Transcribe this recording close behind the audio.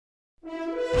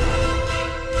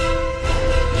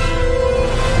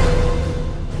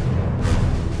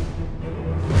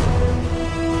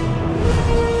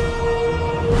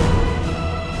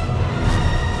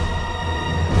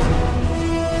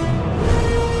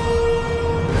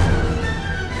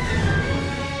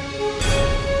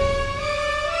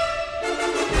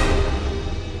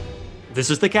This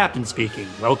is the captain speaking.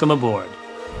 Welcome aboard.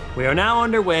 We are now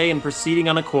underway and proceeding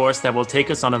on a course that will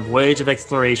take us on a voyage of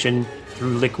exploration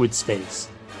through liquid space.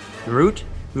 En route,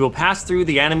 we will pass through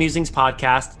the Animusings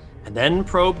podcast and then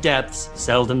probe depths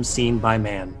seldom seen by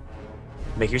man.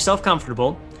 Make yourself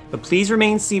comfortable, but please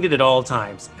remain seated at all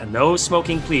times, and no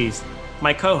smoking, please.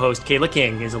 My co-host, Kayla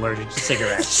King, is allergic to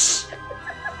cigarettes.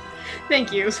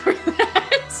 Thank you for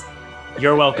that.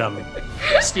 You're welcome.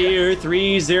 Steer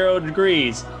 30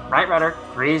 degrees. Right rudder,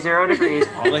 30 degrees.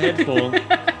 All ahead full.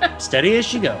 Steady as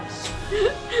she goes.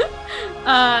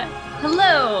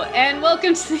 Hello, and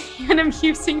welcome to the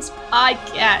Animusings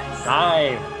podcast.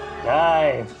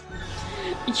 Dive.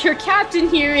 Your captain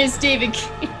here is David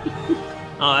King.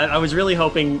 I was really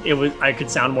hoping I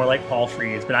could sound more like Paul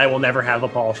Frees, but I will never have a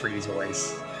Paul Frees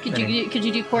voice. Could you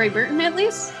do Corey Burton at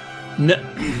least? No,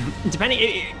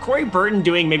 Corey Burton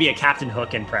doing maybe a Captain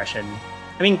Hook impression.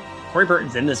 I mean, Corey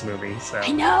Burton's in this movie, so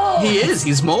I know he is.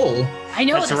 He's Mole. I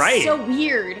know that's right. So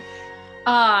weird.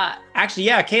 Actually,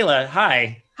 yeah, Kayla,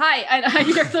 hi. Hi, I'm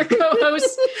your other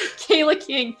co-host, Kayla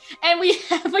King, and we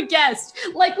have a guest,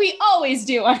 like we always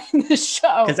do on this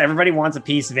show. Because everybody wants a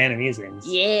piece of Animusings.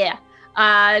 Yeah.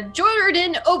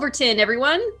 Jordan Overton,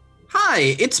 everyone.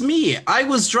 Hi, it's me. I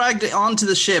was dragged onto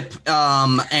the ship,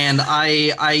 and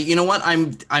I, you know what?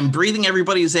 I'm breathing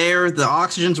everybody's air. The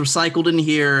oxygen's recycled in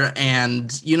here,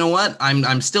 and you know what?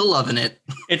 I'm still loving it.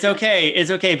 It's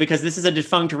okay because this is a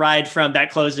defunct ride from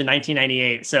that closed in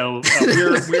 1998. So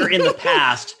we're in the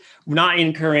past, not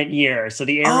in current year. So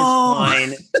the air is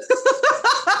fine.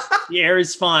 The air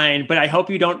is fine, but I hope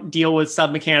you don't deal with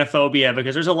submechanophobia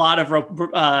because there's a lot of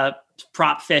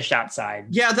prop fish outside.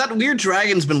 Yeah, that weird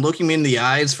dragon's been looking me in the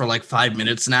eyes for like 5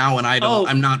 minutes now, and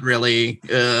I'm not really.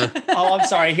 I'm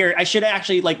sorry. Here, I should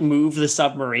actually move the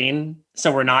submarine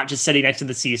so we're not just sitting next to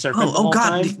the sea surface. Oh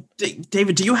God,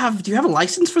 David, do you have a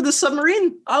license for this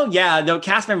submarine? Oh yeah, the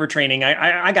cast member training.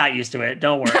 I got used to it.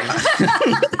 Don't worry.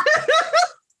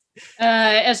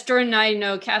 As Jordan and I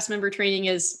know, cast member training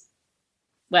is.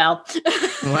 Well,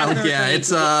 yeah,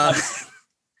 it's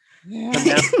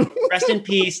rest in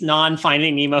peace,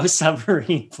 non-Finding Nemo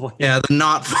submarine. Yeah, the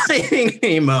not Finding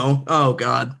Nemo. Oh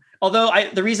God. Although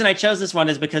the reason I chose this one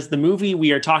is because the movie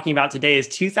we are talking about today is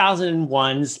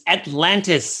 2001's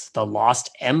Atlantis: The Lost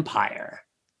Empire.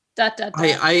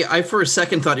 I for a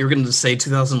second thought you were going to say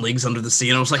 2000 Leagues Under the Sea,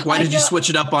 and I was like, why did you switch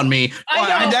it up on me?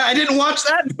 I didn't watch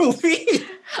that movie.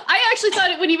 I actually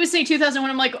thought when he was saying 2001,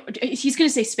 I'm like, he's going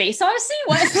to say Space Odyssey?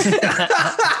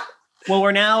 What? Well,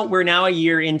 we're now a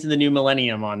year into the new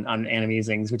millennium on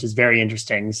Animusings, which is very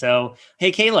interesting. So,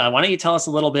 hey, Kayla, why don't you tell us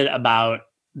a little bit about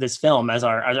this film as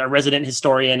our resident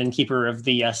historian and keeper of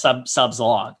the subs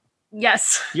log?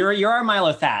 Yes. You're our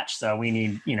Milo Thatch, so we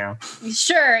need,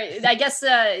 Sure. I guess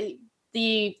the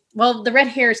red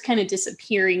hair is kind of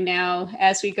disappearing now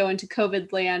as we go into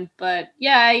COVID land. But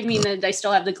yeah, I mean, I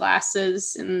still have the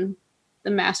glasses and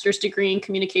the master's degree in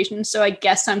communication. So I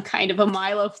guess I'm kind of a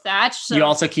Milo Thatch. So. You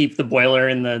also keep the boiler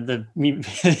in the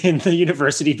in the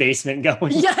university basement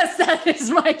going. Yes, that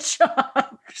is my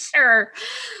job. Sure.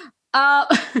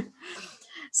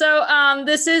 So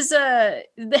this is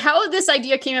how this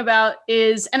idea came about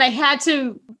is, and I had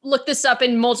to look this up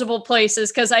in multiple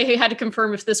places because I had to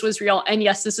confirm if this was real. And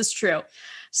yes, this is true.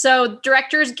 So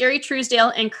directors Gary Truesdale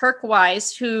and Kirk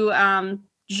Wise, who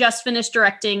just finished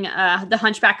directing The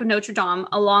Hunchback of Notre Dame,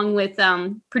 along with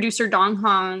producer Dong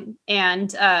Hong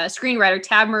and screenwriter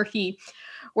Tab Murphy,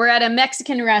 were at a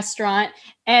Mexican restaurant,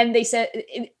 and they said,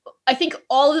 I think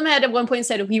all of them had at one point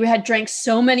said, we had drank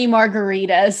so many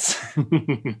margaritas.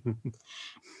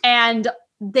 And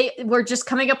they were just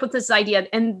coming up with this idea.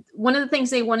 And one of the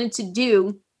things they wanted to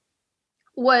do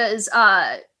was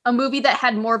a movie that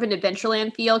had more of an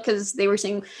Adventureland feel, because they were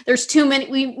saying there's too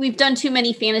many, we've done too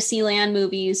many Fantasyland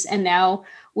movies, and now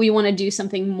we want to do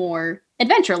something more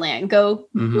Adventureland, go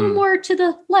a little more to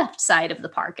the left side of the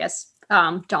park, as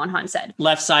Don Hahn said.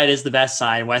 Left side is the best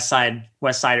side. West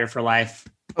sider for life.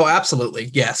 Oh,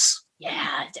 absolutely. Yes.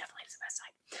 Yeah, definitely is the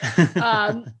best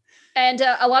side. And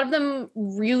a lot of them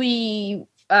really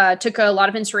took a lot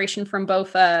of inspiration from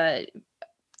both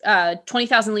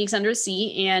 20,000 Leagues Under the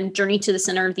Sea and Journey to the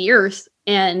Center of the Earth,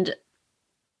 and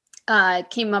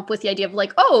came up with the idea of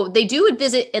they do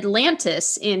visit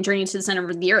Atlantis in Journey to the Center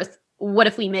of the Earth. What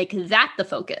if we make that the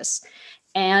focus?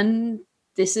 And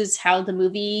this is how the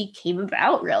movie came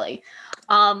about, really.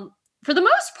 For the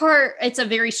most part, it's a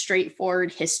very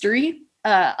straightforward history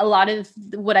a lot of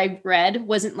what I read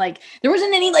wasn't like, there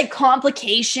wasn't any like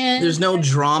complication. There's no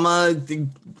drama.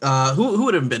 Who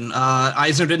would have been?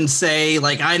 Eisner didn't say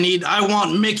like, I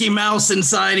want Mickey Mouse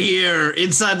inside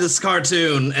this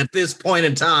cartoon at this point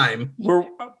in time.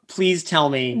 Please tell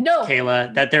me, no.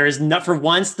 Kayla, that there is not, for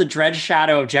once, the dread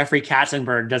shadow of Jeffrey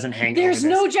Katzenberg doesn't hang over There's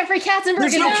this. no Jeffrey Katzenberg.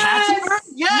 There's no Katzenberg?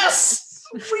 Yes!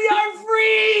 We are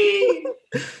free!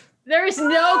 There is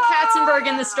no Katzenberg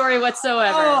in the story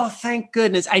whatsoever. Oh, thank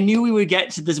goodness. I knew we would get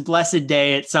to this blessed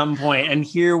day at some point, and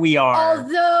here we are.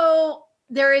 Although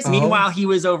there is... Meanwhile, he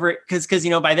was over, because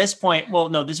by this point,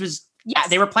 this was... Yes.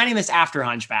 They were planning this after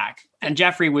Hunchback, and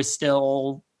Jeffrey was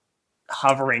still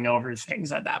hovering over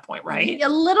things at that point, right? A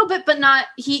little bit, but not...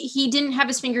 He didn't have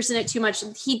his fingers in it too much.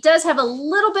 He does have a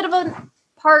little bit of a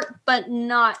part, but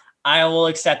not... I will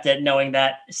accept it, knowing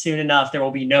that soon enough there will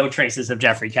be no traces of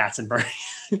Jeffrey Katzenberg.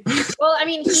 Well, I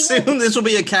mean, soon this will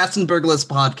be a Katzenbergless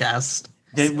podcast.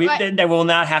 They will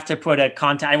not have to put a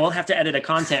content. I won't have to edit a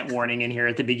content warning in here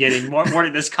at the beginning.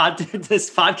 Warning: this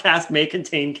podcast may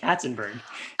contain Katzenberg.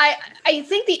 I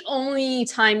think the only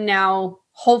time now,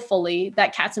 hopefully,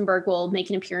 that Katzenberg will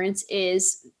make an appearance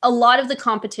is a lot of the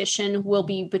competition will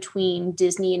be between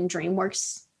Disney and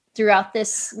DreamWorks throughout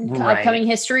this upcoming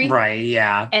history. Right,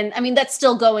 yeah. And I mean, that's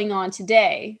still going on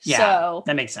today. Yeah, so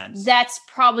that makes sense. That's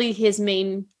probably his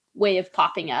main way of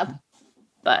popping up.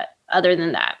 But other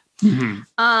than that.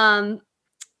 Mm-hmm.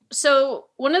 So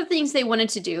one of the things they wanted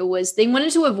to do was they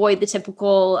wanted to avoid the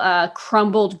typical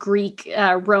crumbled Greek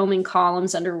Roman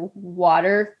columns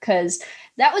underwater, because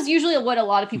that was usually what a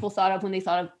lot of people thought of when they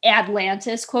thought of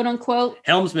Atlantis, quote unquote.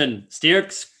 Helmsman, steer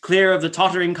clear of the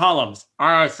tottering columns.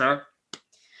 Aye, sir.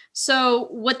 So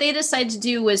what they decided to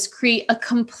do was create a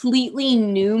completely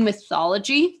new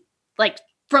mythology, like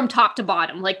from top to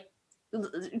bottom, like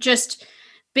just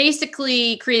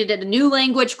basically created a new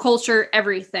language, culture,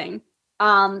 everything.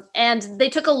 And they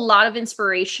took a lot of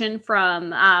inspiration from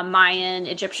Mayan,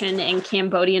 Egyptian, and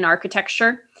Cambodian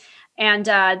architecture. And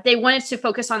they wanted to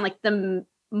focus on like the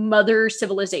mother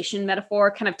civilization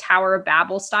metaphor, kind of Tower of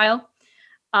Babel style.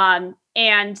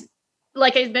 And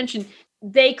like I mentioned,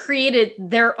 they created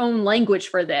their own language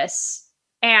for this,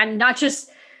 and not just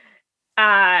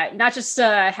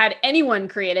had anyone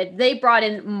created. They brought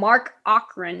in Mark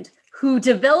Okrand, who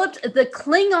developed the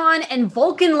Klingon and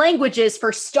Vulcan languages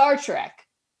for Star Trek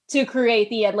to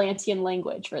create the Atlantean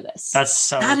language for this. That's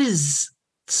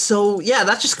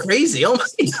just crazy. Oh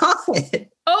my God.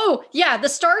 Oh yeah. The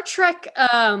Star Trek,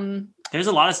 there's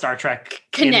a lot of Star Trek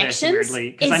connections.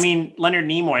 Weirdly, because I mean, Leonard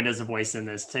Nimoy does a voice in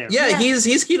this too. Yeah,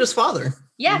 he's Kita's father.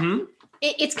 Yeah, mm-hmm.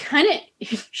 It's kind of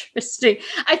interesting.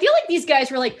 I feel like these guys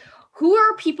were like, "Who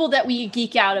are people that we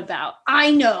geek out about?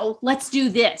 I know. Let's do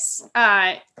this."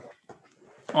 Well,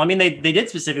 I mean, they did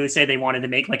specifically say they wanted to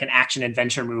make like an action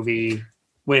adventure movie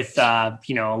with a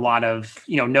lot of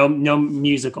no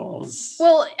musicals.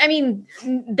 Well, I mean,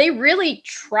 they really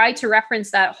try to reference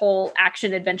that whole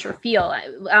action adventure feel.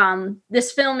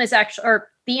 This film is actually, or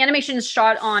the animation is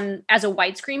shot as a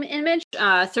widescreen image,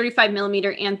 35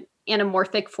 millimeter and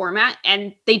anamorphic format,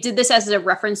 and they did this as a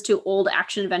reference to old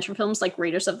action adventure films like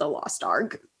Raiders of the Lost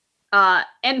Ark. Yeah.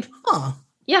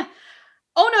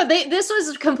 Oh no, this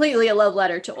was completely a love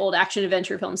letter to old action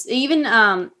adventure films. They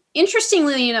even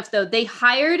interestingly enough, though, they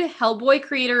hired Hellboy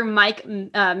creator Mike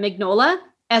Mignola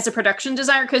as a production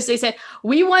designer because they said,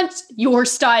 we want your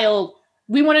style.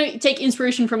 We want to take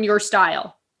inspiration from your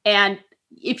style. And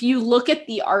if you look at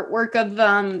the artwork of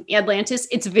Atlantis,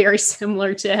 it's very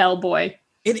similar to Hellboy.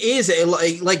 It is.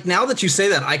 Like now that you say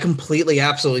that, I completely,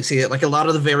 absolutely see it. Like a lot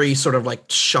of the very sort of like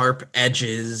sharp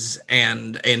edges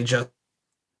and just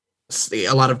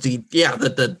a lot of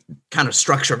the kind of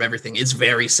structure of everything is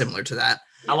very similar to that.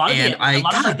 A lot of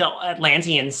the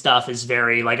Atlantean stuff is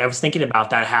very, like, I was thinking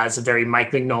about that, has a very Mike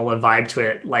Mignola vibe to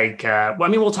it. Like,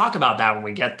 we'll talk about that when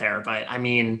we get there, but I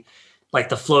mean, like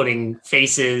the floating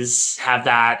faces have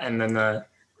that. And then the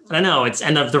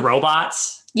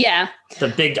robots. Yeah. The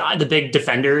big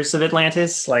defenders of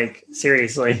Atlantis. Like,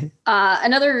 seriously.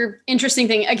 Another interesting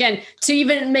thing, again, to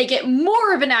even make it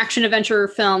more of an action adventure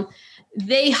film,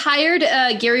 they hired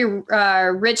Gary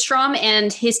Ridstrom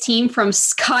and his team from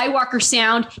Skywalker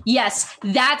Sound. Yes,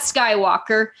 that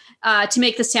Skywalker, to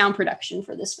make the sound production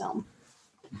for this film.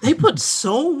 They put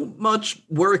so much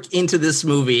work into this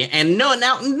movie, and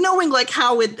knowing like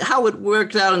how it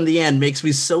worked out in the end makes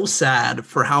me so sad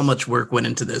for how much work went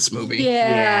into this movie.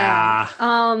 Yeah.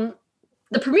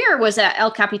 The premiere was at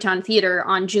El Capitan Theater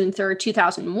on June 3rd,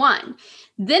 2001.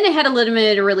 Then it had a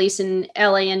limited release in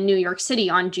LA and New York City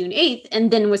on June 8th,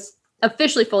 and then was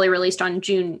officially fully released on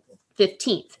June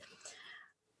 15th.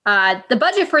 The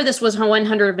budget for this was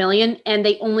 100 million, and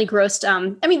they only grossed.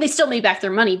 I mean, they still made back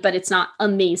their money, but it's not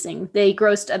amazing. They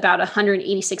grossed about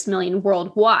 186 million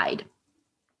worldwide.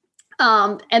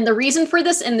 And the reason for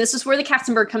this, and this is where the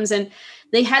Katzenberg comes in,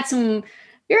 they had some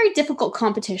very difficult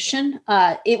competition.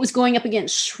 It was going up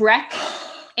against Shrek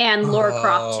and Lara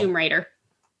Croft Tomb Raider.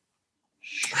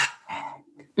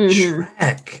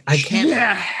 Shrek. I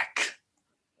can't.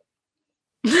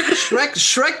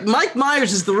 Shrek. Mike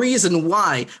Myers is the reason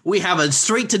why we have a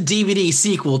straight to DVD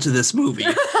sequel to this movie.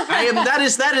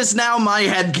 That is now my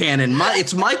headcanon.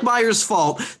 It's Mike Myers'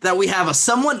 fault that we have a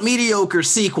somewhat mediocre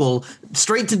sequel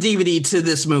straight to DVD to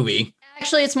this movie.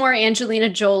 Actually, it's more Angelina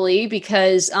Jolie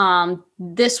because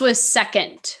this was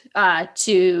second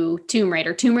to Tomb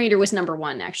Raider. Tomb Raider was number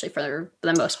one, actually, for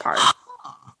the most part.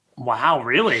 Wow,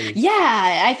 really?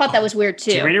 Yeah, I thought that was weird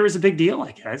too. Tomb Raider was a big deal,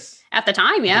 I guess. At the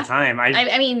time, yeah. At the time.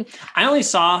 I mean, I only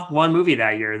saw one movie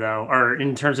that year, though, or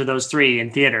in terms of those three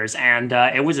in theaters, and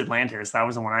it was Atlantis. That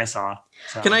was the one I saw.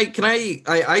 So.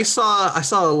 I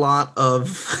saw a lot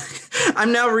of.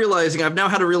 I'm now realizing, I've now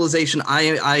had a realization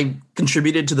I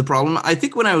contributed to the problem. I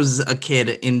think when I was a kid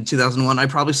in 2001, I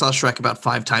probably saw Shrek about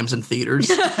 5 times in theaters.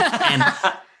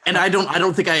 And I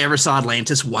don't think I ever saw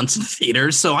Atlantis once in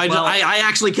theaters, so I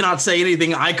actually cannot say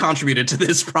anything I contributed to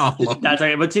this problem. That's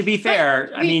okay, but to be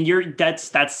fair, I mean,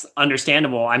 that's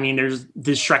understandable. I mean, there's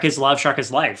this Shrek is love, Shrek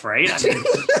is life, right? I mean,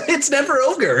 it's never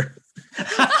ogre.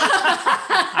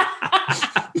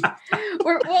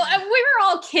 we were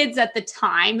all kids at the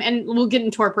time, and we'll get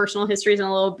into our personal histories in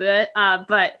a little bit.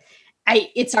 But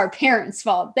it's our parents'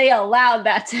 fault; they allowed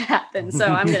that to happen. So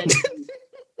I'm gonna.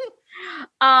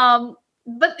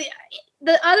 But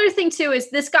the other thing too is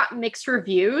this got mixed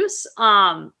reviews.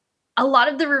 A lot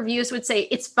of the reviews would say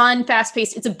it's fun,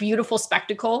 fast-paced, it's a beautiful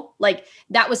spectacle. Like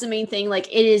that was the main thing. Like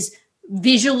it is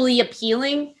visually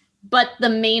appealing, but the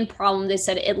main problem, they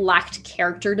said, it lacked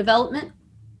character development.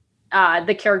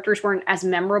 The characters weren't as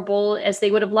memorable as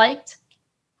they would have liked.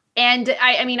 And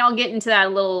I mean, I'll get into that a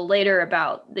little later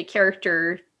about the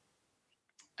character,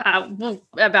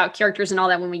 about characters and all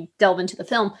that when we delve into the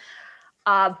film.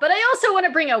 But I also want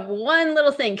to bring up one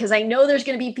little thing, because I know there's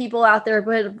going to be people out there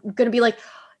who are going to be like,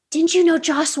 didn't you know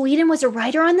Joss Whedon was a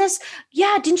writer on this?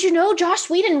 Yeah, didn't you know Joss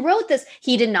Whedon wrote this?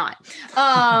 He did not.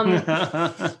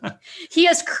 He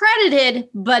is credited,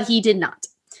 but he did not.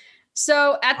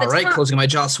 So at the time... closing my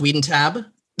Joss Whedon tab.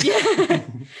 Yeah.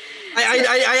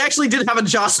 I actually did have a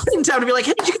Joss Whedon tab to be like,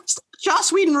 hey, did you guys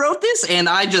Joss Whedon wrote this? And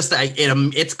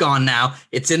it's gone now.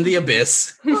 It's in the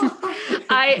abyss.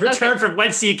 Return from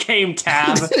whence he came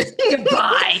tab.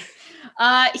 Goodbye.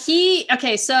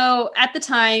 So at the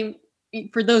time,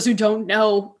 for those who don't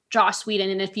know Joss Whedon,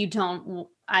 and if you don't,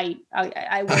 I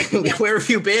would. Where have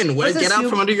you been? Get out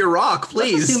from under your rock,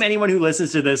 please. Let's assume anyone who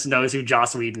listens to this knows who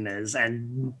Joss Whedon is,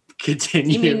 and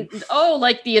continue. You mean,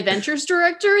 like the Avengers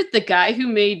director, the guy who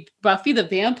made Buffy the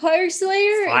Vampire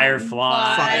Slayer,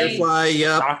 Firefly,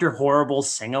 yeah, Dr. Horrible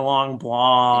sing-along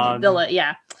blog,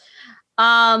 yeah.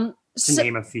 To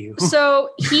name a few. So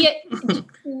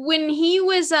when he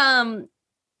was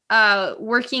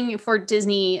working for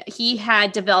Disney, he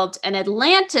had developed an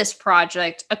Atlantis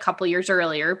project a couple years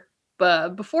earlier,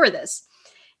 before this.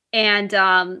 And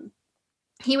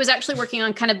he was actually working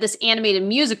on kind of this animated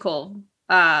musical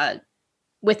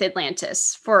with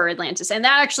Atlantis. And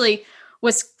that actually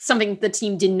was something the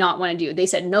team did not want to do. They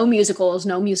said no musicals,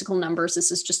 no musical numbers.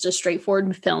 This is just a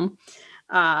straightforward film.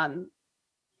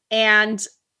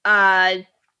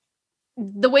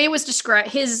 The way it was described,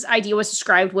 his idea was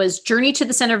described was Journey to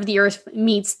the Center of the Earth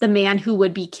meets The Man Who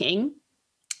Would Be King.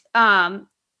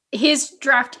 His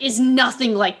draft is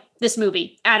nothing like this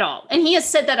movie at all. And he has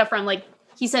said that up front. Like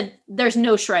he said, there's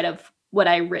no shred of what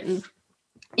I written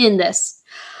in this.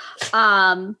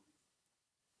 The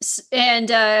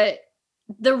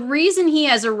reason he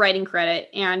has a writing credit,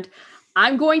 and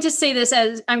I'm going to say this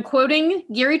as I'm quoting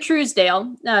Gary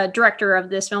Truesdale, director of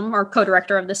this film, or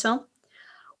co-director of this film.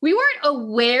 We weren't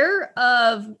aware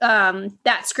of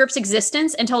that script's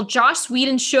existence until Joss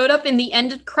Whedon showed up in the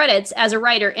end credits as a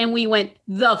writer, and we went,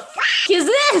 "The f*** is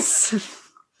this?"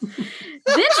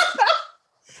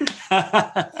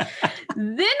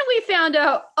 Then we found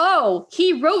out,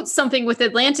 he wrote something with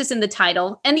Atlantis in the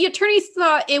title, and the attorneys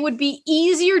thought it would be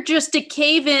easier just to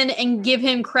cave in and give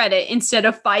him credit instead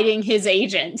of fighting his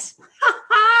agent.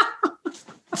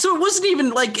 So it wasn't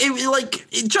even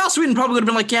Joss Whedon probably would have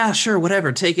been like, yeah, sure,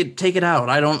 whatever, take it out.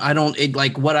 I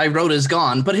don't what I wrote is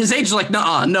gone. But his agent's like,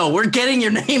 no, we're getting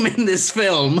your name in this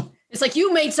film. It's like,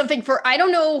 you made something for, I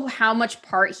don't know how much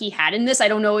part he had in this. I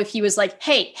don't know if he was like,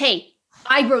 hey,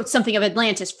 I wrote something of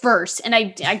Atlantis first, and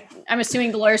I'm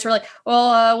assuming the lawyers were like,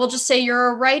 well, we'll just say you're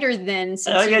a writer then.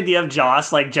 I like the idea of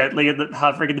Joss like gently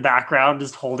hovering in the background,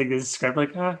 just holding his script,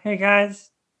 like, oh, hey guys,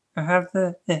 I have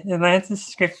the Atlantis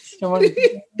script.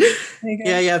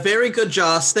 Yeah, very good,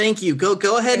 Joss. Thank you.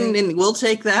 Go ahead and we'll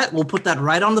take that. We'll put that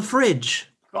right on the fridge.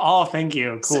 Oh, thank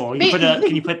you. Cool.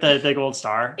 Can you put the gold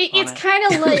star? It's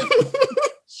kind of like,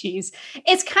 jeez,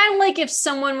 it's kind of like if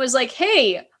someone was like,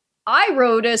 hey, I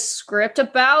wrote a script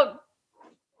about,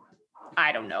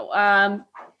 I don't know,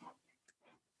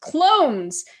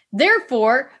 clones.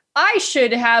 Therefore, I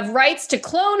should have rights to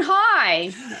Clone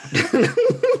High.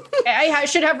 I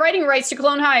should have writing rights to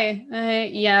Clone High.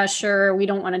 Yeah, sure. We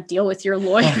don't want to deal with your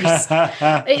lawyers. It's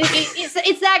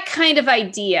that kind of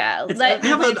idea.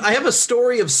 I have a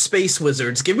story of space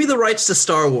wizards. Give me the rights to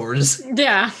Star Wars.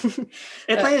 Yeah.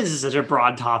 Atlantis is such a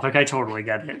broad topic. I totally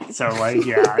get it. So, like,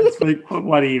 yeah, it's like,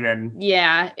 what even?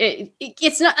 Yeah,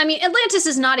 it's not. I mean, Atlantis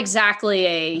is not exactly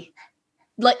a.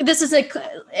 Like this is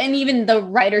and even the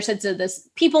writer said to this,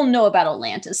 people know about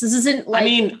Atlantis. This isn't like, I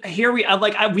mean, here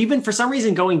we've been for some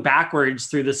reason going backwards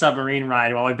through the submarine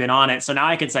ride while we've been on it. So now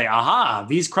I can say, aha,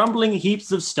 these crumbling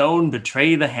heaps of stone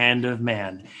betray the hand of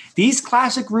man. These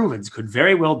classic ruins could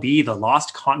very well be the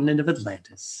lost continent of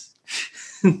Atlantis.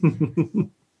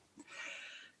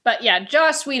 But yeah,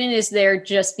 Joss Whedon is there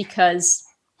just because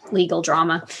legal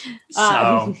drama.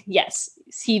 So yes.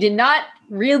 He did not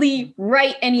really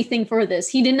write anything for this.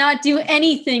 He did not do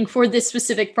anything for this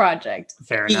specific project.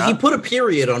 Fair enough. He put a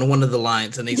period on one of the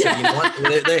lines and he said, you know what?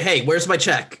 Hey, where's my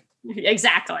check?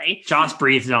 Exactly. Joss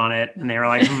breathed on it and they were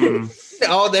like,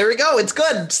 Oh, there we go. It's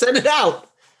good. Send it out.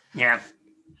 Yeah.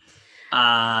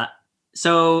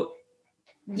 So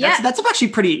that's actually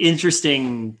pretty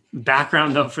interesting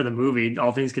background though for the movie,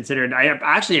 all things considered. I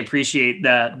actually appreciate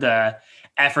the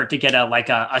effort to get a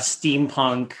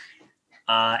steampunk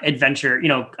adventure,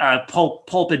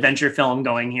 pulp adventure film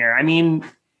going here. I mean,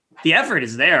 the effort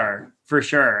is there for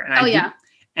sure.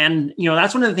 And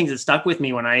that's one of the things that stuck with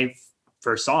me when I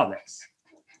first saw this.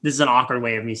 This is an awkward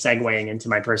way of me segueing into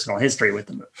my personal history with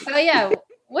the movie. Oh yeah.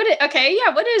 What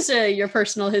is your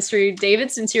personal history,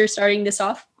 David, since you're starting this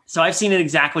off? So I've seen it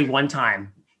exactly one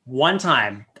time.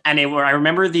 And I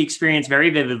remember the experience very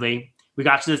vividly. We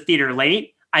got to the theater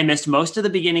late. I missed most of the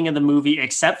beginning of the movie,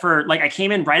 except for I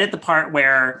came in right at the part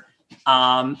where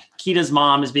Kita's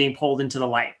mom is being pulled into the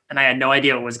light. And I had no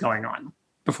idea what was going on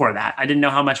before that. I didn't know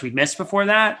how much we'd missed before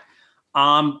that.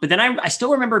 But then I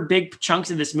still remember big chunks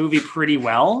of this movie pretty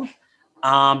well,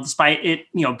 despite it,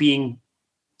 being,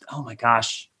 oh my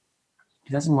gosh,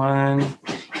 2001.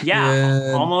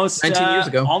 Yeah, almost 19 years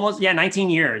ago. 19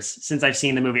 years since I've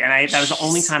seen the movie. And that was the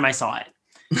only time I saw it.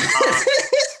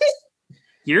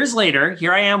 Years later,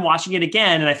 here I am watching it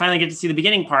again, and I finally get to see the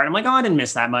beginning part. I'm like, oh, I didn't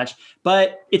miss that much.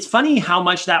 But it's funny how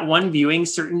much that one viewing,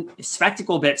 certain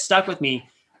spectacle bit stuck with me,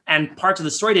 and parts of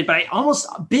the story did. But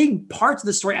big parts of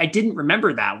the story I didn't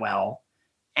remember that well.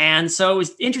 And so it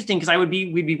was interesting because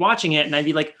we'd be watching it, and I'd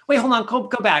be like, wait, hold on, go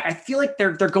back. I feel like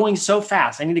they're going so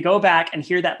fast. I need to go back and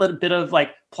hear that little bit of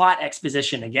plot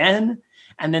exposition again.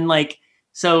 And then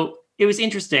so it was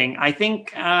interesting. I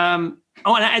think,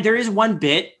 there is one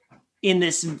bit in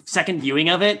this second viewing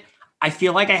of it, I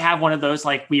feel like I have one of those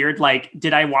weird,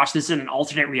 did I watch this in an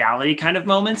alternate reality kind of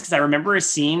moments? Because I remember a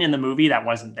scene in the movie that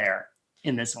wasn't there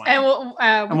in this one. And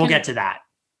we'll get to that.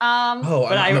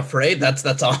 I'm afraid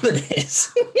that's all it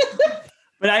is.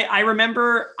 But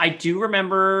I do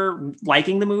remember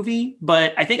liking the movie,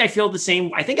 but I think I feel the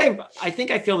same. I think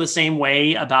I feel the same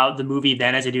way about the movie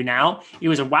then as I do now. It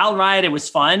was a wild ride. It was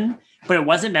fun, but it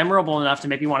wasn't memorable enough to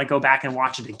make me want to go back and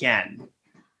watch it again.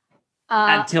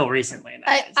 Until recently.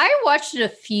 I watched it a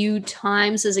few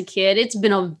times as a kid. It's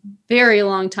been a very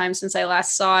long time since I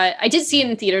last saw it. I did see it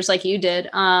in theaters like you did.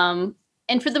 And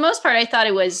for the most part, I thought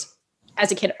it was,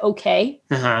 as a kid, okay.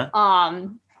 Uh-huh.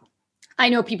 I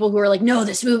know people who are like, no,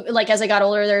 this movie, as I got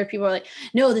older, there were people who are like,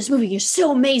 no, this movie is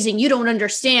so amazing. You don't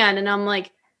understand. And I'm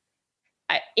like,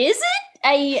 is it?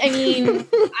 I mean,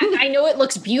 I know it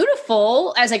looks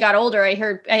beautiful. As I got older, I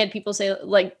had people say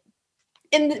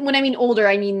and when I mean older,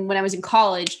 I mean when I was in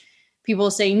college, people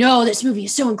say, no, this movie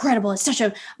is so incredible. It's such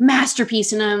a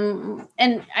masterpiece. And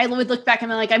I would look back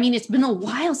and I'm like, I mean, it's been a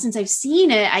while since I've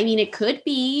seen it. I mean, it could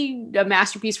be a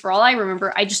masterpiece for all I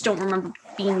remember. I just don't remember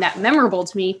being that memorable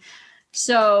to me.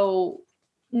 So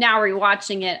now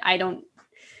rewatching it,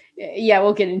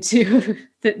 we'll get into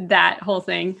that whole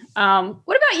thing.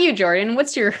 What about you, Jordan?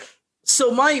 What's your...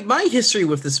 So my history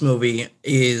with this movie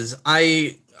is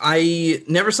I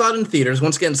never saw it in theaters.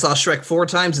 Once again, saw Shrek 4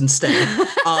 times instead.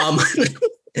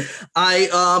 But I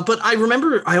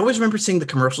always remember seeing the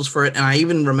commercials for it, and I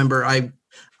even remember I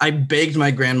begged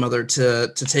my grandmother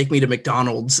to take me to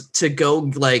McDonald's to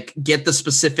go like get the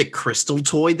specific crystal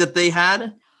toy that they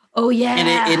had. Oh yeah.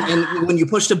 And when you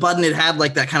pushed a button, it had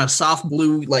like that kind of soft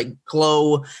blue like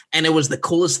glow, and it was the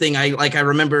coolest thing. I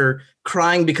remember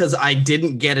crying because I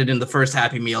didn't get it in the first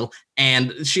Happy Meal,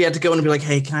 and she had to go in and be like,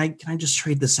 "Hey, can I just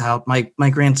trade this out? My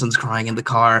grandson's crying in and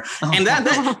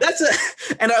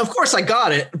and of course I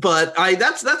got it, but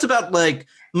that's about like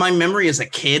my memory as a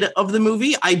kid of the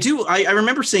movie. I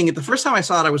remember seeing it the first time I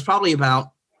saw it. I was probably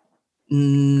about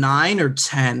 9 or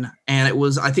 10,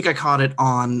 and I think I caught it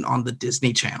on the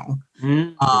Disney Channel.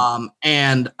 Mm-hmm.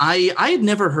 And I had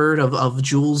never heard of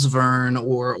Jules Verne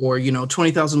or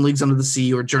 20,000 Leagues Under the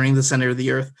Sea or Journey to the Center of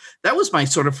the Earth. That was my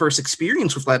sort of first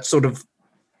experience with that sort of,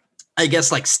 I guess,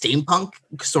 like steampunk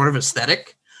sort of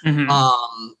aesthetic. Mm-hmm.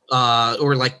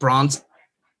 Or like Bronze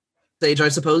Age, I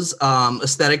suppose,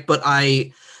 aesthetic. But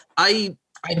I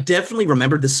definitely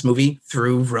remembered this movie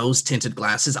through rose-tinted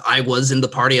glasses. I was in the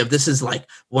party of, this is like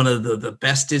one of the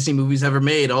best Disney movies ever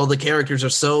made. All the characters are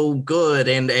so good,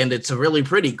 and it's really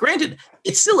pretty. Granted,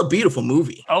 it's still a beautiful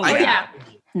movie. Oh, yeah.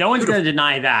 No one's going to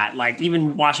deny that. Like,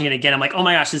 even watching it again, I'm like, oh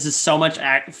my gosh, this is so much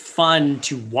fun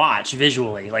to watch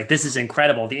visually. Like, this is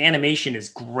incredible. The animation is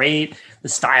great. The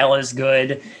style is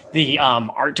good. The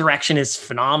art direction is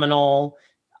phenomenal.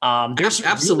 There's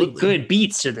absolutely really good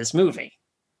beats to this movie.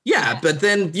 Yeah, but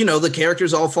then, the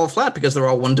characters all fall flat because they're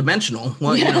all one-dimensional.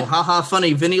 Well, haha,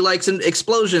 funny. Vinny likes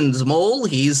explosions. Mole,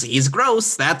 he's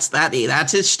gross.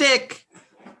 That's his shtick.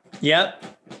 Yep.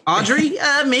 Audrey,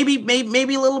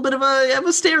 maybe a little bit of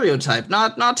a stereotype.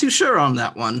 Not too sure on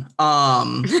that one.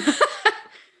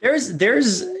 There's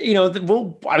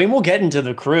we'll get into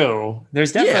the crew.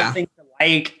 There's definitely things to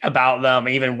like about them,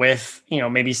 even with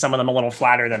maybe some of them a little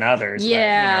flatter than others.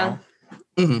 Yeah. But,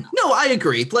 Mm-hmm. No, I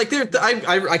agree. Like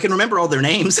I can remember all their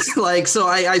names. Like, so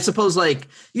I suppose like,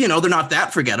 they're not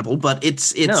that forgettable, but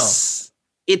it's just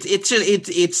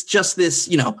this,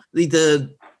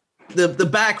 the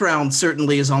background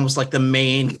certainly is almost like the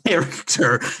main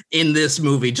character in this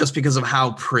movie just because of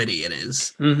how pretty it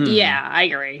is. Mm-hmm. Yeah, I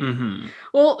agree. Mm-hmm.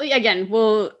 Well, again,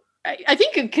 I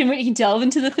think can we delve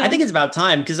into the film? I think it's about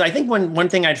time, because I think one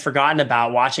thing I'd forgotten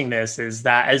about watching this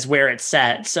is where it's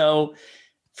set. So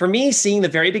for me, seeing the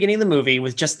very beginning of the movie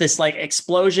with just this like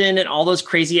explosion and all those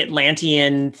crazy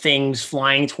Atlantean things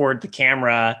flying toward the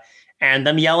camera and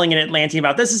them yelling in Atlantean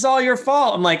about, this is all your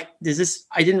fault. I'm like,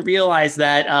 I didn't realize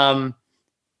that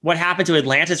what happened to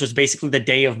Atlantis was basically the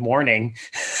day of mourning.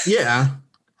 Yeah.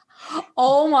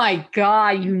 Oh my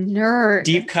God, you nerd.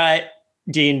 Deep cut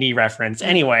D&D reference.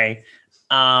 Anyway,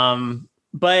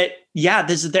 but yeah,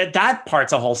 that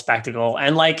part's a whole spectacle.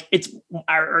 And like, it's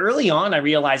early on, I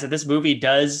realized that this movie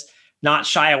does not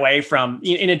shy away from,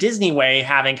 in a Disney way,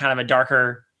 having kind of a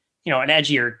darker, an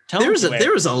edgier tone.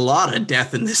 There was a lot of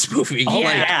death in this movie. Oh,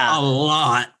 like, yeah. A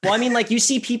lot. Well, I mean, like, you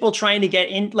see people trying to get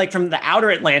in, like, from the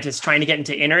outer Atlantis, trying to get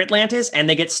into inner Atlantis, and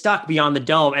they get stuck beyond the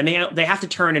dome, and they have to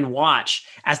turn and watch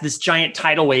as this giant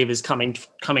tidal wave is coming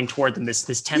toward them, this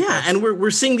tempest. Yeah, and we're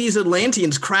seeing these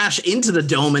Atlanteans crash into the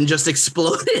dome and just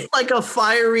explode like a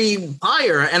fiery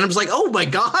fire. And I was like, oh my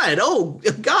God.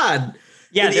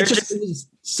 Yeah, it was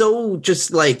so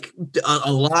just like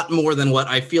a lot more than what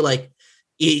I feel like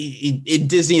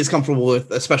Disney is comfortable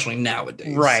with, especially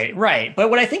nowadays. Right.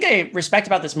 But what I think I respect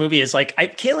about this movie is like,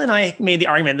 Kayla and I made the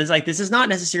argument that's like, this is not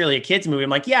necessarily a kid's movie. I'm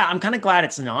like, yeah, I'm kind of glad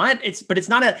it's not. It's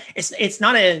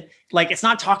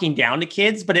not talking down to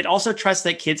kids, but it also trusts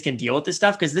that kids can deal with this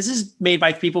stuff, because this is made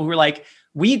by people who are like,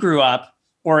 we grew up,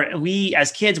 or we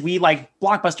as kids, we like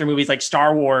blockbuster movies like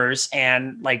Star Wars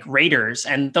and like Raiders,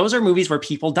 and those are movies where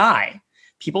people die.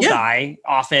 People die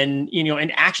often,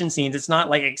 in action scenes. It's not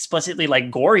like explicitly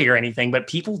like gory or anything, but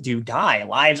people do die.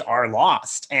 Lives are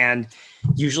lost. And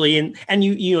usually,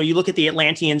 you look at the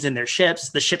Atlanteans and their ships,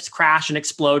 the ships crash and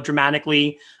explode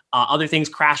dramatically. Other things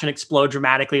crash and explode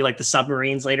dramatically, like the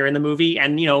submarines later in the movie.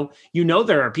 And,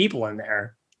 there are people in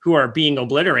there who are being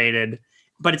obliterated.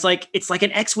 But it's like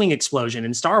an X-Wing explosion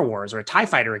in Star Wars, or a TIE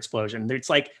fighter explosion. It's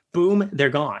like, boom, they're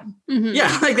gone. Mm-hmm.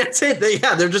 Yeah, like that's it.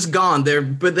 They're just gone. They're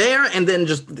there and then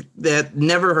just they're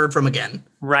never heard from again.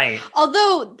 Right.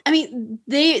 Although, I mean,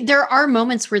 there are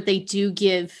moments where they do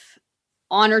give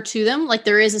honor to them. Like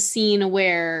there is a scene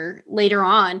where later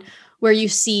on where you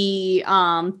see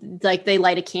like they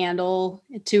light a candle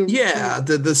to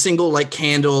the single like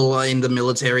candle in the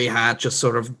military hat just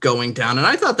sort of going down, and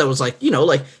I thought that was like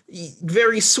like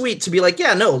very sweet to be like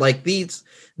like these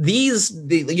like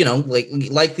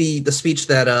the speech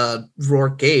that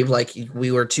Rourke gave, like we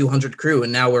were 200 crew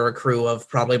and now we're a crew of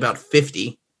probably about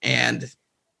 50 and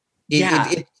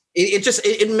Yeah.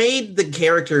 it made the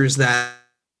characters that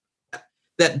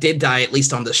did die, at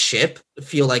least on the ship,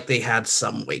 feel like they had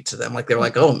some weight to them. Like they were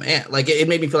like, oh man, like it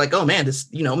made me feel like, oh man, this,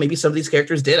 maybe some of these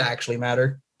characters did actually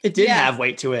matter. It did have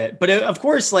weight to it. But of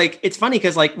course, like, it's funny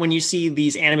because like when you see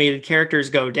these animated characters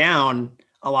go down,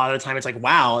 a lot of the time it's like,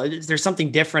 wow, there's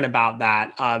something different about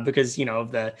that. Because,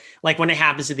 like when it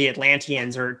happens to the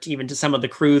Atlanteans or even to some of the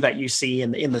crew that you see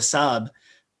in the sub,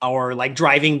 or like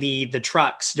driving the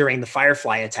trucks during the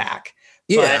Firefly attack.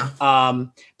 Yeah.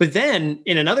 But then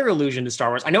in another allusion to Star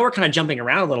Wars, I know we're kind of jumping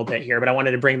around a little bit here, but I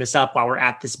wanted to bring this up while we're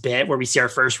at this bit where we see our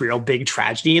first real big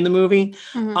tragedy in the movie.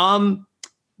 Mm-hmm.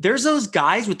 There's those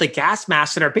guys with the gas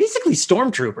masks that are basically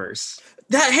stormtroopers.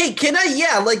 Like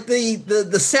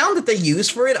the sound that they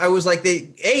use for it, I was like,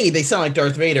 they sound like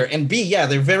Darth Vader, and B, yeah,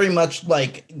 they're very much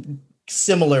like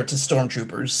similar to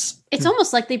stormtroopers. It's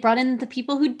almost like they brought in the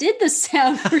people who did the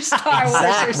sound for Star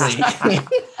Wars.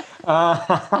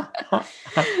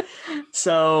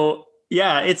 So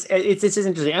yeah, it's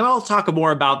interesting. And I'll talk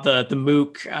more about the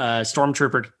Mook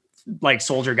stormtrooper like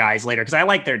soldier guys later because I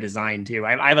like their design too.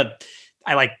 I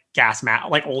like gas mask,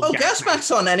 like old. Gas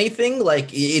masks on anything,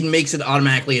 like it makes it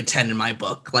automatically a 10 in my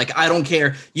book. Like I don't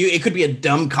care. It could be a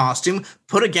dumb costume.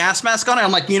 Put a gas mask on it.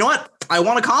 I'm like, you know what? I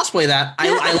want to cosplay that. I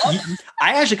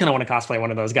actually kind of want to cosplay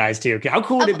one of those guys too. How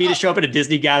cool would it be to show up at a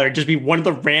Disney gathering, just be one of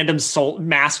the random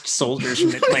masked soldiers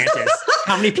from Atlantis?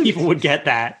 How many people would get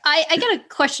that? I got a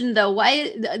question though.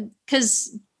 Why?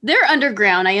 Because they're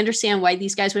underground. I understand why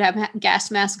these guys would have gas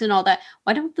masks and all that.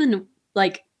 Why don't the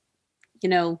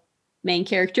main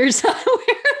characters wear those?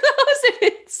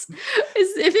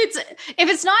 If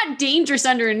it's not dangerous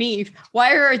underneath,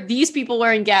 why are these people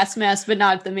wearing gas masks but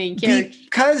not the main character?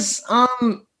 Because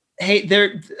hey,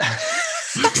 they're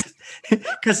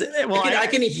because I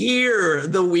can hear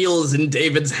the wheels in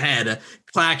David's head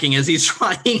clacking as he's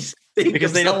trying to think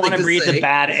because they don't want to breathe the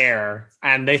bad air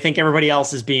and they think everybody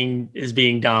else is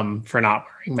being dumb for not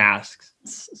wearing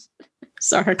masks.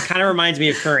 Sorry. Kind of reminds me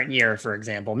of current year, for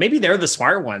example. Maybe they're the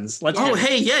smart ones.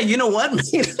 Hey, yeah, you know what?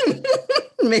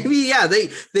 Maybe, yeah,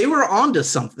 they were onto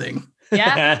something.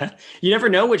 Yeah. You never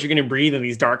know what you're going to breathe in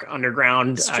these dark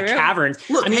underground caverns.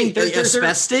 Look, I mean, there's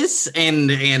asbestos and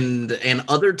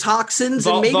other toxins,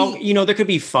 and maybe there could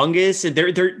be fungus.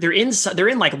 They're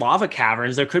in like lava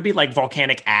caverns. There could be like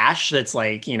volcanic ash. That's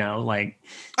like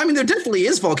I mean, there definitely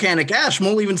is volcanic ash.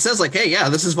 Mole even says like, "Hey, yeah,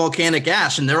 this is volcanic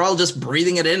ash," and they're all just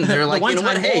breathing it in. They're like, you know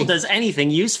what? Hey, does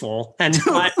anything useful and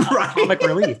comic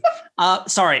relief?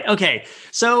 Sorry. Okay,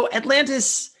 so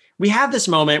Atlantis. We have this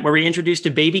moment where we introduce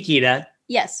to Baby Kida.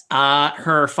 Yes.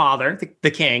 Her father, the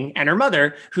king, and her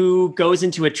mother, who goes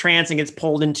into a trance and gets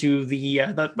pulled into the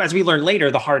as we learn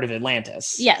later, the heart of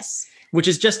Atlantis. Yes. Which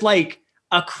is just like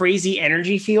a crazy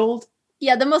energy field.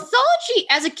 Yeah, the mythology,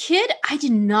 as a kid, I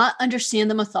did not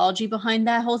understand the mythology behind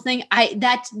that whole thing.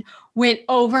 That went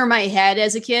over my head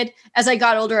as a kid. As I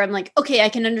got older, I'm like, okay, I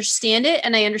can understand it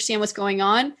and I understand what's going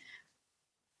on.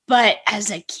 But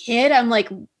as a kid, I'm like,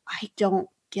 I don't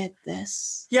get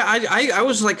this. Yeah, I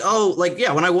was like, oh, like,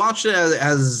 yeah, when I watched it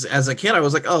as a kid, I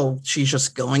was like, oh, she's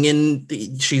just going in,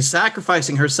 she's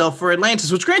sacrificing herself for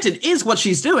Atlantis, which granted is what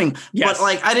she's doing. Yes. But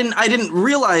like I didn't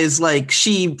realize like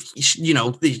she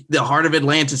the heart of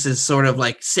Atlantis is sort of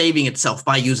like saving itself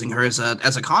by using her as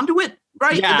a conduit,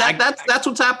 right? Yeah, that's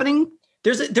what's happening.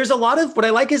 There's a lot of what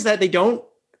I like is that they don't.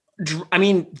 I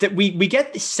mean, that we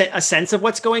get a sense of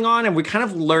what's going on and we kind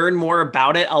of learn more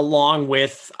about it along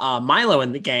with Milo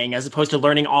and the gang, as opposed to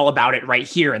learning all about it right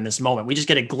here in this moment. We just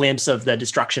get a glimpse of the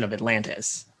destruction of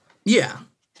Atlantis. Yeah.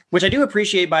 Which I do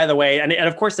appreciate, by the way. And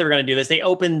of course they were going to do this. They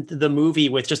opened the movie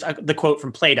with just the quote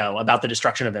from Plato about the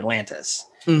destruction of Atlantis.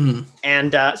 Mm-hmm.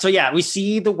 And so, yeah, we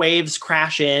see the waves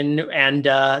crash in and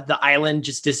the island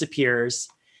just disappears.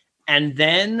 And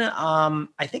then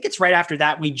I think it's right after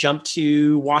that we jump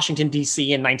to Washington, D.C.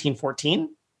 in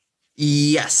 1914.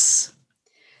 Yes.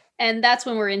 And that's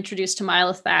when we're introduced to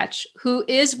Milo Thatch, who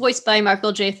is voiced by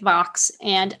Michael J. Fox.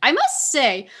 And I must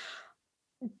say,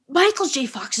 Michael J.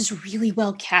 Fox is really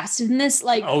well cast in this.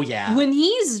 Like, oh yeah, when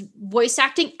he's voice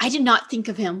acting, I did not think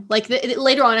of him. Like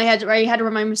later on, I had to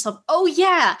remind myself, oh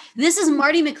yeah, this is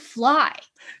Marty McFly.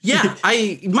 Yeah,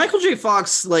 Michael J.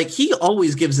 Fox, like, he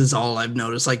always gives his all, I've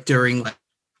noticed, like, during,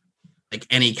 like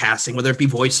any casting, whether it be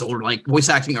voice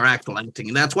acting or actual acting.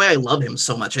 And that's why I love him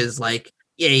so much as, like,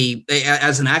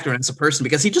 as an actor and as a person,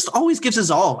 because he just always gives his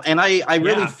all. And I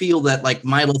really feel that, like,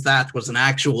 Milo Thatch was an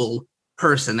actual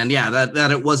person. And, yeah,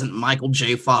 that it wasn't Michael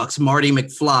J. Fox, Marty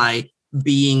McFly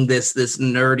being this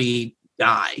nerdy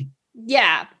guy.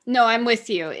 Yeah. No, I'm with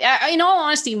you. In all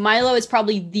honesty, Milo is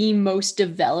probably the most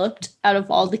developed out of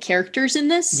all the characters in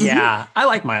this. Yeah, I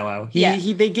like Milo.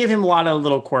 They give him a lot of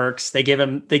little quirks. They give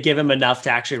him enough to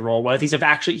actually roll with.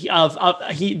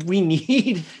 We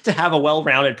need to have a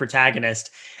well-rounded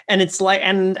protagonist, and it's like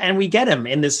and we get him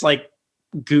in this like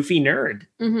goofy nerd.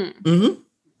 Mm-hmm. Mm-hmm.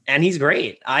 And he's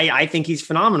great. I think he's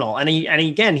phenomenal. And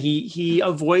he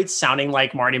avoids sounding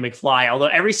like Marty McFly. Although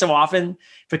every so often,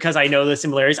 because I know the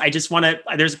similarities, I just want to.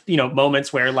 There's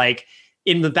moments where like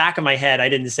in the back of my head, I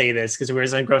didn't say this because we were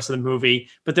engrossed in the movie.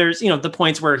 But there's the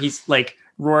points where he's like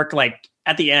Rourke, like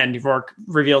at the end, Rourke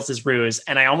reveals his ruse,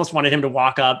 and I almost wanted him to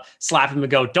walk up, slap him, and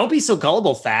go, "Don't be so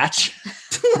gullible, Thatch."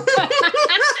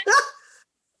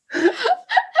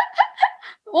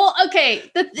 Well,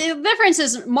 okay. The difference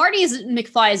is Marty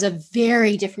McFly is a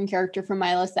very different character from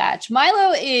Milo Thatch.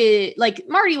 Milo is like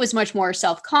Marty was much more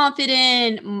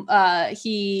self-confident.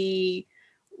 He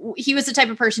was the type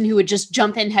of person who would just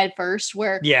jump in head first,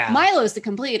 where Milo is the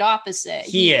complete opposite.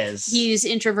 He's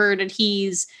introverted.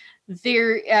 He's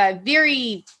very,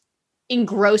 very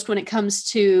engrossed when it comes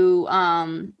to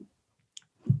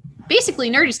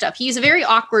basically nerdy stuff. He's a very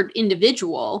awkward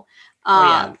individual.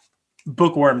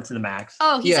 Bookworm to the max.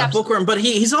 Oh, he's bookworm, but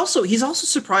he's also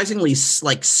surprisingly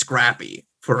like scrappy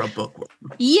for a bookworm.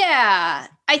 Yeah,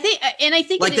 I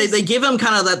think like they give him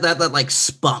kind of that like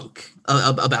spunk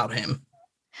about him.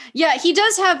 Yeah, he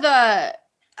does have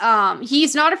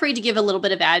he's not afraid to give a little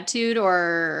bit of attitude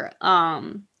or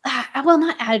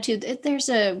not attitude.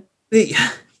 There's I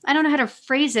don't know how to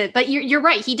phrase it, but you're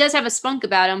right. He does have a spunk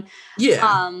about him.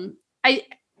 Yeah.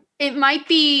 It might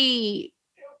be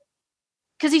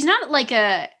because he's not like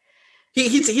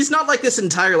he's not like this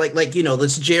entire like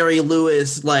this Jerry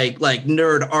Lewis like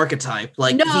nerd archetype.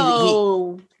 Like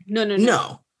no.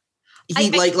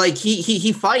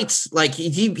 He fights like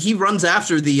he runs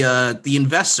after the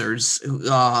investors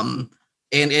and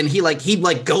he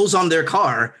goes on their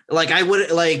car. Like I would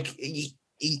like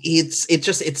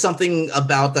it's something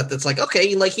about that's like,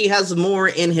 okay, like he has more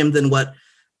in him than what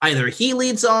either he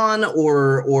leads on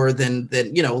or than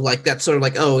like that's sort of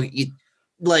like,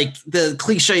 like the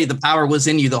cliche, the power was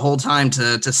in you the whole time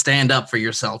to stand up for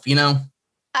yourself,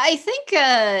 I think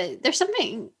there's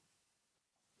something.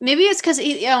 Maybe it's because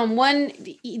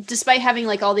despite having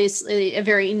like all these, a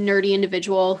very nerdy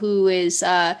individual who is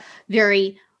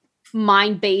very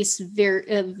mind-based,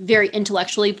 very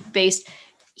intellectually based,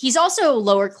 he's also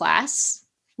lower class,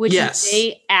 which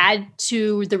may add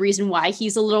to the reason why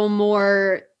he's a little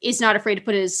more, is not afraid to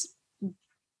put his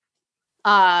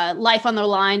life on the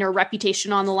line or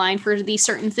reputation on the line for these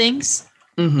certain things.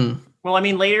 Mm-hmm. Well, I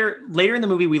mean, later in the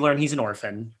movie, we learn he's an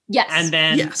orphan. Yes. And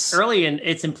then early in,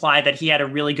 it's implied that he had a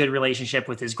really good relationship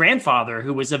with his grandfather,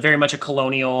 who was very much a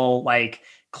colonial, like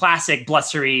classic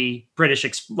blustery British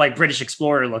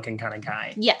explorer looking kind of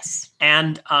guy. Yes.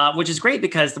 And which is great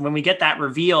because when we get that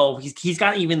reveal, he's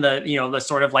got even the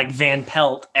sort of like Van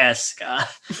Pelt-esque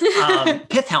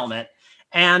pith helmet.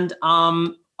 And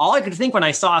all I could think when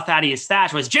I saw Thaddeus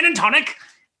Thatch was gin and tonic.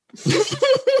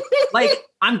 Like,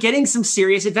 I'm getting some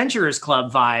serious Adventurers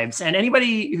Club vibes. And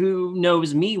anybody who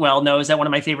knows me well knows that one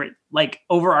of my favorite, like,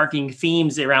 overarching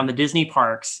themes around the Disney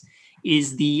parks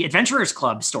is the Adventurers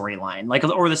Club storyline, like,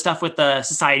 or the stuff with the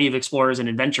Society of Explorers and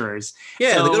Adventurers.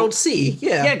 Yeah, the good old C.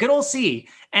 Yeah, good old C.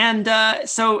 And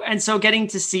so getting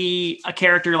to see a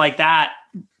character like that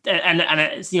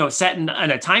and set in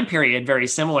a time period very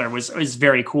similar was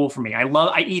very cool for me.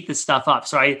 I eat this stuff up.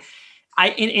 So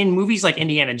in movies like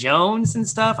Indiana Jones and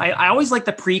stuff, I always like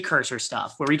the precursor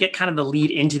stuff where we get kind of the lead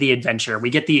into the adventure.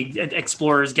 We get the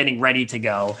explorers getting ready to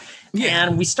go. Yeah.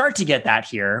 And we start to get that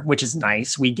here, which is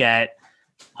nice. We get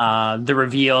the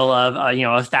reveal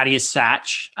of Thaddeus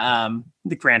Thatch,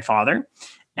 the grandfather,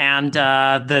 and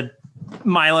the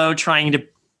Milo trying to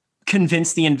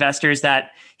convince the investors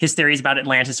that his theories about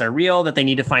Atlantis are real, that they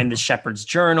need to find the Shepherd's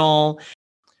Journal.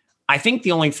 I think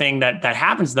the only thing that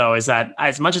happens, though, is that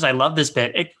as much as I love this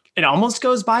bit, it almost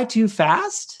goes by too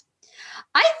fast.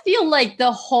 I feel like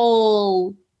the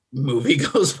whole movie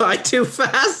goes by too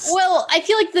fast. Well, I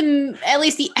feel like at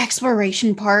least the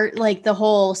exploration part, like the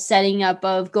whole setting up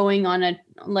of going on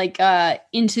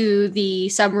into the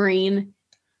submarine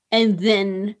and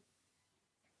then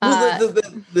well,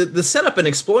 the setup and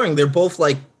exploring, they're both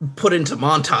like put into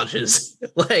montages.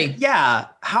 Like, yeah,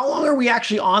 how long are we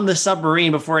actually on the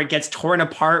submarine before it gets torn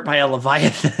apart by a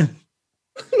Leviathan?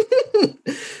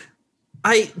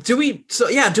 Do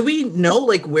we know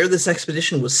like where this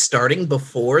expedition was starting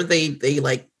before they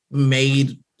like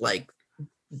made like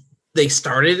they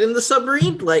started in the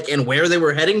submarine, like, and where they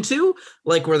were heading to?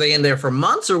 Like, were they in there for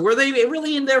months, or were they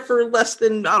really in there for less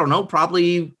than, I don't know,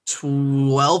 probably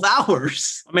 12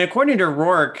 hours? I mean, according to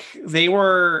Rourke, they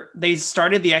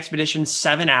started the expedition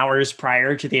 7 hours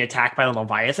prior to the attack by the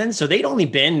Leviathan, so they'd only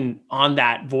been on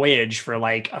that voyage for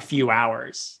like a few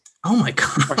hours. Oh my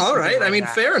God. All right. Like I mean,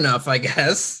 that. fair enough, I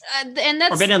guess. And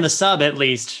that's Or been on the sub at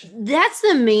least. That's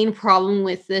the main problem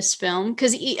with this film,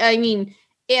 because I mean,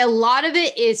 a lot of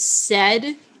it is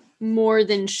said more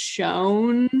than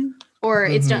shown, or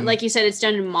it's done, like you said, it's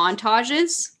done in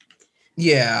montages.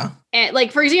 Yeah. And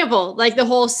like, for example, like the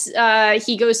whole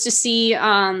he goes to see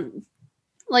the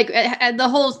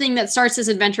whole thing that starts this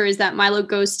adventure is that Milo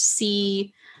goes to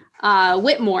see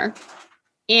Whitmore,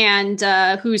 and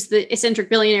who's the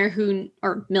eccentric millionaire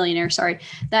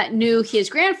that knew his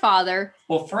grandfather.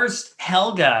 Well, first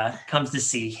Helga comes to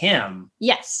see him.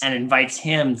 Yes. And invites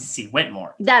him to see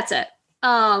Whitmore. That's it.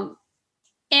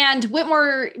 And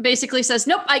Whitmore basically says,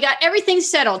 nope, I got everything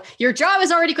settled. Your job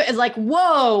is already quit. It's like,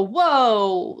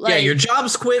 whoa. Like, yeah, your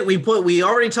job's quit. We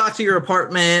already talked to your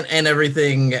apartment and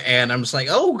everything. And I'm just like,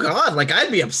 oh God, like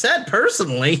I'd be upset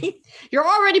personally. You're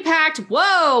already packed.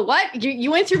 Whoa, what?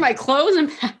 You went through my clothes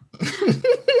and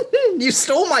you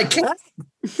stole my cat.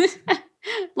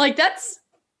 like, that's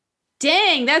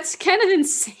kind of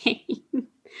insane.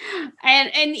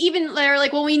 And even they're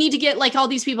like, well, we need to get like all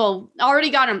these people. Already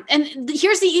got them. And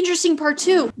here's the interesting part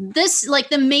too. This, like,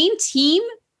 the main team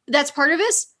that's part of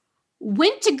this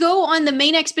went to go on the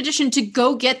main expedition to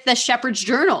go get the Shepherd's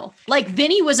Journal. Like,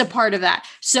 Vinny was a part of that.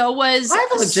 So was... I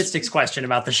have a logistics question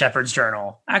about the Shepherd's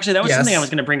Journal. Actually, that was something I was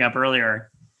going to bring up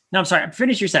earlier. No, I'm sorry.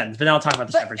 Finish your sentence, but then I'll talk about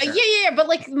the Shepherd's Journal. Yeah. But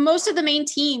like, most of the main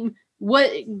team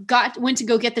went to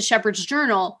go get the Shepherd's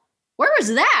Journal. Where was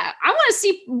that? I want to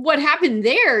see what happened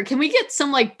there. Can we get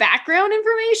some like background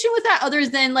information with that, other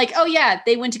than like, oh yeah,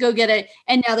 they went to go get it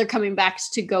and now they're coming back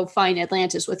to go find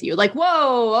Atlantis with you? Like,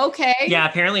 whoa, okay. Yeah,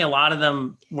 apparently a lot of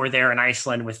them were there in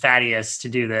Iceland with Thaddeus to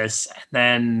do this. And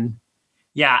then,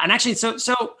 yeah, and actually,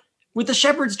 so with the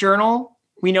Shepherd's Journal,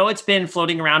 we know it's been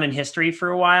floating around in history for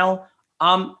a while.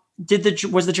 Was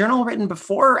the journal written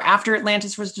before or after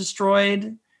Atlantis was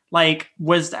destroyed? Like,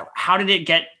 how did it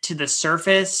get to the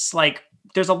surface? Like,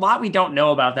 there's a lot we don't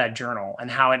know about that journal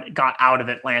and how it got out of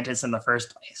Atlantis in the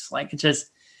first place. Like, it just...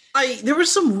 there were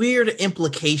some weird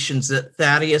implications that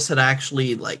Thaddeus had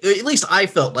actually, like, at least I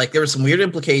felt like there were some weird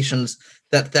implications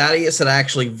that Thaddeus had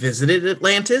actually visited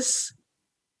Atlantis.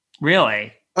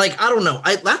 Really? Like, I don't know.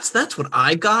 That's what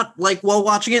I got, like, while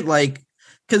watching it. Like,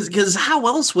 because how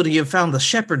else would he have found the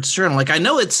Shepherd's Journal? Like, I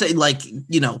know it's, like,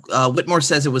 Whitmore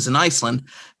says it was in Iceland,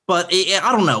 but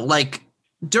I don't know, like,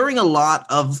 during a lot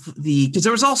of because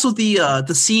there was also the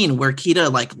scene where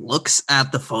Kida like looks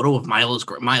at the photo of Milo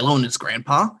and his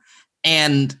grandpa,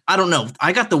 and I don't know,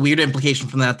 I got the weird implication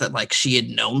from that like she had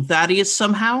known Thaddeus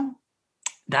somehow.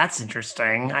 That's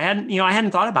interesting. I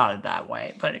hadn't thought about it that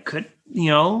way, but it could,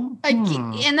 And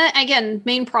that, again,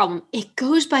 main problem, it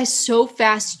goes by so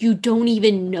fast you don't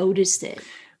even notice it.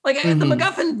 Like, the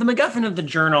MacGuffin of the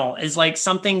journal is like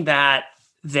something that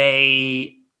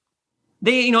they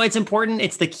it's important.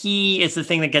 It's the key. It's the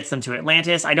thing that gets them to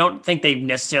Atlantis. I don't think they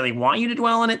necessarily want you to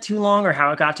dwell on it too long or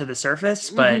how it got to the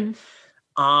surface. But,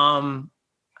 I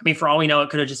mean, for all we know, it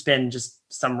could have just been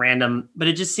some random, but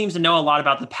it just seems to know a lot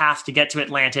about the path to get to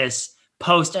Atlantis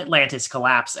post Atlantis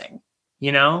collapsing,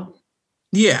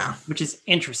 Yeah. Which is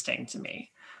interesting to me.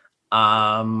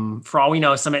 For all we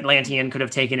know, some Atlantean could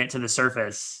have taken it to the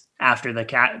surface after the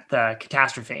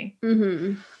catastrophe.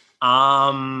 Mm-hmm.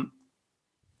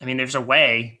 I mean, there's a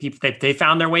way. People they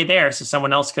found their way there, so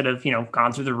someone else could have,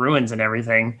 gone through the ruins and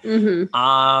everything.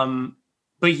 Mm-hmm.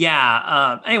 But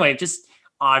yeah. Anyway, just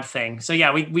odd thing. So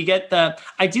yeah, we get the.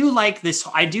 I do like this.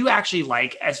 I do actually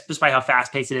like, despite how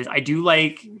fast paced it is. I do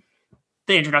like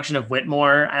the introduction of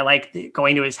Whitmore. I like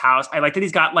going to his house. I like that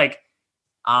he's got like,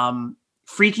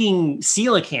 freaking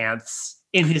coelacanths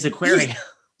in his aquarium.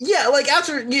 Yeah, like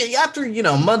after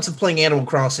months of playing Animal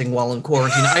Crossing while in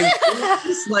quarantine, I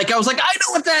was like, I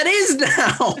know what that is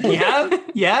now.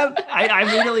 Yeah. I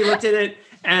immediately looked at it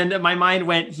and my mind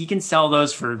went, he can sell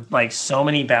those for like so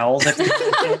many bells.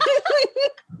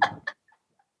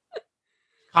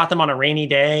 Caught them on a rainy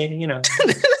day,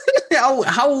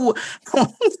 How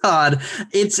God,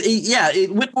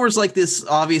 Whitmore's like this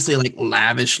obviously like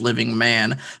lavish living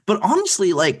man, but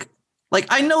honestly, like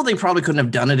I know they probably couldn't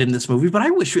have done it in this movie, but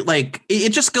I wish it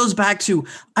just goes back to,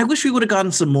 I wish we would have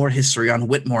gotten some more history on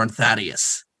Whitmore and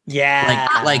Thaddeus. Yeah.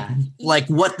 Like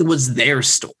what was their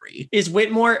story? Is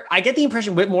Whitmore, I get the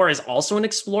impression Whitmore is also an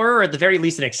explorer, or at the very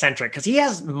least an eccentric, because he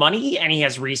has money and he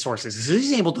has resources. So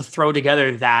he's able to throw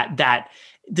together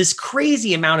this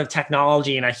crazy amount of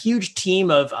technology and a huge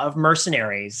team of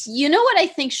mercenaries. You know what I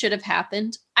think should have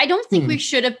happened? I don't think we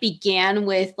should have began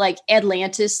with like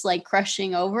Atlantis like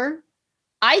crushing over.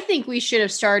 I think we should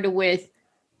have started with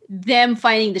them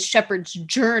finding the Shepherd's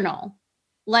Journal.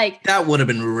 Like that would have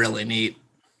been really neat.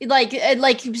 Like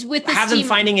with this have team, them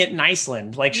finding it in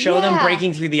Iceland, like show them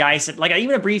breaking through the ice, like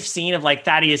even a brief scene of like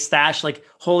Thaddeus Thatch like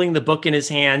holding the book in his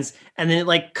hands, and then it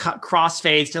like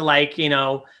crossfades to like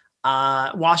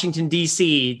Washington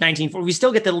D.C. 1940. We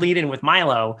still get the lead in with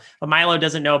Milo, but Milo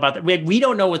doesn't know about that. We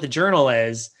don't know what the journal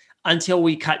is until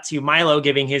we cut to Milo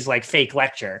giving his like fake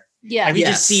lecture. Yeah, and we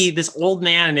just see this old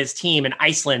man and his team in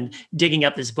Iceland digging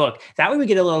up this book. That way we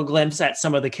get a little glimpse at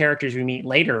some of the characters we meet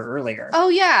earlier. Oh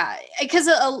yeah, because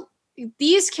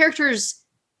these characters,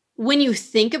 when you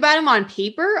think about them on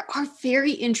paper, are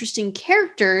very interesting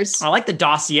characters. I like the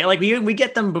dossier. Like we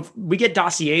get them, we get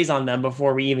dossiers on them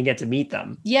before we even get to meet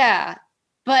them. Yeah,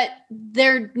 but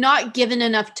they're not given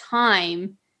enough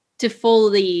time to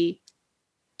fully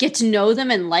get to know them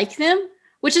and like them,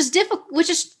 which is difficult, which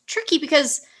is tricky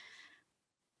because,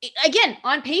 again,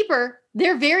 on paper,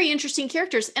 they're very interesting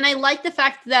characters. And I like the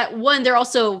fact that, one, they're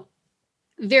also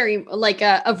very like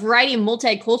a variety of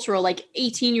multicultural, like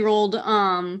 18-year-old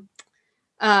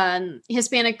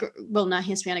Hispanic, well, not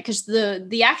Hispanic, because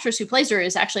the actress who plays her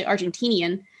is actually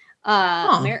Argentinian.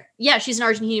 Yeah, she's an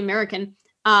Argentinian American.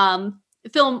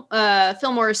 Phil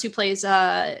Morris, who plays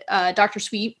Dr.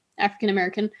 Sweet, African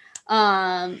American.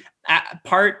 Half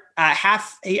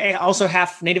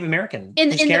Native American.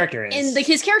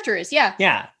 His character is.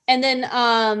 Yeah. And then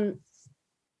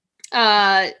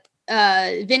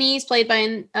Vinny's played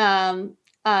by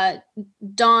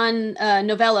Don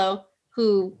Novello,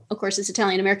 who of course is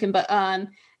Italian American, but I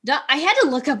had to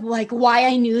look up like why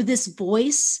I knew this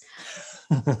voice,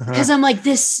 because I'm like,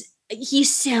 he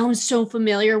sounds so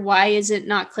familiar. Why is it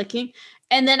not clicking?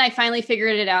 And then I finally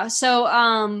figured it out. So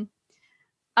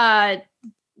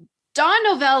Don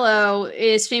Novello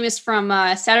is famous from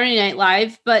Saturday Night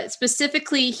Live, but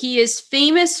specifically he is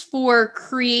famous for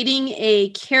creating a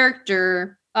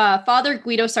character, Father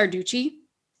Guido Sarducci.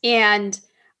 And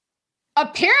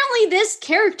apparently this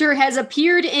character has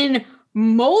appeared in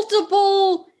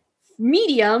multiple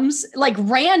mediums, like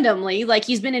randomly, like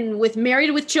he's been in with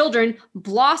Married with Children,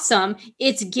 Blossom,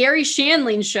 it's Gary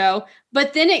Shandling's show,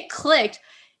 but then it clicked.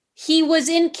 He was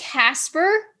in Casper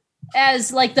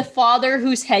as like the father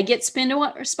whose head gets spun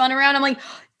around. I'm like,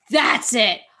 that's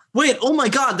it. Wait, oh my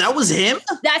God, that was him?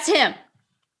 That's him.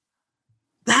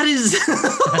 That is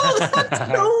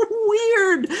that's so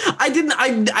weird. I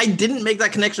didn't make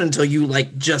that connection until you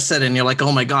like just said it, and you're like,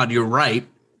 oh my God, you're right.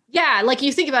 Yeah, like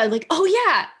you think about it, like, oh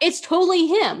yeah, it's totally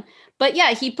him. But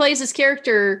yeah, he plays this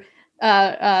character,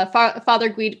 Father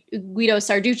Guido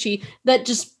Sarducci, that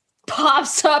just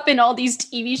pops up in all these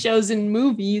TV shows and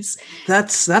movies.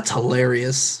 That's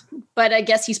hilarious. But I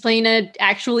guess he's playing an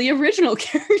actually original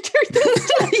character.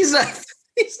 He's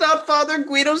not Father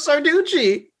Guido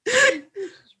Sarducci.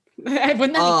 Wouldn't that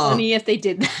be funny if they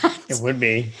did that? It would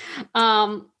be.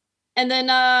 And then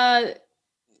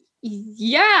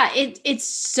it's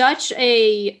such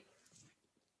a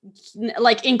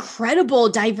like incredible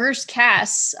diverse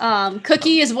cast.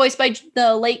 Cookie is voiced by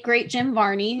the late great Jim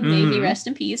Varney. May he rest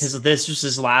in peace. This was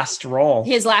his last role.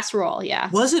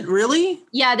 Yeah. Was it really?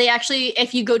 Yeah, they actually,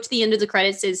 if you go to the end of the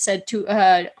credits, it said to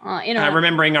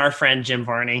remembering our friend Jim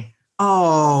Varney.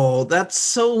 Oh, that's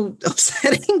so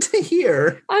upsetting to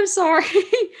hear. I'm sorry.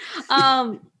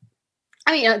 I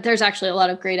mean, there's actually a lot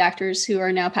of great actors who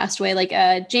are now passed away, like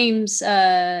James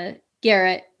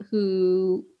Garrett,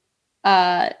 who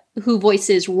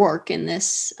voices Rourke in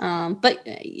this. But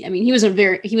I mean, he was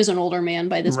an older man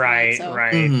by this point. So.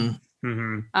 Right. Mm-hmm.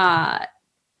 Mm-hmm.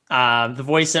 The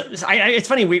voice of, it's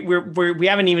funny, we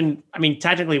haven't even, I mean,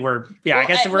 technically we're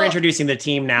introducing the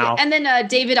team now. And then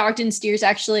David Ogden Stiers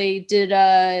actually did,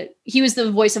 he was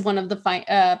the voice of one of the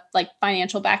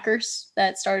financial backers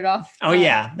that started off. Oh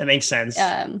yeah, that makes sense.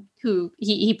 Who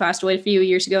he passed away a few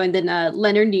years ago. And then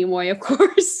Leonard Nimoy, of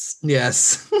course.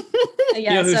 Yes.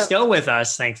 You know who's still with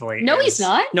us, thankfully? No, he's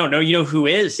not. No, you know who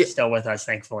is still with us,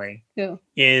 thankfully? Who?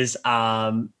 Is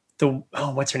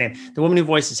what's her name? The woman who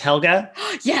voices Helga.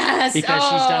 Yes. Because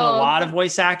she's done a lot of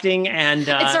voice acting and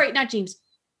sorry, not James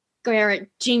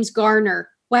Garrett, James Garner.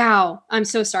 Wow. I'm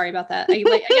so sorry about that. I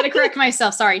gotta correct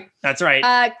myself. Sorry. That's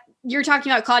right. You're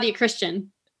talking about Claudia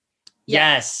Christian.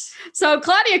 Yes. So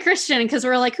Claudia Christian, because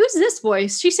we're like, who's this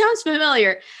voice? She sounds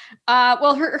familiar.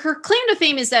 Well, her claim to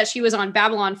fame is that she was on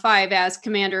Babylon 5 as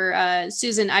Commander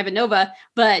Susan Ivanova,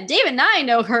 but Dave and I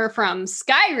know her from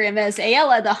Skyrim as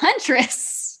Aella the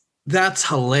Huntress. That's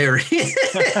hilarious.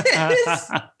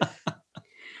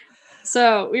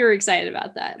 So we were excited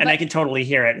about that. And I can totally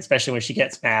hear it, especially when she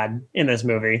gets mad in this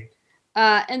movie.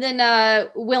 And then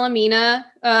Wilhelmina,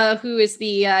 who is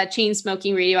the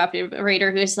chain-smoking radio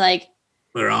operator, who's like,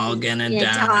 we're all gonna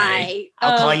die.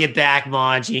 I'll call you back,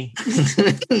 Margie.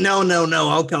 No,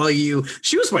 I'll call you.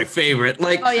 She was my favorite.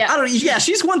 Like,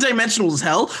 she's one-dimensional as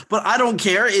hell, but I don't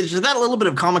care. It's just that little bit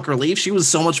of comic relief. She was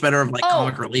so much better of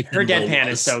comic relief. Her deadpan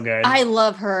is so good. I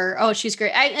love her. Oh, she's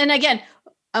great. And again,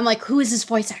 I'm like, who is this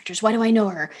voice actress? Why do I know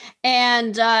her?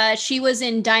 And she was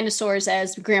in Dinosaurs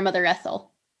as Grandmother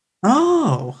Ethel.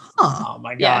 Oh, oh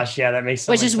my gosh. Yeah, that makes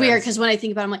sense. Which is weird because when I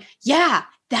think about it, I'm like, yeah,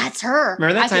 that's her.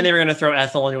 Remember that time they were going to throw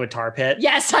Ethel into a tar pit?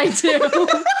 Yes, I do.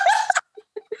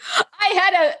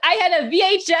 I had a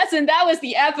VHS and that was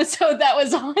the episode that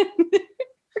was on.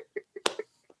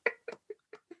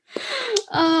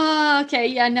 Okay.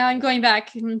 Yeah. Now I'm going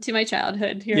back to my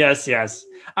childhood here. Yes.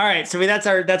 All right. So that's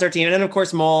our team. And then of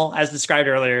course, Mole, as described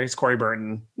earlier, is Corey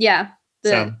Burton. Yeah.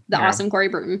 The awesome Corey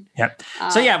Burton. Yep.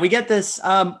 So we get this.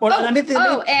 And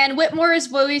Whitmore is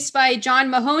voiced by John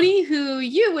Mahoney, who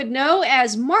you would know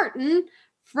as Martin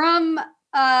from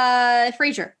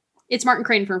Frasier. It's Martin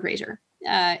Crane from Frasier.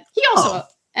 He also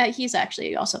he's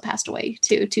actually also passed away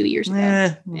 2 years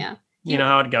ago. Yeah. You know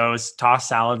how it goes. Toss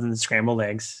salads and scrambled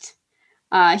eggs.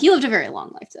 He lived a very long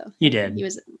life, though. He did. He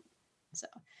was so.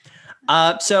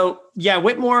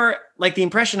 Whitmore, like the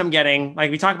impression I'm getting,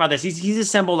 like we talked about this, he's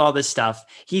assembled all this stuff.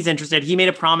 He's interested. He made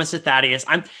a promise to Thaddeus.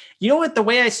 You know what? The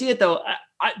way I see it, though,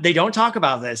 they don't talk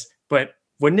about this, but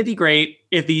wouldn't it be great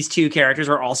if these two characters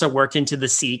were also worked into the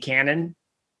C canon?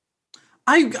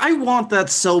 I want that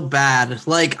so bad.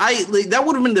 Like that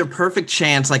would have been their perfect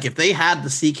chance. Like if they had the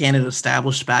C canon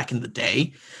established back in the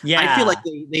day, I feel like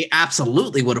they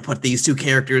absolutely would have put these two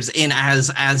characters in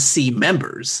as C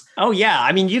members. Oh yeah,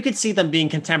 I mean you could see them being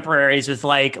contemporaries with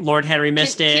like Lord Henry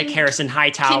Mystic, Harrison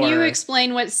Hightower. Can you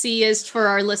explain what C is for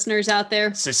our listeners out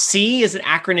there? So C is an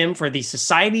acronym for the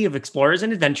Society of Explorers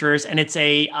and Adventurers, and it's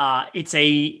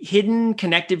a hidden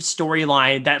connective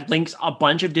storyline that links a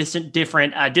bunch of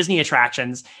different Disney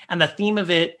attractions, and the theme of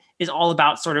it is all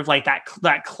about sort of like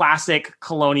that classic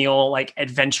colonial, like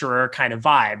adventurer kind of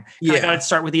vibe. Yeah. Let's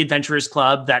start with the Adventurers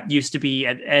Club that used to be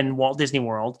in Walt Disney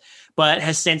World, but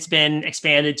has since been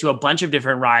expanded to a bunch of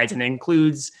different rides and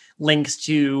includes links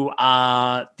to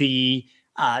the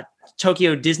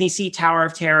Tokyo Disney Sea Tower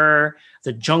of Terror,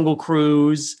 the Jungle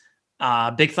Cruise,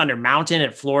 Big Thunder Mountain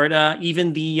at Florida,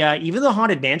 even the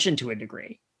Haunted Mansion to a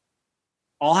degree.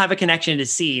 All have a connection to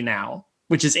sea now,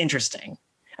 which is interesting.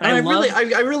 And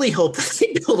I really hope that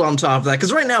they build on top of that,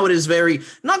 because right now it is very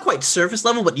not quite surface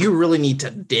level, but you really need to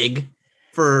dig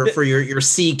for your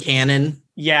sea canon.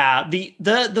 Yeah, the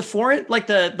foreign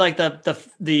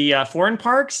the foreign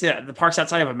parks, the parks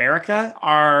outside of America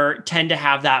tend to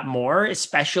have that more,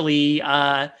 especially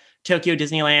Tokyo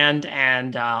Disneyland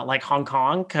and like Hong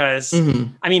Kong, because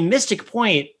I mean Mystic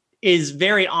Point is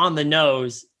very on the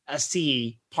nose a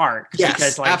sea park. Yes,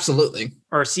 because, absolutely.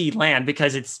 Or sea land,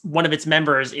 because it's one of its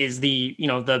members is the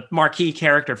marquee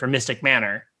character for Mystic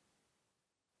Manor.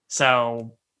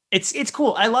 So it's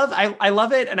cool. I love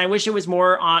it, and I wish it was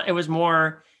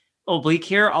more oblique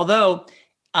here. Although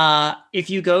if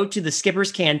you go to the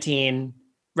Skipper's Canteen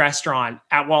restaurant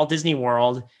at Walt Disney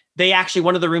World, they actually,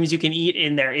 one of the rooms you can eat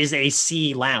in there is a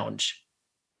sea lounge.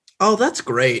 Oh, that's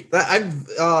great.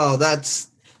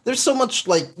 There's so much,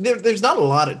 like, there's not a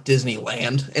lot at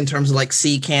Disneyland in terms of like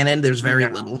sea canon. There's very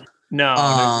little. No,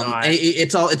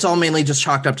 there's not. It's all mainly just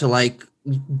chalked up to like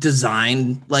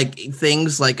design, like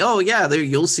things like, oh yeah, there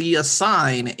you'll see a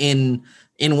sign in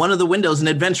one of the windows in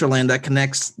Adventureland that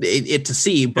connects it to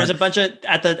sea. But there's a bunch of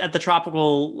at the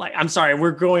tropical. Like, I'm sorry, we're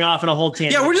going off on a whole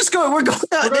tangent. Yeah, we're going.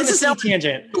 This is a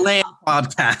tangent. Land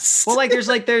podcast. Well, like there's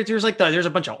a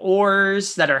bunch of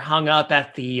oars that are hung up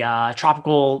at the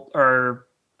tropical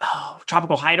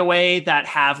hideaway that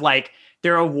have like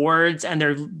their awards, and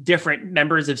they're different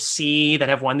members of C that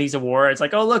have won these awards.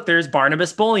 Like, oh look, there's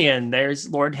Barnabas Bullion, there's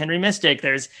Lord Henry Mystic,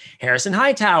 there's Harrison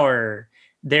Hightower,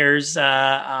 there's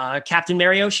Captain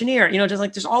Mary Oceaneer. Just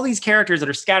like there's all these characters that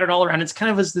are scattered all around. It's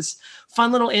kind of this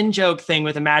fun little in-joke thing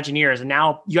with Imagineers, and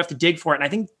now you have to dig for it. And I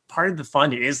think part of the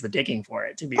fun is the digging for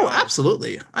it, to be honest.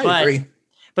 Absolutely. I agree.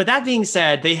 But that being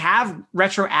said, they have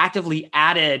retroactively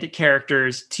added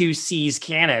characters to C's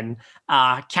canon.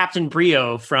 Captain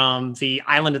Brio from the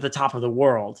Island at the Top of the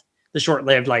World, the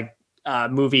short-lived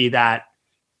movie that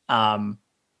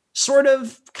sort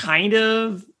of kind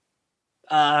of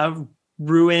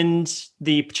ruined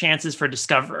the chances for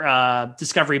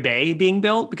Discovery Bay being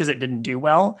built because it didn't do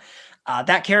well.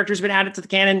 That character's been added to the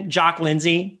canon. Jock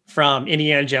Lindsey from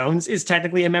Indiana Jones is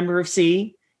technically a member of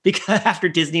C because after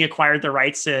Disney acquired the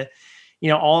rights to,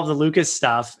 all of the Lucas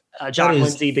stuff, Jock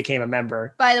Lindsey became a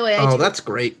member. By the way, that's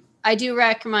great. I do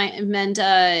recommend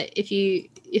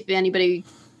if anybody,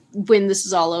 when this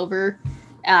is all over,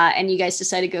 and you guys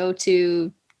decide to go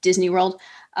to Disney World,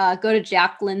 go to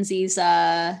Jock Lindsey's.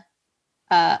 Oh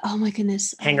my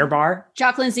goodness, Hangar Bar.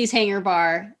 Jock Lindsey's Hangar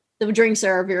Bar. The drinks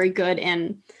are very good,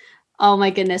 and oh my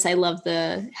goodness, I love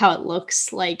how it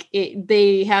looks. Like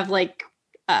they have like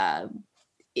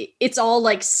it's all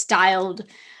like styled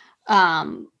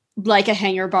like a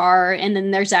hangar bar, and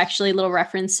then there's actually little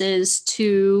references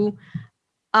to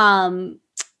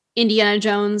Indiana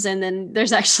Jones, and then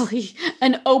there's actually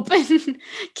an open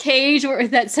cage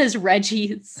that says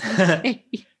Reggie's.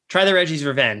 Try the Reggie's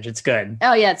Revenge. It's good.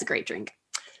 Oh yeah, it's a great drink.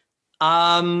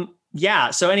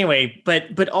 Yeah. So anyway,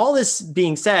 but all this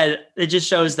being said, it just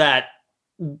shows that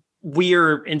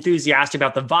we're enthusiastic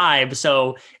about the vibe.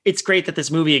 So it's great that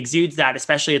this movie exudes that,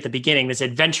 especially at the beginning, this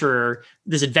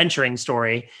adventuring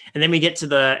story. And then we get to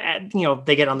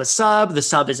they get on the sub. The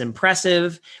sub is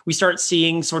impressive. We start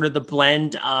seeing sort of the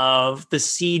blend of the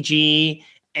CG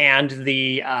and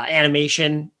the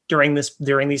animation during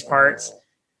these parts.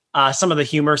 Some of the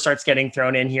humor starts getting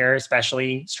thrown in here,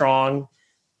 especially strong.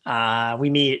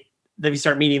 We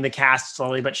start meeting the cast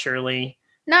slowly but surely.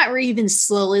 Not even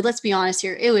slowly. Let's be honest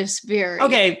here. It was very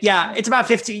okay. Yeah, it's about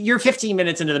 15. You're 15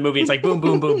 minutes into the movie. It's like boom,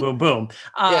 boom, boom, boom, boom.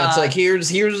 Yeah, it's like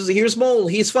here's Mole.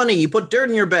 He's funny. You put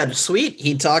dirt in your bed. Sweet.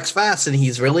 He talks fast and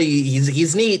he's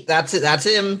neat. That's it. That's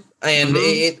him. And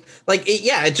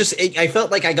I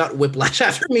felt like I got whiplash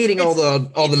after meeting all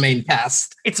the main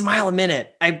cast. It's a mile a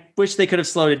minute. I wish they could have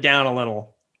slowed it down a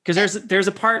little. Because there's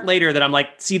a part later that I'm like,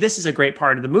 see, this is a great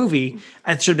part of the movie.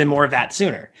 I should have been more of that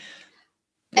sooner.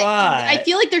 But I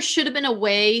feel like there should have been a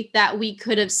way that we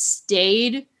could have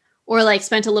stayed or like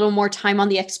spent a little more time on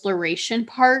the exploration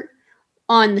part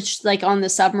on the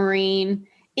submarine.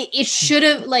 It should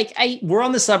have we're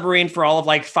on the submarine for all of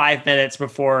like 5 minutes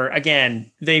before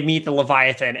again they meet the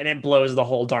Leviathan and it blows the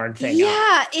whole darn thing up.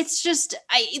 Yeah, it's just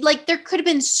there could have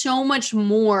been so much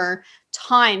more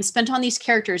time spent on these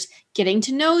characters, getting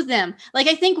to know them. Like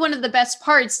I think one of the best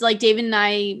parts, like David and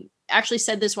I actually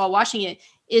said this while watching it,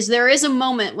 is there is a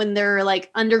moment when they're like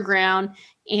underground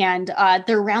and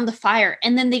they're around the fire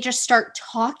and then they just start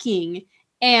talking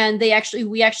and we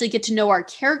actually get to know our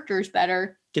characters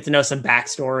better. Get to know some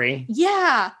backstory.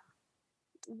 Yeah.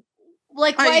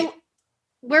 Like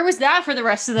where was that for the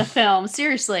rest of the film?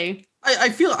 Seriously.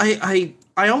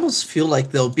 I almost feel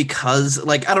like though, because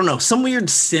like, I don't know, some weird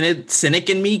cynic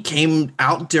in me came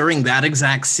out during that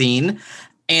exact scene.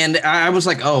 And I was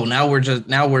like, oh, now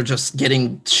we're just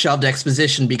getting shoved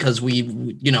exposition because we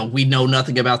know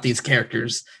nothing about these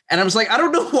characters. And I was like, I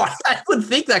don't know why I would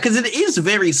think that, because it is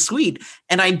very sweet.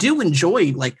 And I do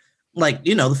enjoy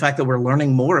the fact that we're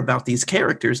learning more about these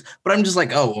characters. But I'm just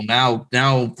like, oh, well,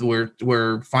 now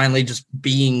we're finally just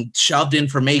being shoved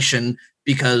information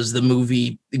because the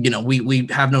movie, we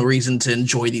have no reason to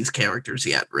enjoy these characters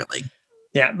yet, really.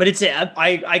 Yeah, but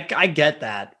I get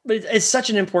that. But it's such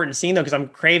an important scene, though, because I'm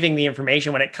craving the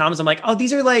information when it comes. I'm like, oh,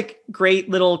 these are like great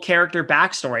little character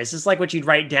backstories. It's like what you'd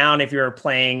write down if you were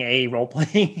playing a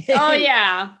role-playing game. Oh,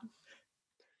 yeah.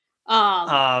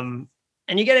 And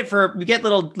you get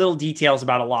little details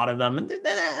about a lot of them. And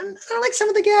I like some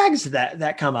of the gags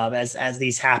that come up as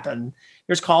these happen.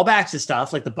 There's callbacks to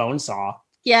stuff like the bone saw.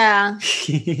 Yeah.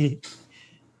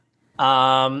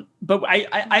 But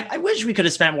I wish we could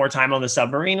have spent more time on the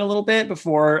submarine a little bit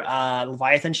before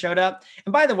Leviathan showed up.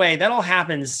 And by the way, that all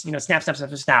happens, snap, snap, snap,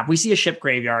 snap. We see a ship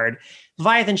graveyard.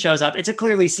 Leviathan shows up. It's a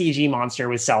clearly CG monster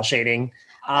with cell shading.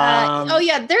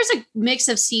 There's a mix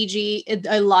of CG,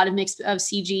 a lot of mix of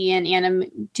CG and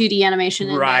 2D animation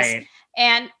in right. This.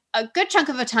 And a good chunk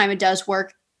of the time it does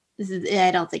work. I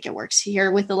don't think it works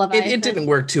here with the Leviathan. It didn't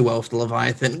work too well with the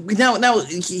Leviathan. Now,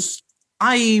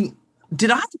 did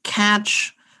I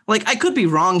catch, like, I could be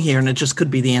wrong here and it just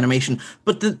could be the animation,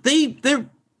 but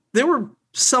there were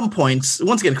some points,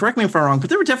 once again, correct me if I'm wrong, but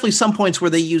there were definitely some points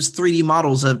where they used 3D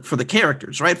models for the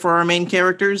characters, right? For our main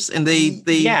characters. And they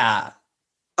yeah.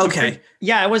 Okay.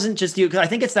 Yeah, it wasn't just you, because I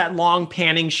think it's that long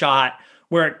panning shot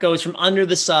where it goes from under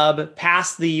the sub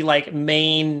past the like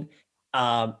main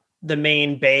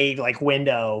bay like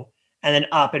window and then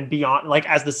up and beyond, like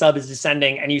as the sub is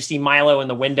descending and you see Milo in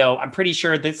the window. I'm pretty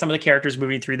sure that some of the characters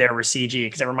moving through there were CG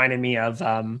because it reminded me of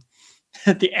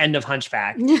at the end of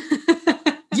Hunchback.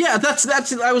 Yeah,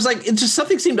 that's. I was like, it just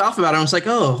something seemed off about it. I was like,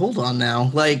 oh, hold on now.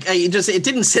 Like, it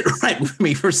didn't sit right with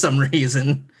me for some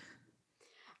reason.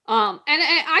 And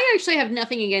I actually have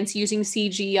nothing against using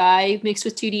CGI mixed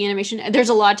with 2D animation. There's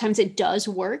a lot of times it does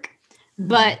work,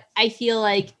 but I feel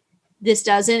like this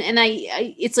doesn't. And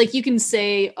I it's like you can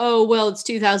say, oh, well, it's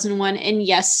 2001. And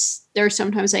yes, there are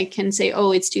sometimes I can say,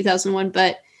 oh, it's 2001.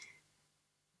 But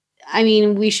I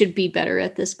mean, we should be better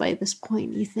at this by this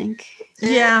point, you think?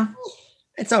 Yeah,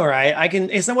 it's all right.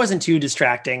 It wasn't too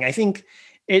distracting. I think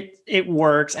it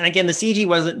works. And again, the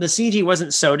CG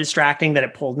wasn't so distracting that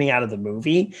it pulled me out of the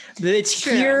movie. It's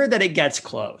True. here that it gets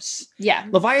close. Yeah.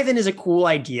 Leviathan is a cool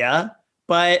idea,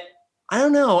 but I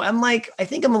don't know. I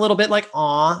think I'm a little bit like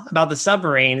awe about the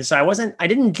submarine. So I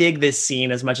didn't dig this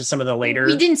scene as much as some of the later.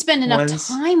 We didn't spend enough ones.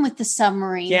 time with the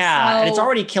submarine. Yeah. So. And it's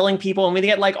already killing people. And we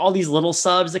get like all these little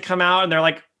subs that come out and they're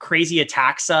like crazy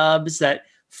attack subs that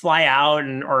fly out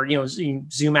or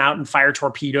zoom out and fire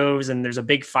torpedoes. And there's a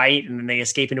big fight and then they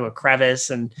escape into a crevice.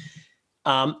 And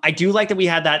I do like that we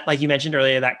had that, like you mentioned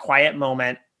earlier, that quiet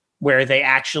moment where they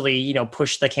actually,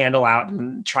 push the candle out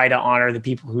and try to honor the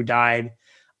people who died.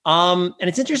 And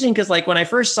it's interesting because like when I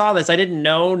first saw this, I didn't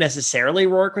know necessarily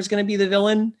Rourke was going to be the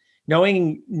villain.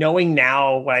 Knowing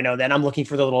now what I know, then I'm looking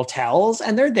for the little tells,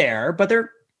 and they're there, but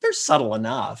they're subtle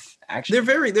enough. Actually,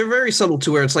 They're very subtle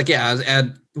to where it's like, yeah, at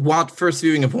first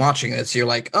viewing of watching this, you're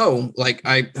like, oh, like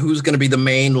who's going to be the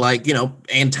main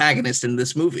antagonist in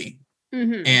this movie?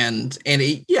 Mm-hmm. And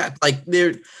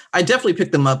I definitely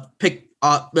picked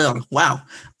up. Wow,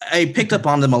 I picked up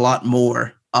on them a lot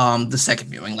more. The second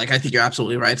viewing, like I think you're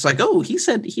absolutely right. It's like, oh, he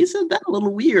said that a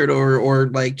little weird, or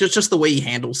like just the way he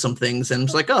handles some things, and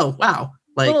it's like, oh wow,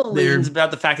 like there's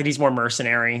about the fact that he's more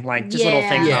mercenary, like just little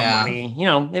things about money.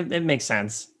 It makes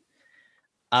sense.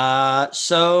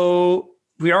 So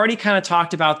we already kind of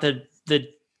talked about the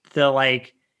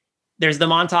like. There's the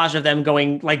montage of them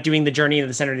going like doing the journey to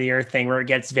the center of the earth thing, where it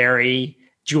gets very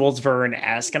Jules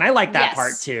Verne-esque, and I like that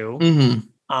part too. Mm-hmm.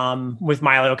 With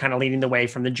Milo kind of leading the way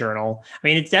from the journal. I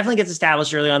mean, it definitely gets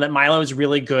established early on that Milo is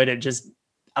really good at just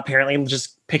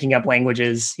picking up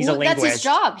languages. He's a linguist. That's his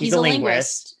job. He's a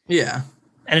linguist. Yeah.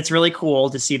 And it's really cool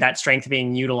to see that strength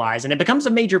being utilized. And it becomes a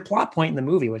major plot point in the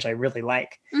movie, which I really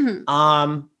like.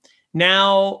 Mm-hmm.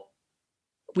 Now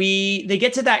they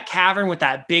get to that cavern with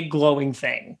that big glowing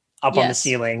thing up on the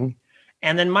ceiling.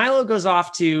 And then Milo goes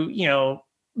off to,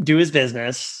 do his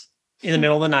business in the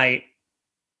middle of the night.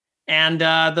 And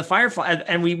the Firefly,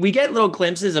 and we get little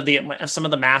glimpses of some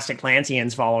of the masked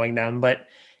Atlanteans following them, but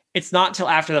it's not till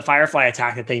after the Firefly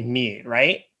attack that they meet,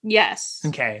 right? Yes.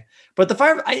 Okay, but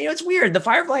it's weird. The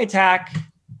Firefly attack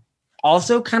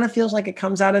also kind of feels like it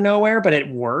comes out of nowhere, but it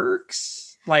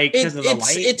works. Like because of the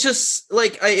light. It just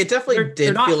like it definitely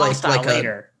did feel like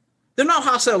later. They're not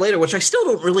hostile later, which I still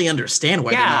don't really understand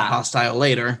why they're not hostile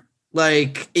later.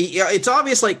 Like it's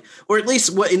obvious, like, or at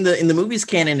least what in the movie's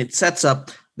canon, it sets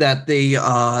up that they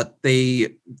are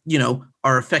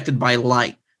affected by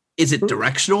light. Is it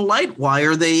directional light? Why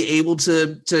are they able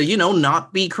to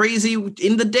not be crazy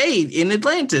in the day in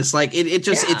Atlantis? Like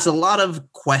it's a lot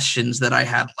of questions that I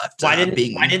had left. Why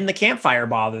didn't the campfire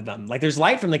bother them? Like there's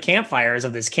light from the campfires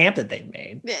of this camp that they've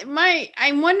made.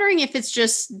 I'm wondering if it's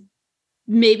just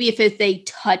maybe if they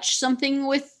touch something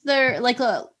with their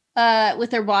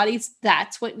with their bodies,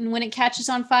 that's when it catches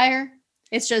on fire.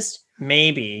 It's just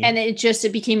maybe, and they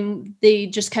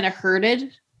just kind of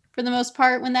herded for the most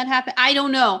part when that happened. I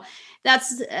don't know.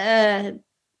 That's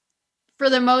for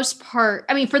the most part.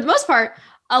 I mean, for the most part,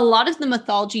 a lot of the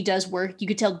mythology does work. You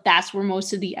could tell that's where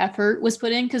most of the effort was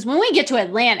put in. Because when we get to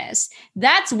Atlantis,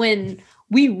 that's when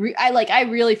I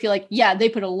really feel like, yeah, they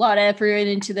put a lot of effort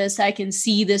into this. I can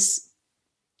see this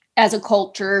as a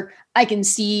culture. I can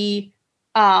see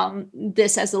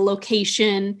this as a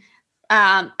location.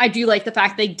 I do like the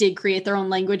fact they did create their own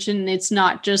language, and it's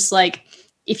not just like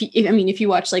if you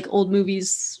watch like old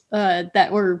movies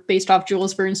that were based off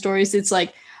Jules Verne stories, it's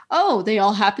like, oh, they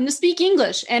all happen to speak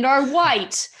English and are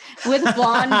white with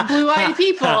blonde, blue-eyed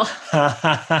people.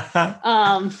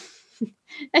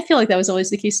 I feel like that was always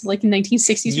the case, like in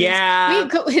 1960s. Yeah,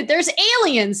 there's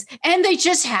aliens, and they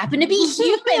just happen to be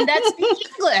human. That speak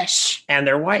English, and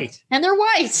they're white.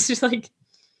 Just like,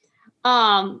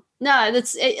 no,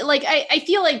 that's like I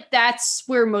feel like that's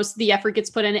where most of the effort gets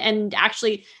put in, and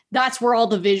actually, that's where all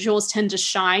the visuals tend to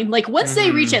shine. Like once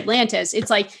they reach Atlantis, it's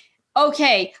like,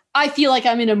 okay, I feel like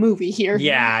I'm in a movie here.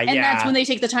 Yeah, and that's when they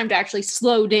take the time to actually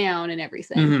slow down and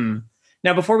everything. Mm-hmm.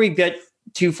 Now, before we get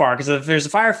too far, because if there's a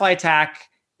Firefly attack,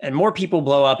 and more people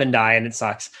blow up and die, and it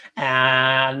sucks.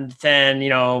 And then,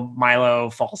 Milo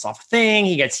falls off a thing.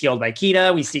 He gets healed by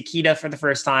Kita. We see Kita for the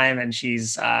first time, and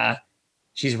she's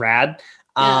rad.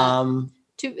 Yeah.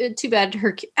 Too bad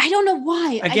her. I don't know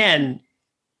why. Again,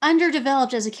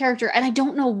 underdeveloped as a character, and I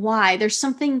don't know why. There's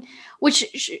something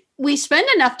which we spend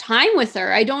enough time with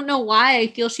her. I don't know why I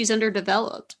feel she's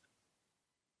underdeveloped.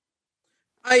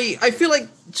 I feel like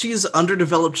she's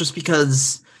underdeveloped just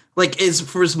because, like,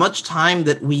 for as much time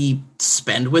that we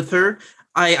spend with her,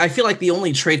 I feel like the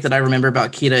only trait that I remember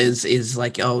about Kita is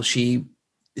like, oh, she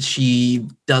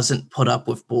doesn't put up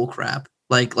with bullcrap.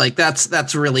 Like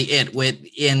that's really it.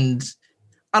 And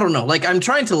I don't know. Like, I'm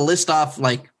trying to list off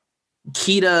like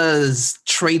Kita's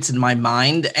traits in my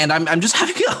mind, and I'm just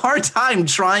having a hard time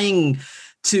trying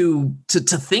to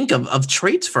think of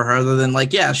traits for her other than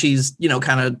like, yeah, she's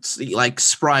kind of like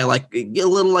spry, like a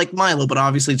little like Milo, but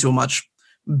obviously to a much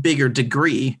bigger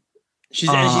degree. She's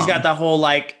got the whole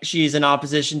like, she's in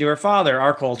opposition to her father.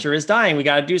 Our culture is dying. We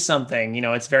got to do something.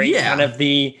 It's very kind of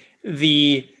the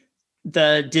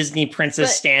Disney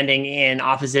princess standing in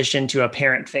opposition to a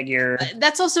parent figure.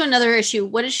 That's also another issue.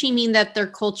 What does she mean that their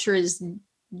culture is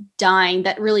dying?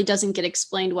 That really doesn't get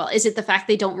explained well. Is it the fact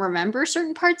they don't remember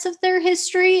certain parts of their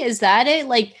history? Is that it?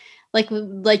 Like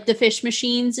the fish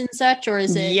machines and such, or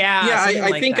is it?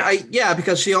 I think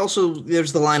because she also,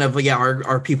 there's the line of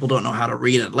our people don't know how to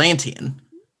read Atlantean.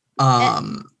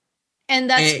 And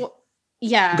that's go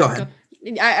ahead.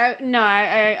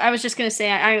 I was just gonna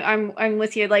say I'm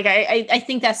with you. Like I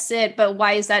think that's it. But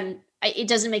why is that? It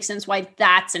doesn't make sense why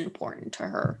that's important to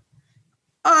her.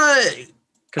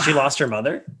 Because she lost her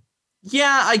mother.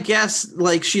 Yeah, I guess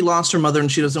like she lost her mother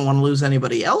and she doesn't want to lose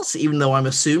anybody else. Even though I'm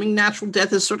assuming natural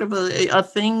death is sort of a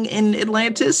thing in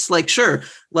Atlantis. Like, sure,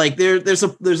 like there's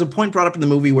a point brought up in the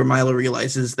movie where Milo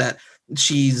realizes that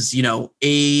she's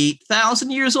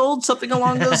 8,000 years old, something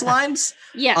along those lines.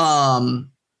 Yes.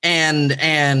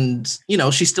 And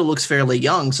she still looks fairly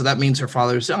young, so that means her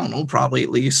father's, I don't know, probably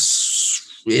at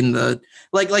least in the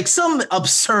like some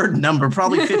absurd number,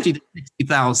 probably 50 to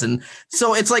 60,000.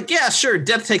 So it's like, yeah, sure,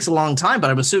 death takes a long time, but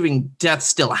I'm assuming death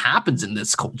still happens in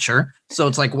this culture. So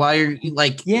it's like, why are you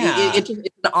like, it's an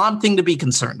odd thing to be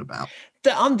concerned about.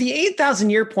 On the 8,000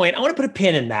 year point, I want to put a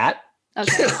pin in that.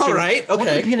 Okay. All right. Okay. Put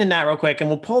a pin in that real quick, and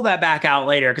we'll pull that back out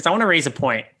later because I want to raise a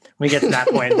point when we get to that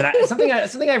point.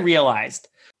 Something I realized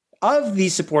of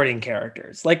these supporting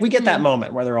characters. Like, we get that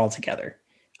moment where they're all together.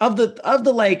 Of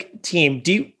the like team,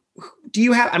 do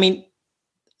you have, I mean,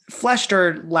 fleshed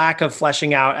or lack of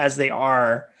fleshing out as they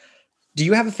are, do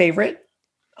you have a favorite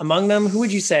among them? Who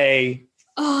would you say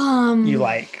you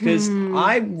like? Because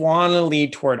I want to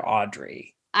lead toward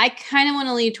Audrey. I kind of want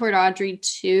to lead toward Audrey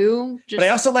too. But I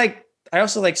also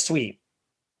like Sweet.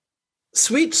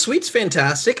 Sweet's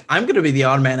fantastic. I'm going to be the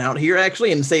odd man out here,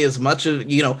 actually, and say as much as,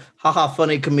 haha,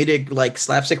 funny, comedic, like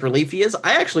slapstick relief he is.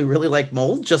 I actually really like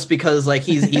Mole just because, like,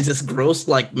 he's this gross,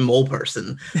 like, mole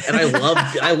person, and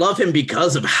I love him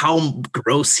because of how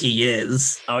gross he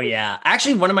is. Oh yeah,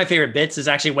 actually, one of my favorite bits is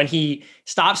actually when he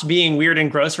stops being weird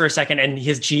and gross for a second, and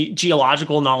his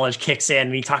geological knowledge kicks in,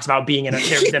 and he talks about being in a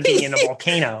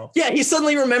volcano. Yeah, he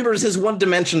suddenly remembers his one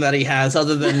dimension that he has,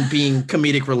 other than being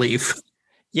comedic relief.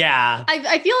 Yeah,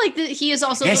 I feel like he is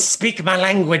also. Yes, speak my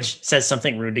language. Says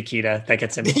something rude to Kita that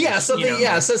gets him. Yeah,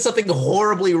 says something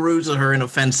horribly rude to her and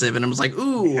offensive, and I was like,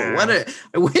 ooh, I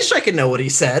wish I could know what he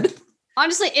said.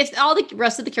 Honestly, if all the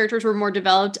rest of the characters were more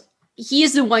developed, he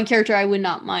is the one character I would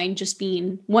not mind just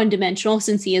being one-dimensional,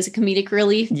 since he is a comedic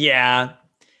relief. Yeah,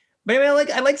 but I mean,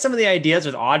 I like some of the ideas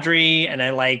with Audrey, and I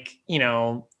like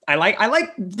I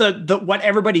like the what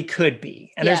everybody could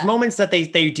be, and there's moments that they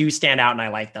do stand out, and I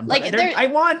like them. Like, I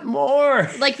want more.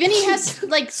 Like Vinny has,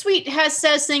 like Sweet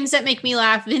says things that make me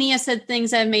laugh. Vinny has said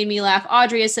things that have made me laugh.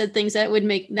 Audrey has said things that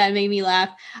made me laugh.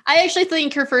 I actually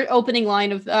think her first opening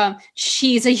line of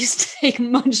 "Cheese, I used to take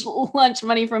lunch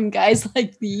money from guys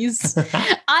like these."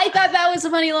 I thought that was a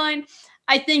funny line.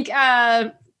 I think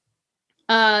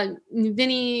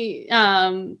Vinny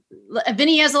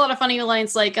has a lot of funny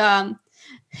lines, like.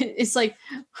 It's like,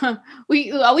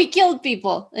 we killed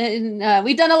people and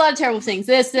we done a lot of terrible things.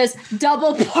 This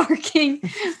double parking.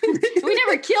 We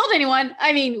never killed anyone.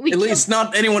 I mean, at least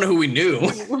not anyone who we knew.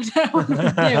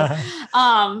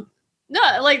 No,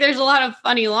 like there's a lot of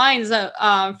funny lines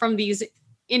from these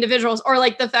individuals, or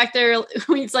like the fact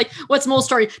it's like, what's Mole's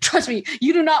story? Trust me,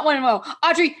 you do not want to know.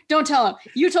 Audrey, don't tell him.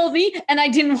 You told me, and I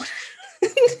didn't want.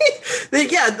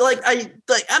 Yeah,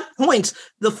 at points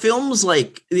the film's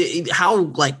like how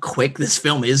like quick this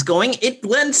film is going, it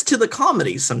lends to the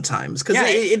comedy sometimes because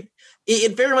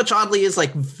it very much oddly is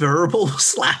like verbal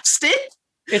slapstick.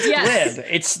 It's Yes. glib.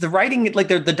 It's the writing, like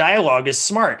the dialogue is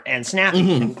smart and snappy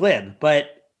and glib,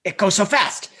 but it goes so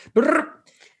fast. Brrr.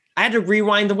 I had to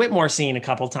rewind the Whitmore scene a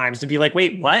couple times to be like,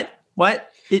 wait, what? What?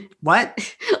 What?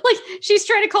 Like she's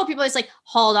trying to call people. It's like,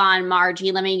 hold on,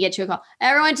 Margie, let me get you a call.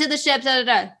 Everyone to the ship. Da,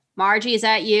 da, da. Margie, is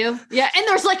that you? Yeah. And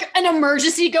there's like an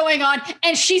emergency going on,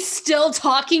 and she's still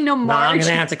talking to No, I'm Margie.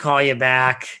 gonna have to call you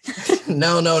back.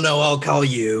 No, I'll call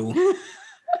you.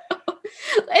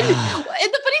 And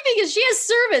the funny thing is, she has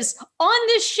service on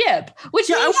this ship, which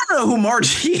Yeah, I means want to know who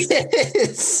Margie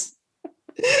is.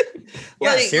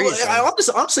 Yeah, seriously.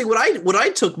 Honestly, what I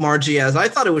took Margie as, I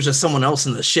thought it was just someone else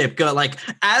in the ship. Like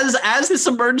as this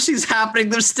emergency is happening,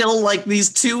 there's still like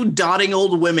these two dotting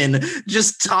old women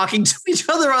just talking to each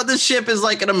other on the ship as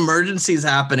like an emergency is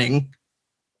happening.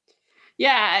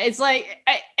 yeah, it's like,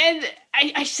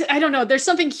 I don't know. There's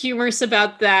something humorous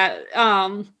about that.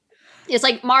 It's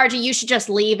like, Margie, you should just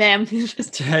leave him.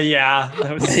 Yeah.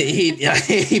 That was-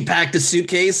 He packed a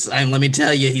suitcase. Let me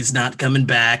tell you, he's not coming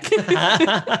back.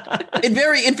 A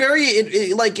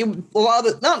lot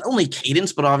of not only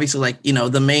cadence, but obviously like,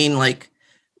 the main like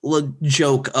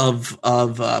joke of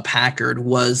Packard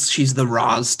was she's the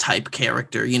Roz type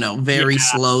character, very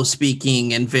slow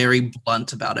speaking and very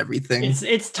blunt about everything.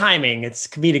 It's timing. It's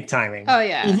comedic timing. Oh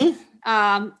yeah.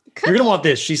 Mm-hmm. You're gonna want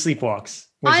this. She sleepwalks.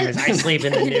 When she goes, I sleep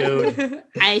in the nude.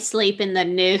 I sleep in the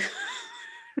nude.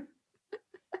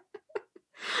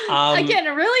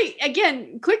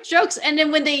 Again, quick jokes, and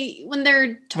then when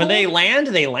they're told, when they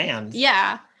land.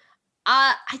 yeah.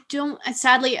 I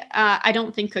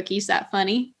don't think Cookie's that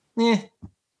funny.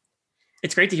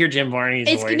 It's great to hear Jim Varney's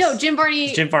voice. No, Jim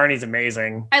Varney. Jim Varney's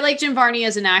amazing. I like Jim Varney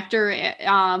as an actor.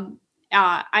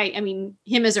 I mean,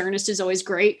 him as Ernest is always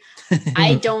great.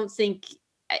 I don't think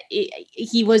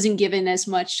he wasn't given as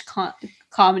much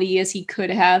comedy as he could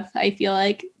have. I feel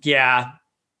like. Yeah.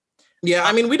 Yeah,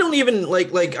 I mean, we don't even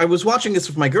like I was watching this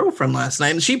with my girlfriend last night,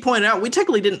 and she pointed out we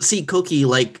technically didn't see Cookie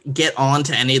like get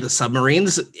onto any of the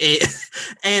submarines, and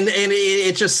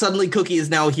it just suddenly Cookie is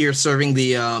now here serving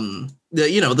the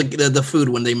food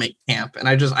when they make camp, and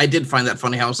I did find that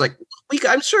funny. How I was like,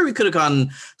 I'm sure we could have gotten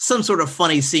some sort of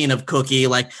funny scene of Cookie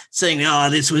like saying,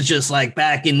 "Oh, this was just like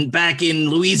back in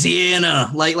Louisiana,"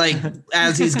 like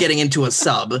as he's getting into a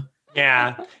sub.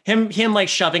 Yeah, him like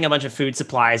shoving a bunch of food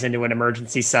supplies into an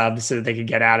emergency sub so that they could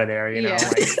get out of there. You know,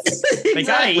 like, they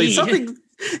gotta eat.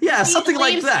 Something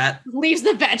like that. Leaves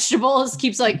the vegetables.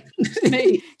 Keeps like,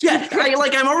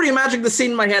 I'm already imagining the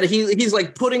scene in my head. He's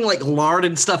like putting like lard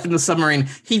and stuff in the submarine.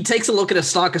 He takes a look at a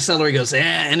stalk of celery, goes,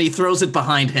 and he throws it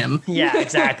behind him. Yeah,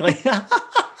 exactly.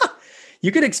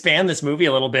 You could expand this movie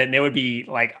a little bit, and it would be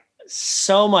like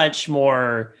so much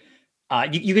more.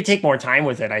 You could take more time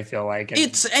with it, I feel like.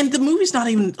 And the movie's not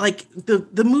even like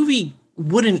the movie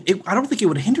wouldn't. I don't think it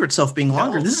would hinder itself being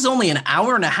longer. No. This is only an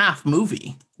hour and a half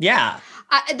movie. Yeah.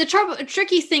 The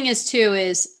tricky thing is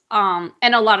and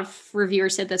a lot of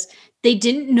reviewers said this, they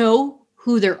didn't know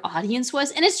who their audience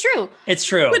was, and it's true. It's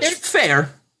true. Which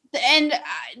fair. And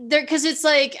because it's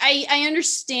like I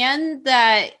understand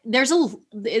that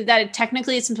that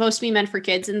technically it's supposed to be meant for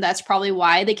kids, and that's probably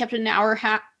why they kept it an hour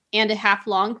and a half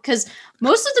long, because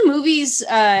most of the movies,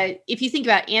 if you think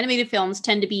about animated films,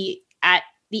 tend to be at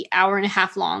the hour and a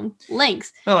half long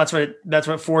length. Well, that's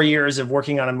what 4 years of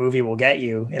working on a movie will get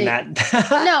you in that.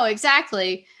 No,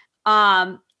 exactly.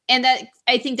 And that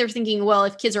I think they're thinking, well,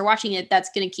 if kids are watching it, that's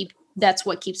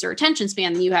what keeps their attention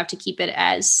span. You have to keep it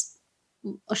as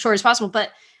short as possible.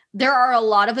 But there are a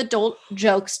lot of adult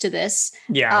jokes to this.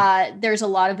 Yeah. There's a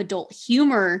lot of adult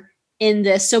humor in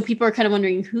this. So people are kind of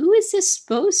wondering, who is this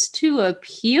supposed to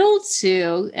appeal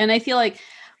to? And I feel like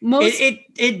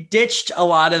it ditched a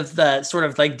lot of the sort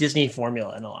of like Disney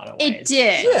formula in a lot of ways. It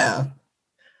did. Yeah.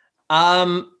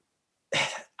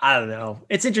 I don't know.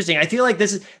 It's interesting. I feel like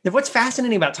what's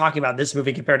fascinating about talking about this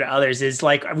movie compared to others is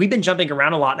like, we've been jumping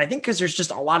around a lot. And I think because there's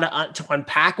just a lot to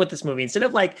unpack with this movie, instead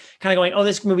of like kind of going, oh,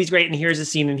 this movie's great, and here's a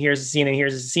scene, and here's a scene, and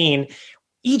here's a scene.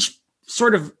 Each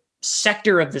sort of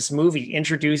sector of this movie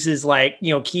introduces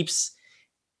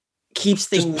keeps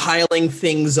things just piling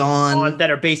things on that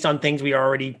are based on things we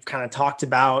already kind of talked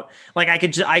about. Like I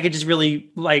could just really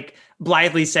like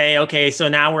blithely say, okay, so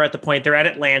now we're at the point they're at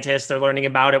Atlantis, they're learning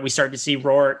about it. We start to see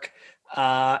Rourke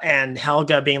and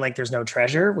Helga being like, there's no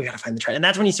treasure, we got to find the treasure. And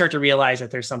that's when you start to realize that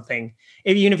there's something,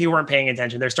 even if you weren't paying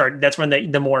attention, that's when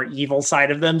the more evil side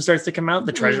of them starts to come out,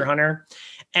 the treasure hunter.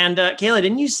 And Kayla,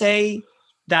 didn't you say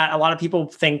that a lot of people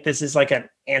think this is like an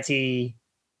the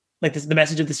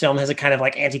message of this film has a kind of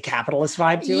like anti-capitalist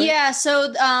vibe to it? Yeah,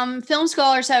 so film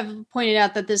scholars have pointed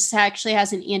out that this actually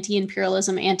has an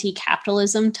anti-imperialism,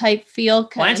 anti-capitalism type feel.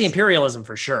 Well, anti-imperialism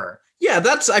for sure. Yeah,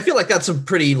 I feel like that's a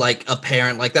pretty like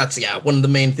apparent, like that's one of the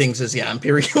main things is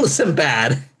imperialism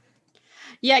bad.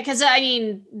 Yeah, because I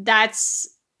mean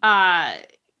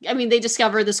they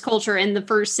discover this culture, and the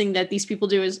first thing that these people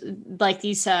do is like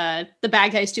the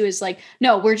bad guys do is like,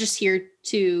 no, we're just here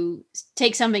to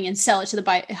take something and sell it to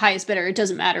the highest bidder. It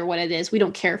doesn't matter what it is. We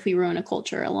don't care if we ruin a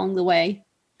culture along the way.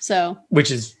 So,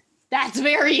 that's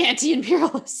very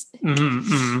anti-imperialist.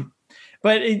 Mm-hmm, mm-hmm.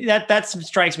 But that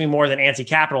strikes me more than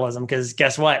anti-capitalism, because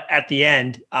guess what? At the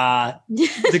end,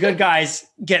 the good guys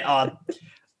get a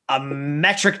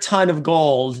metric ton of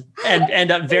gold and end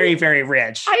up very, very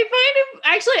rich.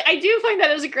 I do find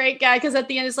that as a great guy, because at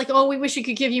the end it's like, oh, we wish we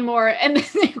could give you more. And then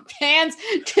it pans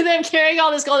to them carrying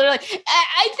all this gold. They're like,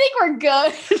 I think we're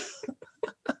good.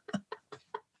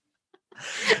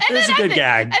 That's a good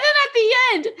gag. And then at the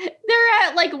end, they're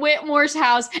at like Whitmore's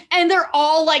house, and they're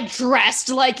all like dressed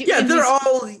like they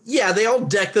all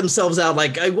deck themselves out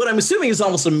like what I'm assuming is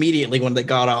almost immediately when they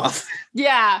got off.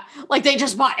 Yeah, like they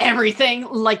just bought everything,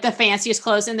 like the fanciest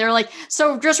clothes, and they're like,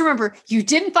 so just remember, you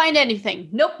didn't find anything.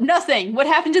 Nope, nothing. What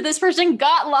happened to this person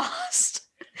got lost.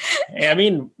 I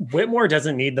mean, Whitmore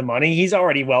doesn't need the money. He's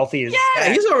already wealthy.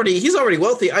 He's already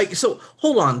wealthy. So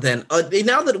hold on then.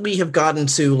 Now that we have gotten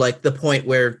to like the point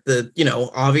where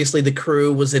obviously the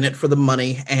crew was in it for the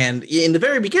money, and in the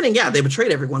very beginning, they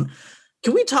betrayed everyone.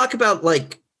 Can we talk about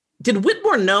did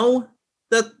Whitmore know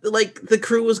that like the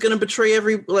crew was going to betray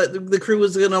the crew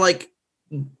was going to like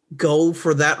go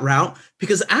for that route?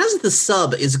 Because as the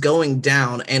sub is going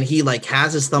down and he like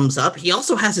has his thumbs up, he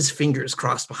also has his fingers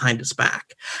crossed behind his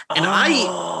back. And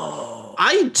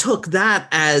I took that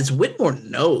as Whitmore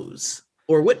knows,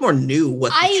 or Whitmore knew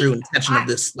what the true intention of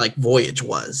this like voyage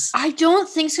was. I don't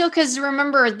think so, because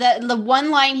remember that the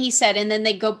one line he said, and then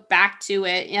they go back to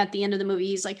it at the end of the movie.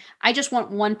 He's like, I just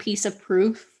want one piece of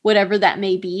proof, whatever that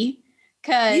may be.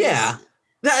 That's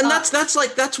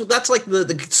like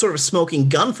the sort of smoking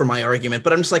gun for my argument.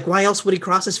 But I'm just like, why else would he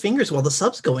cross his fingers while the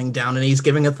sub's going down and he's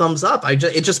giving a thumbs up?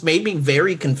 It just made me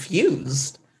very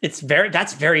confused. That's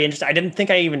very interesting. I didn't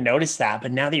think I even noticed that,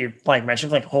 but now that you're like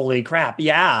mentioning, like, holy crap,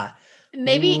 yeah.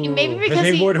 Maybe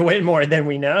because more to Whitmore than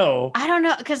we know. I don't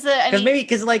know, because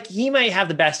like he might have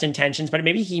the best intentions, but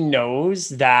maybe he knows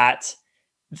that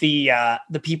the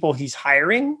people he's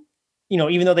hiring,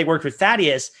 even though they worked with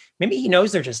Thaddeus, maybe he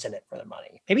knows they're just in it for the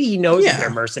money. Maybe he knows that they're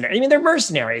mercenaries. I mean, they're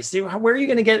mercenaries. Where are you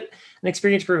going to get an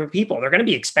experienced group of people? They're going to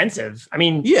be expensive. I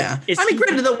mean,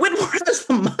 granted, the Whitmore has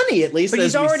the money at least, but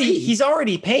he's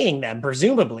already paying them,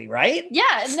 presumably, right?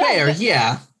 Yeah, fair.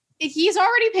 He's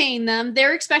already paying them.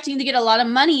 They're expecting to get a lot of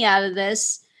money out of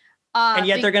this, and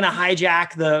yet they're going to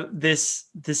hijack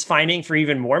this finding for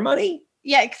even more money.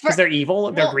 Yeah, because they're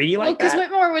evil. They're greedy like that. Because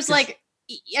Whitmore was like.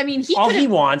 I mean, he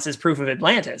wants is proof of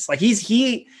Atlantis. Like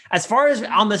he, as far as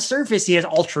on the surface, he has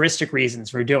altruistic reasons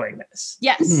for doing this.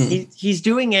 Yes. He's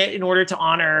doing it in order to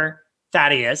honor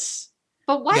Thaddeus.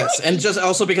 But why? Yes, and just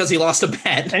also because he lost a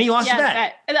bet. And he lost a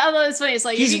bet. And although it's funny, it's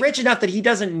like he's rich enough that he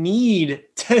doesn't need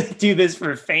to do this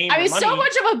for fame. I mean, money, so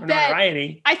much of a bet.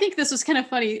 Notoriety. I think this was kind of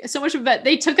funny. So much of a bet.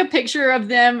 They took a picture of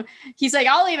them. He's like,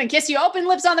 I'll even kiss you, open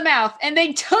lips on the mouth. And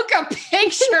they took a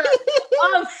picture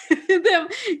of them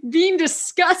being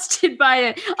disgusted by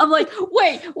it. I'm like,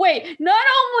 wait. Not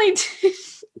only did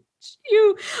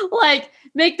you like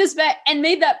make this bet and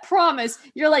made that promise,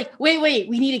 you're like, wait,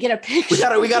 we need to get a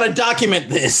picture. We gotta document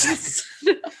this.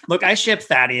 Look, I ship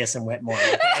Thaddeus and Whitmore.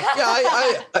 Okay?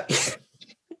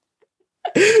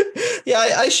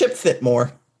 I ship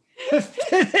Fitmore.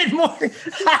 Fitmore.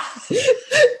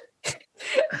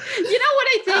 You know what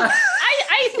I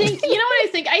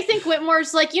think? I think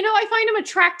Whitmore's like, I find him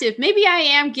attractive. Maybe I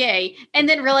am gay. And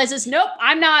then realizes, nope,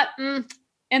 I'm not. And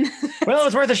well,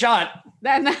 it's worth a shot.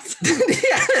 That's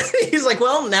he's like,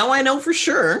 well, now I know for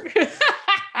sure.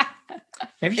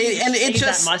 Maybe it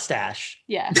just that mustache.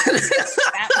 Yeah.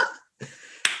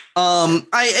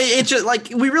 It just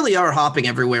like we really are hopping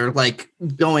everywhere, like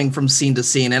going from scene to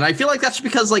scene, and I feel like that's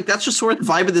because like that's just sort of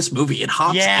the vibe of this movie. It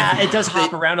hops. Yeah, it does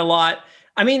hop around a lot.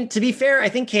 I mean, to be fair, I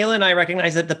think Kayla and I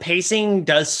recognize that the pacing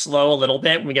does slow a little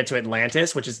bit when we get to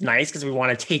Atlantis, which is nice because we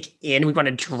want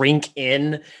to drink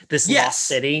in this lost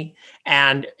city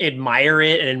and admire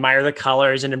it and admire the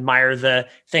colors and admire the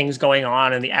things going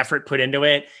on and the effort put into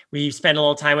it. We spend a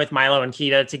little time with Milo and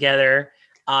Kita together.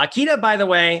 Kita, by the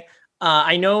way,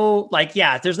 I know,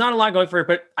 there's not a lot going for it,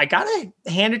 but I gotta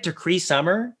hand it to Cree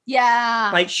Summer. Yeah,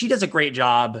 like she does a great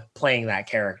job playing that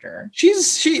character.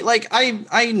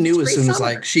 I knew as soon as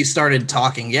like she started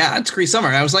talking. Yeah, it's Cree Summer.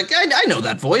 I was like, I know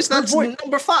that voice. That's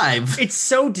number 5. It's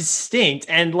so distinct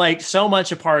and like so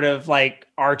much a part of like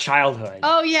our childhood.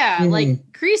 Oh yeah,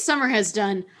 like Cree Summer has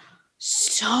done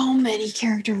So many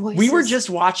character voices. We were just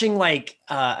watching like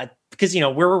because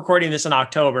we're recording this in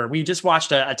October. We just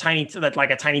watched a Tiny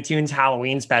Toons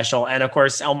Halloween special, and of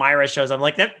course Elmira shows up. I'm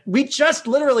like, that we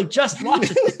literally just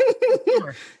watched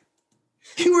it.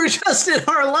 You were just in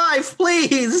our life,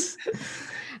 please.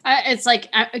 It's like,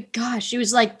 gosh, she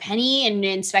was like Penny and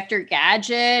Inspector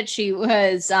Gadget. She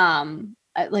was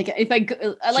like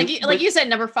you said,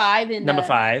 number 5 in number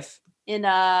 5 in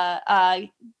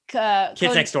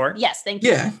Kids Next Door. Yes, thank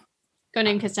you. Yeah.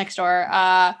 Codename Kids Next Door.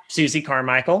 Susie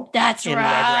Carmichael. That's in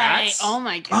right. Rugrats. Oh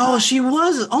my god. Oh, she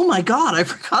was. Oh my god, I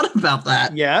forgot about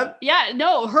that. Yep. Yeah.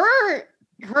 No,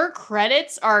 her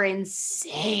credits are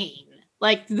insane.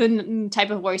 Like the type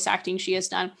of voice acting she has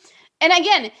done. And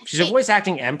again, she's a voice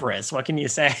acting empress. What can you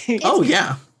say? Oh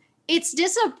yeah. It's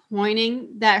disappointing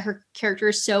that her character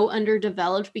is so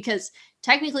underdeveloped because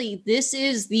technically this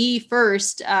is the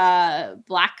first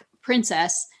Black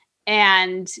princess,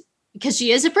 and because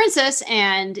she is a princess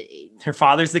and her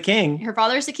father's the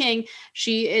king.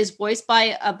 She is voiced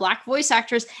by a Black voice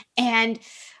actress, and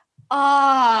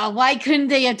why couldn't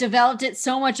they have developed it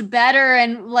so much better?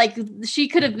 And like she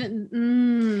could have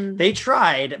been. They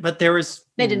tried, but they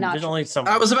did not. There's only some.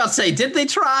 I was about to say, did they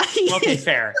try? Okay,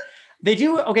 fair. They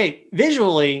do. Okay,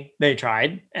 visually they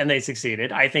tried and they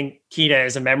succeeded. I think Kida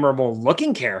is a memorable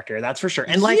looking character, that's for sure.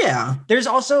 And there's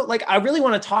also like, I really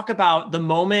want to talk about the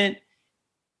moment.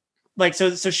 Like,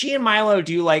 so she and Milo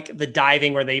do like the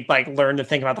diving where they like learn to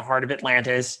think about the heart of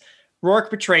Atlantis.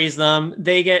 Rourke betrays them.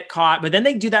 They get caught, but then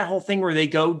they do that whole thing where they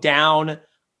go down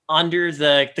under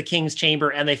the king's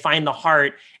chamber and they find the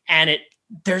heart. And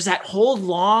there's that whole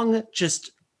long,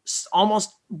 just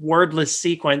almost wordless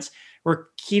sequence where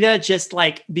Kida just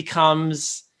like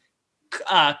becomes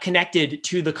connected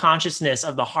to the consciousness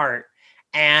of the heart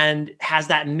and has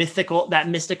that mystical,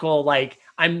 like,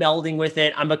 I'm melding with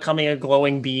it. I'm becoming a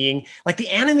glowing being. Like the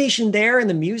animation there and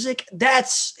the music,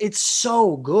 it's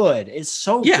so good. It's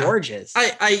so gorgeous.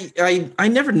 I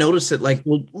never noticed it. Like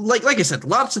I said,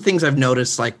 lots of things I've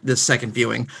noticed like this second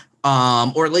viewing,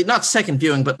 or like not second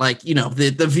viewing, but like,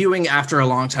 the viewing after a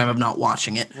long time of not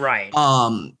watching it. Right.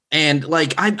 And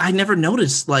like, I never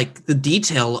noticed like the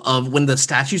detail of when the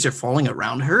statues are falling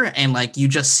around her and like, you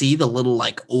just see the little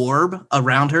like orb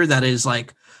around her that is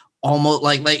like, almost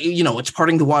like it's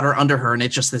parting the water under her, and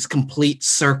it's just this complete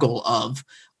circle of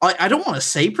I don't want to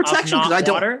say protection because I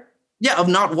don't. Water? Yeah, of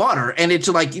not water, and it's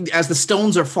like as the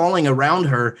stones are falling around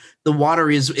her, the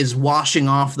water is washing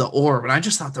off the orb, and I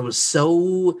just thought that was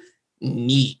so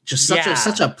neat, just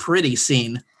such a pretty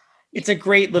scene. It's a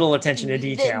great little attention to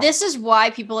detail. This is why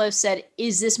people have said,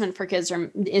 is this meant for kids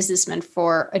or is this meant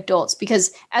for adults?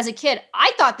 Because as a kid,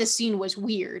 I thought this scene was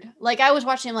weird. Like I was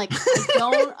watching, I'm like, I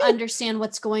don't understand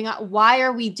what's going on. Why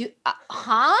are we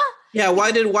Yeah,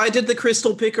 why did the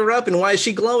crystal pick her up and why is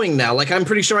she glowing now? Like I'm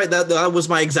pretty sure that was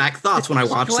my exact thoughts when I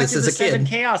watched this as a kid. 7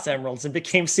 Chaos Emeralds and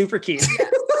became super cute.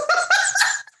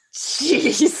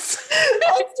 Jeez.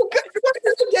 Why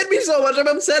does it get me so much? I'm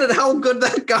upset at how good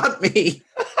that got me.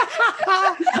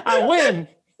 I win.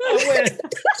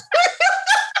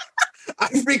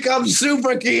 I've become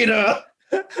Super Kida.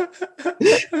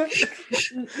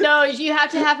 No, you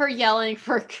have to have her yelling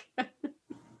for.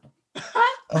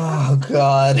 Oh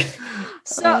God.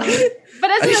 So,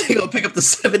 but I need to go pick up the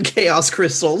 7 Chaos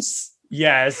Crystals.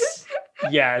 Yes.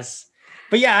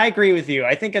 But yeah, I agree with you.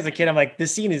 I think as a kid, I'm like,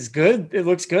 this scene is good. It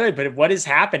looks good, but what is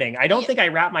happening? I don't think I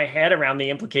wrap my head around the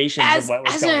implications of what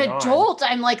was going on. As an adult,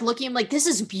 I'm like looking, I'm like, this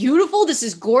is beautiful. This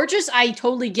is gorgeous. I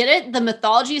totally get it. The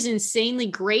mythology is insanely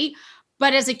great.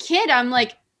 But as a kid, I'm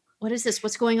like, what is this?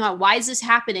 What's going on? Why is this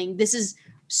happening? This is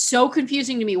so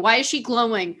confusing to me. Why is she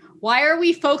glowing? Why are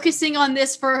we focusing on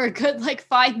this for a good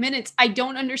 5 minutes? I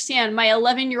don't understand. My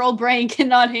 11-year-old brain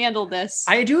cannot handle this.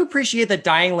 I do appreciate that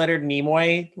Dying Leonard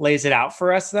Nimoy lays it out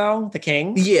for us, though, the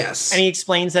king. Yes. And he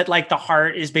explains that the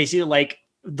heart is basically like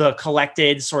the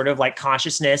collected sort of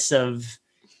consciousness of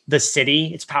the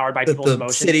city. It's powered by people's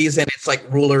emotions. Cities and it's like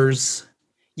rulers.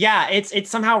 Yeah,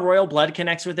 it's somehow royal blood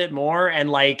connects with it more,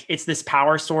 and it's this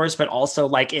power source, but also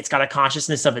it's got a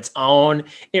consciousness of its own.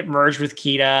 It merged with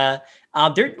Kida.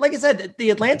 They're, like I said, the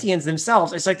Atlanteans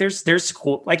themselves. It's like there's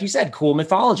cool, like you said, cool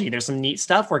mythology. There's some neat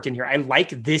stuff worked in here. I like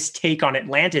this take on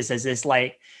Atlantis as this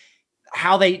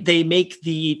how they make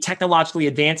the technologically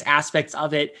advanced aspects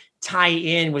of it tie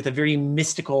in with a very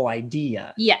mystical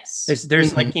idea. Yes,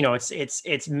 there's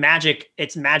it's magic.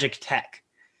 It's magic tech.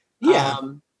 Yeah.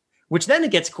 Which then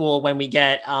it gets cool when we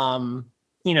get, you'd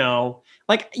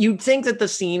think that the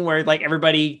scene where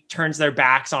everybody turns their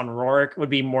backs on Rourke would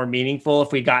be more meaningful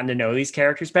if we'd gotten to know these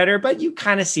characters better, but you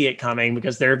kind of see it coming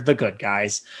because they're the good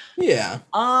guys. Yeah.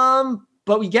 But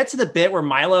but we get to the bit where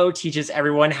Milo teaches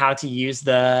everyone how to use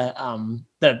the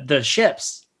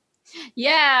ships, the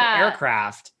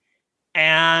aircraft,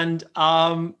 and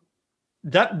that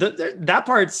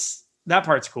part's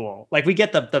cool. Like we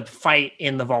get the fight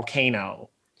in the volcano,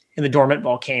 in the dormant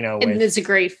volcano, and it's a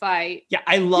great fight. Yeah,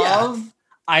 I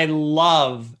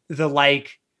love the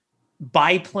like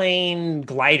biplane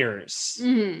gliders.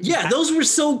 Mm-hmm. Yeah, those were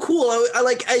so cool.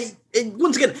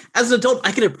 Once again, as an adult,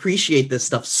 I can appreciate this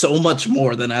stuff so much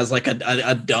more than as like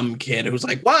a dumb kid who's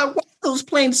like, why are those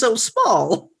planes so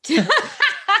small?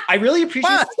 I really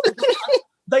appreciate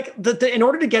like in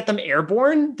order to get them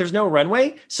airborne, there's no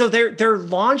runway, so they're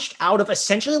launched out of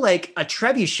essentially like a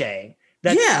trebuchet.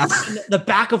 That's in the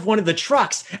back of one of the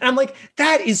trucks. And I'm like,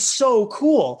 that is so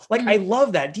cool. Like, I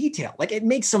love that detail. Like, it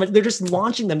makes so much. They're just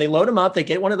launching them. They load them up. They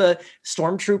get one of the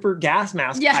stormtrooper gas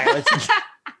mask pilots.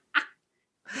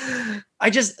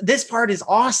 This part is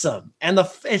awesome. And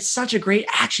it's such a great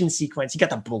action sequence. You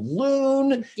got the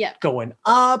balloon going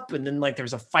up. And then, like,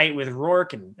 there's a fight with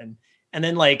Rourke. And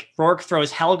then, like, Rourke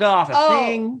throws Helga off a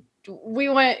thing. We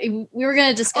were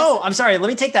going to discuss. Oh, I'm sorry. Let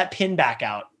me take that pin back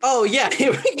out. Oh yeah,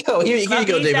 here we go. Here you go,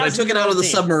 David. I took it out of the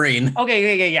submarine.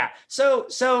 Okay, yeah. So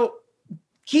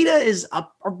Kida is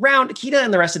up around. Kida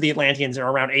and the rest of the Atlanteans are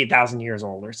around 8,000 years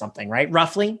old or something, right?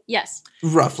 Roughly. Yes.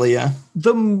 Roughly, yeah.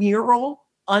 The mural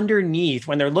underneath,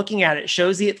 when they're looking at it,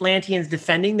 shows the Atlanteans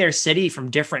defending their city from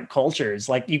different cultures.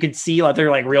 Like you could see other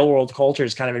like real world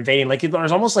cultures kind of invading. Like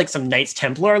there's almost like some Knights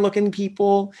Templar looking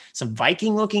people, some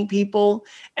Viking looking people.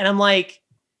 And I'm like,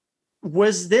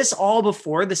 was this all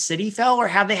before the city fell, or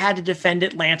have they had to defend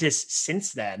Atlantis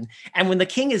since then? And when the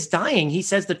king is dying, he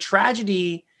says the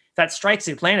tragedy that strikes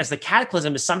Atlantis, the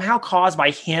cataclysm, is somehow caused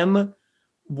by him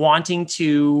wanting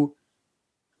to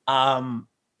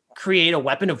create a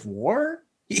weapon of war.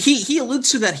 He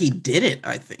alludes to that he did it,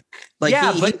 I think. Like,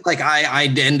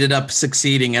 I ended up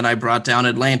succeeding and I brought down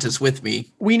Atlantis with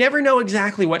me. We never know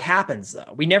exactly what happens,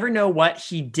 though. We never know what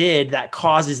he did that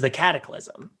causes the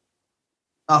cataclysm.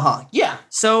 Yeah.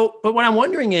 So, but what I'm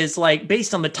wondering is, like,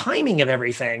 based on the timing of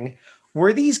everything,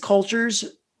 were these cultures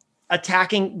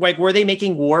attacking, like, were they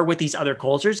making war with these other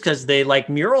cultures? Because they, like,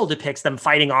 mural depicts them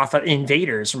fighting off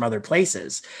invaders from other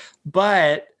places.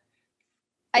 But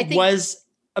I think was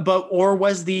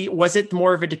it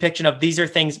more of a depiction of these are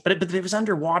things, but it was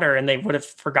underwater and they would have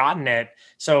forgotten it.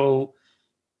 So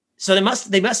these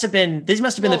must have been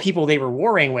the people they were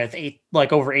warring with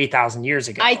over 8,000 years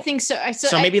ago. I think so.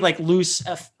 So maybe like loose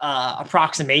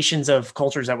approximations of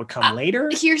cultures that would come later.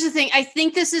 Here's the thing. I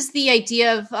think this is the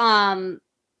idea of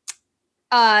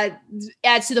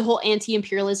adds to the whole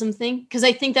anti-imperialism thing, because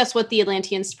I think that's what the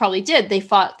Atlanteans probably did. They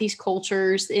fought these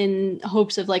cultures in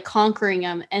hopes of like conquering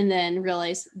them, and then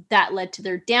realized that led to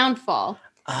their downfall.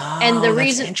 Oh, and the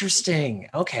reason interesting.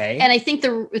 Okay. And I think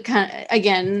the kind of,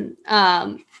 again,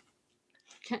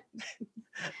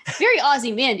 very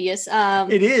Ozymandias.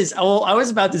 It is. Well, I was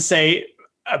about to say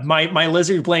my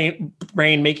lizard brain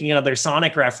making another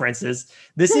Sonic references.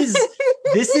 This is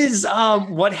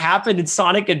what happened in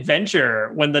Sonic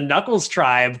Adventure when the Knuckles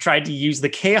tribe tried to use the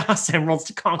Chaos Emeralds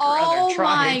to conquer other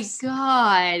tribes. Oh my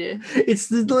god! It's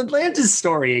the Atlantis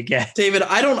story again. David,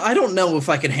 I don't know if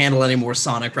I can handle any more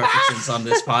Sonic references on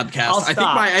this podcast.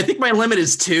 I think my limit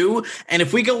is 2, and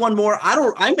if we go one more,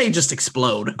 I may just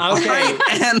explode. Okay,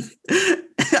 and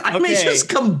I may just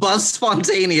combust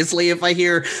spontaneously if I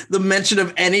hear the mention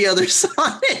of any other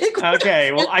Sonic.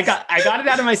 Okay, well, I got it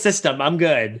out of my system. I'm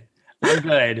good.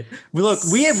 Look,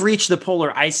 we have reached the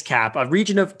polar ice cap, a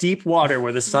region of deep water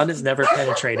where the sun has never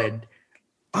penetrated.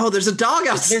 Oh, there's a dog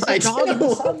outside. There's a dog in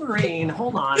the submarine.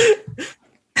 Hold on.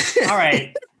 All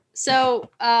right.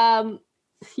 So,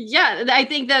 yeah, I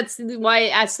think that's why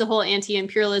it adds the whole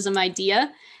anti-imperialism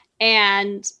idea.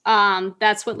 And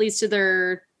that's what leads to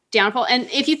their downfall. And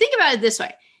if you think about it this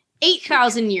way,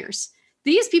 8,000 years.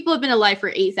 These people have been alive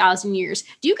for 8,000 years.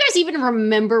 Do you guys even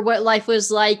remember what life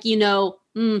was like,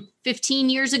 15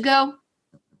 years ago?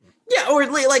 Yeah, or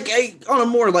like on a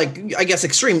more like, I guess,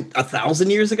 extreme,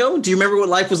 1,000 years ago. Do you remember what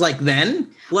life was like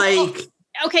then?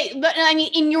 Okay, but I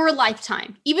mean, in your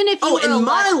lifetime, even if you in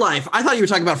my life, I thought you were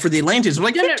talking about for the Atlanteans.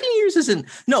 Like 15 years isn't.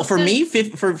 No, for me,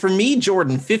 for me,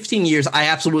 Jordan, 15 years. I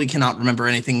absolutely cannot remember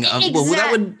anything. Well,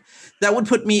 that would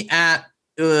put me at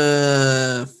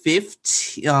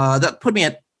 15. That put me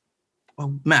at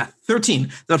math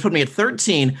 13. That would put me at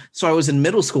 13. So I was in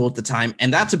middle school at the time,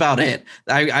 and that's about it.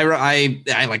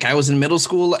 I was in middle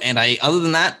school, and other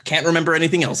than that, can't remember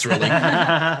anything else really.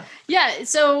 Yeah.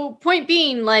 So point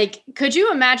being, like, could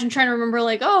you imagine trying to remember,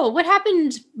 like, what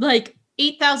happened like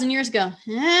 8,000 years ago?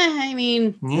 I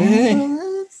mean,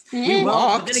 We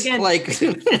walked. Then again, like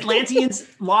Atlanteans.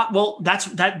 Well, but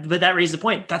that raises the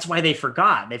point. That's why they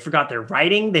forgot. They forgot their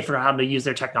writing. They forgot how to use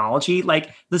their technology.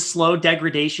 Like the slow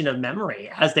degradation of memory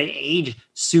as they age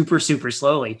super, super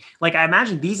slowly. Like I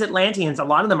imagine these Atlanteans, a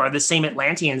lot of them are the same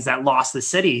Atlanteans that lost the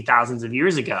city thousands of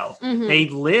years ago. Mhm. They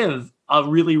live a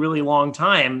really, really long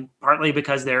time, partly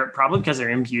because they're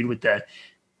imbued with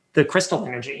the crystal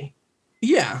energy.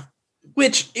 Yeah.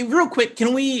 Which, real quick,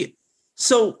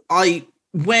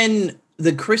 when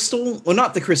the crystal, well,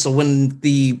 not the crystal, when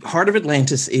the heart of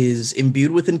Atlantis is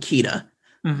imbued with Nkita,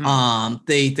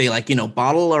 they like,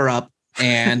 bottle her up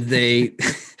and they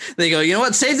go, you know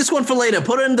what, save this one for later,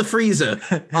 put it in the freezer.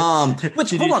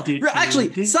 Which, hold on,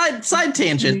 actually, side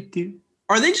tangent.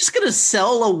 Are they just going to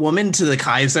sell a woman to the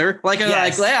Kaiser?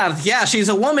 Yes. Yeah, she's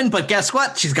a woman, but guess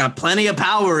what? She's got plenty of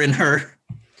power in her.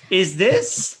 Is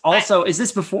this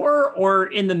before or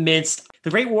in the midst? The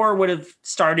Great War would have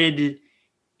started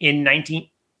in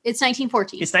It's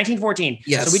 1914. It's 1914.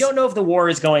 Yes. So we don't know if the war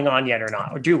is going on yet or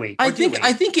not, or do we? I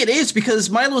think it is, because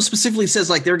Milo specifically says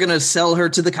like they're going to sell her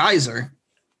to the Kaiser.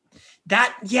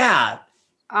 Let me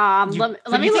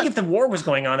look. if the war was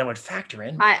going on, that would factor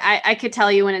in. I could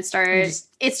tell you when it started.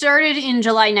 It started in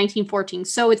July 1914.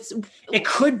 So it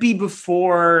could be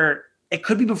before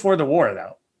the war,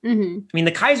 though. Mm-hmm. I mean,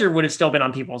 the Kaiser would have still been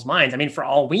on people's minds. I mean, for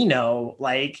all we know,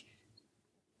 like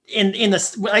in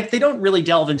the, like, they don't really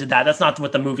delve into that. That's not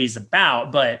what the movie's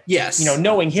about. But yes,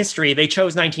 knowing history, they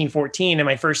chose 1914, and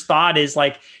my first thought is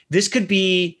like this could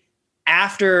be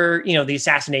after the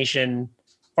assassination of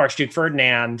Archduke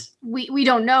Ferdinand. We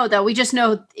don't know, though. We just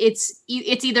know it's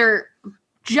either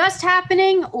just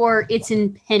happening or it's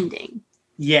impending.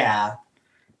 Yeah.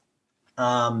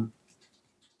 Well,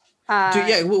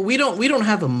 we don't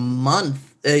have a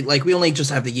month. Like we only just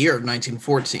have the year of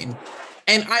 1914.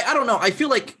 And I don't know. I feel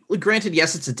like, granted,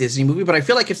 yes, it's a Disney movie, but I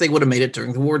feel like if they would have made it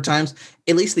during the war times,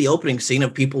 at least the opening scene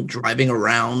of people driving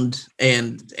around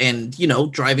and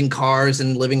driving cars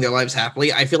and living their lives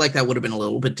happily, I feel like that would have been a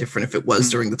little bit different if it was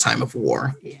during the time of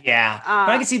war. Yeah,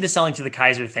 but I can see the selling to the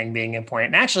Kaiser thing being a point.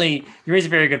 And actually, you raise a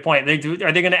very good point.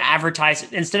 Are they going to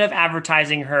advertise, instead of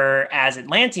advertising her as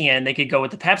Atlantean, they could go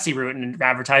with the Pepsi route and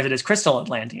advertise it as Crystal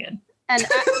Atlantean. And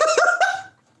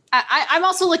I'm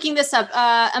also looking this up.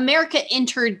 America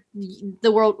entered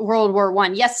the World War I.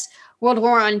 Yes, World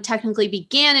War I technically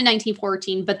began in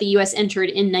 1914, but the U.S. entered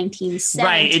in 1917.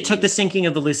 Right. It took the sinking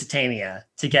of the Lusitania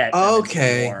to get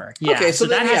okay. The war. Yeah. Okay. So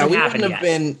that then, hasn't we happened wouldn't have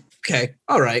yet. been okay.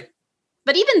 All right.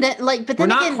 But even then, we're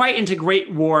not quite into Great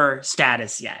War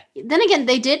status yet. Then again,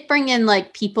 they did bring in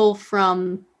people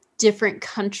from different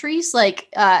countries.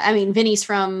 Vinny's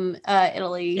from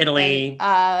Italy.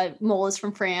 And, Mole is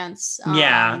from France.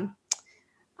 Yeah.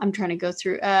 I'm trying to go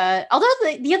through. Although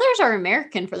the others are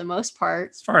American for the most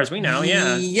part, as far as we know.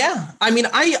 Yeah. Yeah. I mean,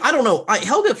 I don't know.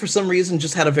 Helga for some reason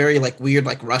just had a very weird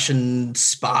Russian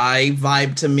spy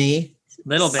vibe to me.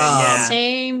 Little bit. Yeah.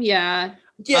 Same. Yeah.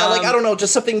 Yeah. I don't know.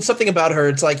 Just something about her.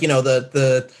 It's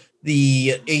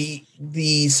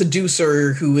the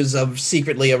seducer who is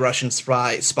secretly a Russian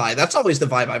spy. That's always the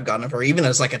vibe I've gotten of her, even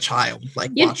as a child,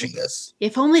 watching this.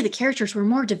 If only the characters were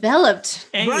more developed.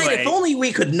 Anyway. Right. If only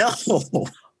we could know.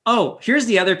 Oh, here's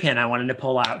the other pin I wanted to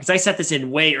pull out because I set this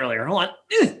in way earlier. Hold on.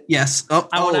 Yes.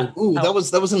 That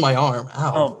was in my arm.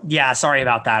 Ow. Oh, yeah. Sorry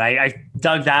about that. I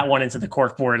dug that one into the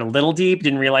cork board a little deep.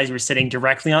 Didn't realize you were sitting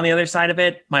directly on the other side of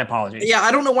it. My apologies. Yeah,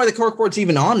 I don't know why the cork board's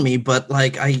even on me, but I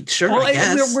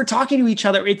guess. We're talking to each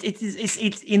other.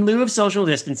 It's in lieu of social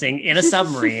distancing in a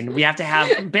submarine. We have to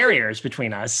have barriers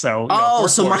between us. So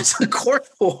so mine's a cork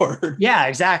board. Yeah,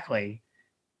 exactly.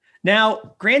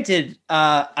 Now, granted,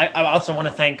 I also want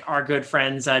to thank our good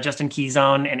friends Justin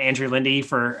Keyzone and Andrew Lindy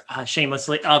for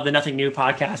shamelessly of the Nothing New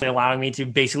podcast allowing me to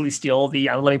basically steal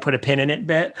the let me put a pin in it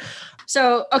bit.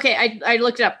 So, okay, I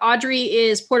looked it up. Audrey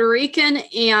is Puerto Rican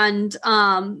and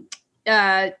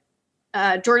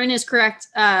Jordan is correct.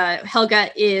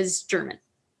 Helga is German.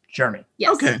 German.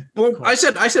 Yes. Okay. Well, cool. I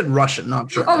said Russian, not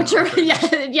German. Oh,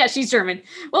 German. Yeah, she's German.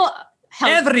 Well,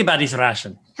 everybody's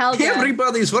Russian. Helga.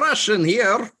 Everybody's Russian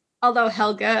here. Although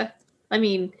Helga.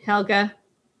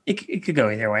 It could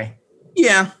go either way.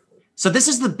 Yeah. So this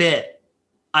is the bit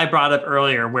I brought up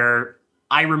earlier where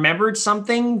I remembered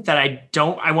something that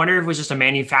I wonder if it was just a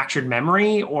manufactured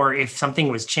memory or if something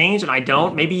was changed and I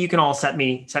don't. Maybe you can all set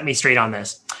me straight on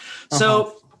this.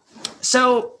 Uh-huh.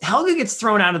 So Helga gets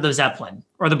thrown out of the Zeppelin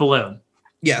or the balloon.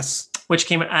 Yes. Which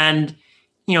came and,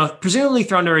 presumably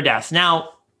thrown to her death. Now,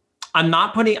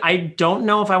 I don't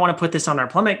know if I want to put this on our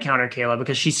plummet counter, Kayla,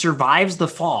 because she survives the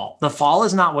fall. The fall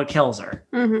is not what kills her.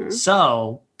 Mm-hmm.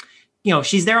 So,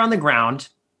 she's there on the ground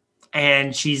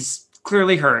and she's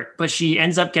clearly hurt, but she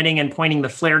ends up getting and pointing the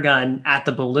flare gun at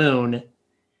the balloon.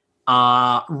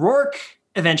 Rourke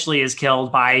eventually is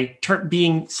killed by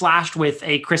being slashed with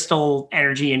a crystal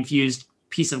energy infused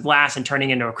piece of glass and turning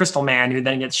into a crystal man, who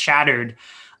then gets shattered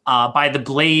by the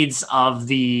blades of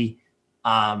the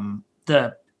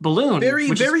balloon.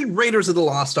 Very Raiders of the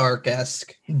Lost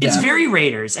Ark-esque. It's very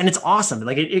Raiders, and it's awesome.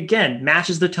 Like, it again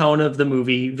matches the tone of the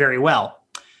movie very well.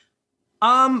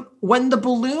 When the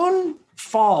balloon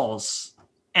falls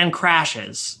and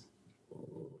crashes,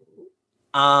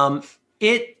 I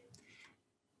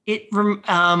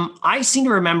seem to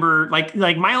remember like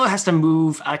Milo has to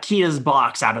move Kita's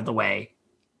box out of the way,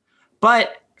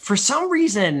 but for some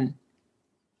reason,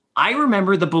 I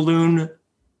remember the balloon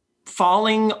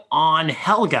falling on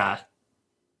Helga,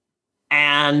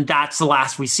 and that's the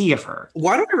last we see of her.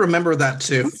 Why do I remember that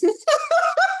too?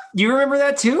 You remember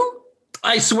that too?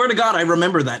 I swear to God, I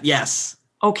remember that. Yes.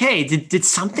 Okay. Did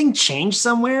something change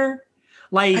somewhere?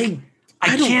 Like,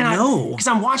 I don't cannot know, because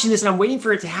I'm watching this and I'm waiting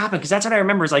for it to happen, because that's what I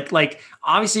remember. Is like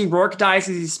obviously Rourke dies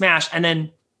as he's smashed, and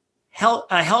then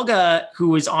Helga, who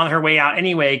was on her way out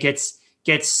anyway, gets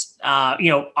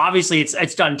obviously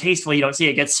it's done tastefully. You don't see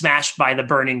it, gets smashed by the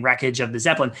burning wreckage of the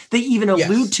Zeppelin. They even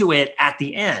allude to it at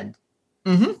the end.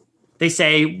 Mm-hmm. They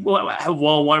say,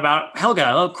 well, what about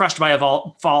Helga? Oh, crushed by a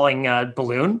falling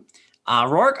balloon.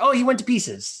 Rourke, oh, he went to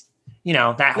pieces.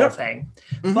 That whole thing.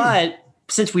 Mm-hmm. But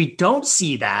since we don't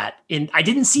see that, I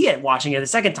didn't see it watching it the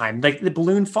second time. Like, the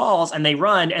balloon falls and they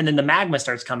run, and then the magma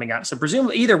starts coming up. So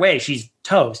presumably, either way, she's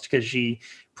toast, because she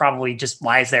probably just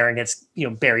lies there and gets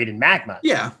buried in magma.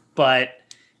 Yeah. But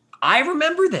I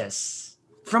remember this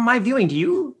from my viewing. Do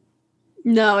you?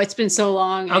 No, it's been so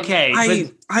long. Okay.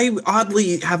 I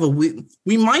oddly have we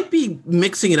might be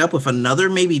mixing it up with another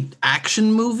maybe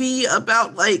action movie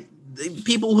about like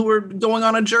people who are going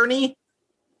on a journey.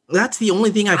 That's the only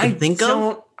thing I can think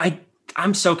of.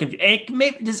 I'm so confused.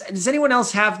 Does anyone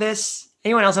else have this?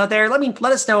 Anyone else out there?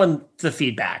 Let us know in the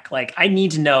feedback. Like, I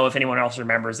need to know if anyone else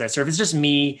remembers this, or if it's just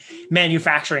me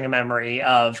manufacturing a memory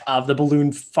of the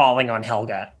balloon falling on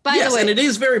Helga. By the way, and it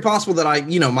is very possible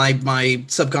that my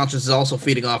subconscious is also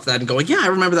feeding off that and going, yeah, I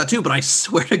remember that too. But I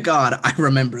swear to God, I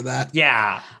remember that.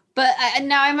 Yeah. But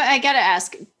now I gotta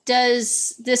ask: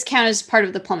 does this count as part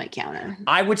of the plummet counter?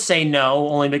 I would say no,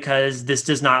 only because this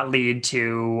does not lead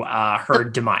to her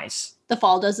demise. The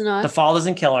fall does not. The fall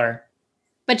doesn't kill her.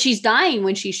 But she's dying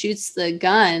when she shoots the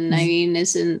gun. I mean,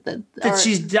 isn't that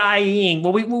she's dying?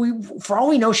 Well, we for all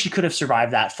we know, she could have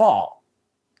survived that fall.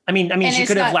 I mean, she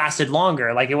could have lasted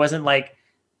longer. Like, it wasn't like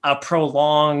a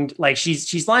prolonged. Like,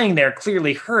 she's lying there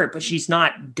clearly hurt, but she's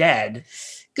not dead.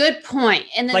 Good point.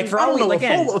 And then, like, for all we know,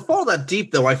 a fall that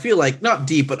deep though, I feel like not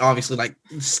deep, but obviously like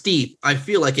steep. I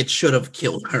feel like it should have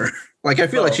killed her. Like, I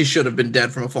feel like she should have been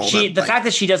dead from a fall. The fact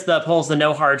that she pulls the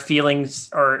no hard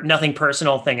feelings or nothing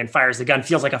personal thing and fires the gun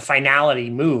feels like a finality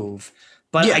move.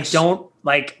 But yes. I don't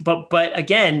like. But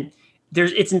again,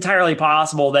 it's entirely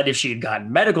possible that if she had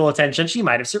gotten medical attention, she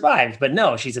might have survived. But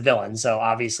no, she's a villain, so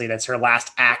obviously that's her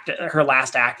last act. Her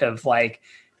last act of like,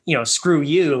 screw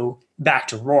you, back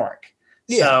to Rourke.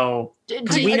 Yeah. So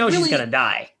we know she's gonna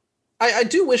die. I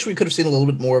do wish we could have seen a little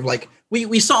bit more of like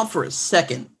we saw for a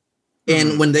second.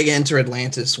 And when they enter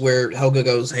Atlantis, where Helga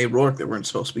goes, "Hey, Rourke, there weren't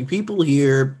supposed to be people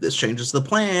here. This changes the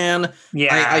plan."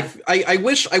 Yeah, I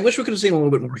wish we could have seen a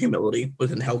little bit more humility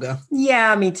within Helga.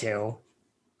 Yeah, me too.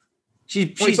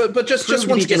 But just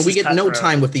once again, we get no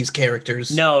time with these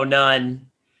characters. No, none.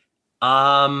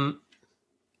 I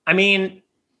mean,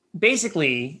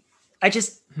 basically, I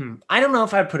don't know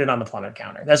if I'd put it on the plummet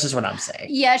counter. That's just what I'm saying.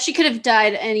 Yeah, she could have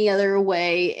died any other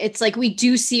way. It's like we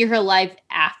do see her life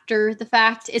after the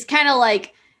fact. It's kind of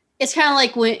like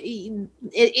when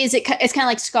it's kind of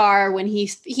like Scar when he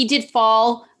did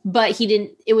fall, but he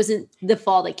didn't. It wasn't the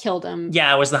fall that killed him.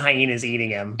 Yeah, it was the hyenas eating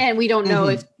him, and we don't know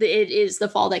if it is the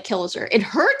fall that kills her. It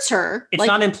hurts her. It's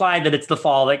not implied that it's the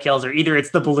fall that kills her. Either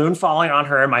it's the balloon falling on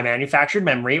her, my manufactured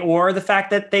memory, or the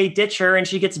fact that they ditch her and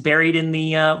she gets buried in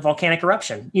the volcanic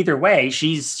eruption. Either way,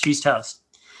 she's toast.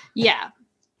 Yeah.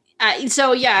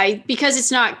 So yeah, because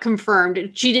it's not confirmed.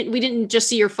 We didn't just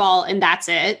see her fall and that's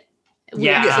it. We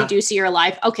actually do see her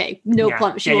alive. Okay, no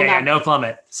plummet. No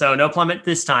plummet. So no plummet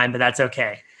this time, but that's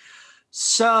okay.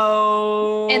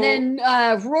 So and then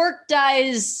Rourke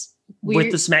dies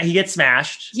with the he gets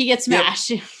smashed. He gets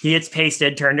smashed. Yep. He gets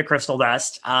pasted, turned to crystal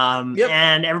dust. And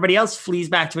everybody else flees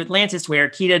back to Atlantis, where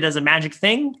Kita does a magic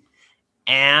thing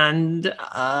and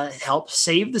helps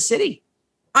save the city.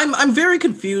 I'm very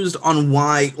confused on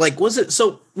why. Like, was it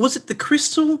the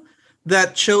crystal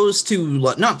that chose to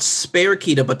not spare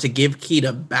Kita, but to give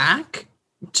Kita back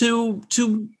to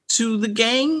to the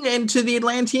gang and to the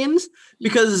Atlanteans?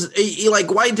 Because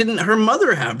like, why didn't her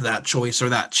mother have that choice or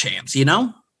that chance, you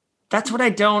know? That's what I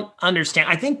don't understand.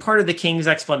 I think part of the king's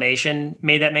explanation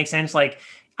made that make sense. Like,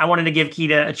 I wanted to give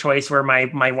Kida a choice where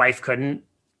my wife couldn't.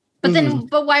 But then,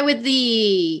 but why would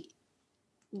the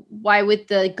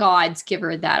gods give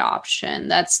her that option?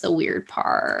 That's the weird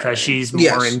part. Because she's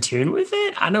more in tune with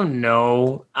it? I don't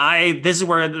know. This is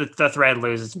where the thread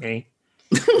loses me.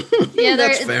 Yeah,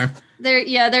 that's fair.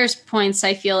 There's points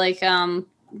I feel like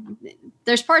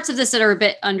there's parts of this that are a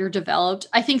bit underdeveloped.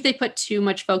 I think they put too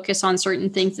much focus on certain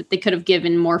things that they could have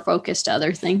given more focus to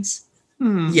other things.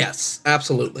 Yes,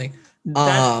 absolutely.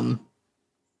 No,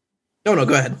 go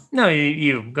ahead. No,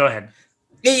 you go ahead.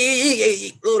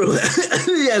 Yes,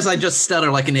 I just stutter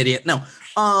like an idiot. No.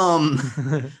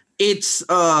 It's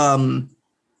I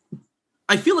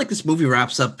feel like this movie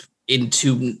wraps up in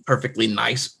too perfectly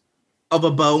nice of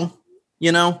a bow,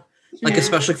 you know? Like,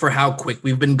 especially for how quick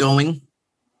we've been going.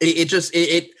 It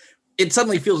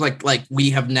suddenly feels like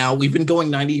we've been going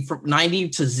 90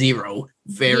 to 0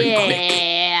 very quick.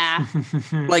 Yeah.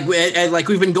 like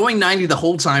we've been going 90 the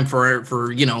whole time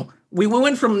for you know, we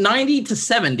went from 90 to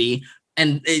 70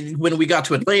 and when we got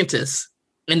to Atlantis,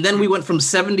 and then we went from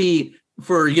 70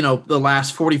 for, you know, the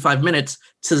last 45 minutes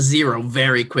to 0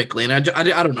 very quickly. And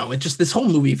I don't know. It just, this whole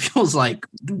movie feels like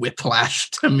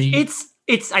whiplash to me.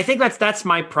 I think that's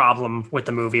my problem with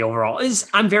the movie overall, is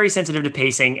I'm very sensitive to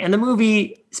pacing, and the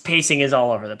movie's pacing is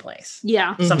all over the place.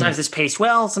 Yeah. Sometimes it's paced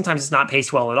well, sometimes it's not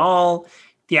paced well at all.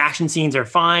 The action scenes are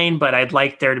fine, but I'd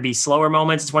like there to be slower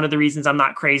moments. It's one of the reasons I'm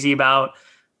not crazy about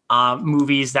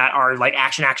movies that are like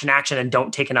action, and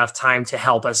don't take enough time to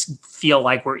help us feel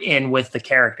like we're in with the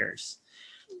characters.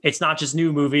 It's not just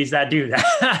new movies that do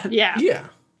that. Yeah. Yeah.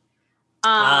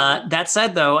 That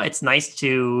said, though, it's nice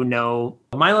to know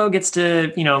Milo gets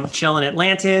to, you know, chill in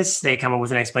Atlantis. They come up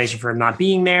with an explanation for him not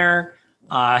being there.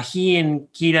 He and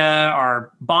Kida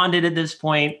are bonded at this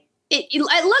point.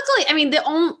 Luckily, I mean,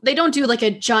 they don't do like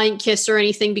a giant kiss or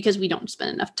anything because we don't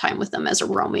spend enough time with them as a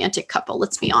romantic couple.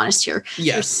 Let's be honest here.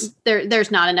 Yes,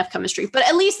 there's not enough chemistry, but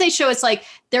at least they show it's like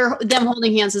them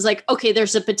holding hands is like, okay,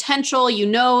 there's a potential. You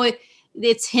know,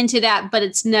 it's hinted at, but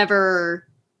it's never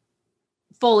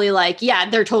fully like, yeah,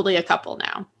 they're totally a couple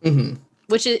now. Mm-hmm.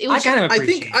 Which is, I kind of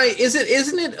appreciate.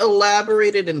 Isn't it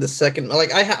elaborated in the second? Like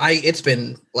it's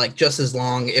been like just as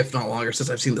long, if not longer, since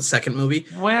I've seen the second movie.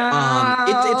 Well,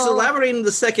 it's elaborated in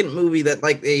the second movie that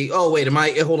like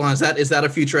hold on, is that a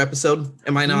future episode?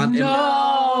 Am I not? In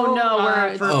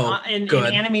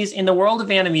the world of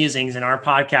Animusings, in our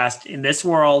podcast, in this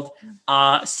world,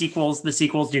 the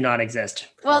sequels do not exist.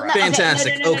 Well,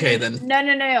 fantastic. Okay, then.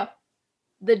 No.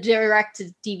 The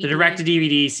direct-to-DVD. The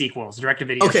direct-to-DVD sequels,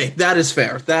 direct-to-video. Okay, that is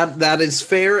fair. That is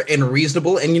fair and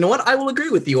reasonable. And you know what? I will agree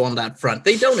with you on that front.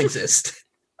 They don't exist.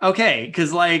 Okay,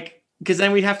 because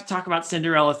then we'd have to talk about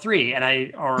Cinderella 3, which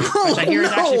I hear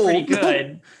is actually pretty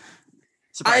good.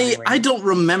 I don't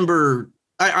remember.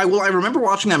 I remember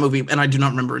watching that movie, and I do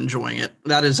not remember enjoying it.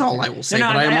 That is all I will say.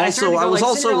 But I was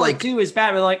also Cinderella 2 is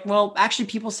bad. But like, well, actually,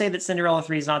 people say that Cinderella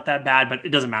 3 is not that bad, but it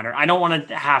doesn't matter. I don't want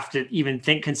to have to even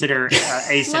consider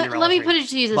a Cinderella. Let me 3. put it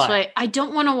to you this way: I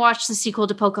don't want to watch the sequel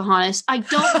to Pocahontas. I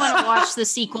don't want to watch the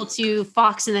sequel to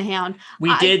Fox and the Hound.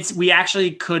 We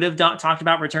actually could have talked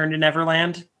about Return to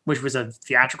Neverland, which was a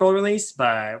theatrical release,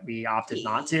 but we opted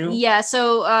not to. Yeah,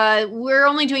 so we're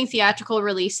only doing theatrical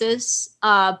releases,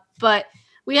 but.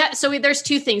 There's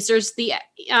two things. There's the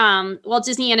Walt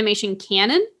Disney Animation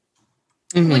Canon,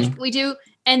 which we do,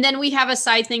 and then we have a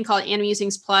side thing called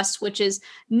Animusings Plus, which is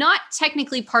not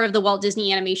technically part of the Walt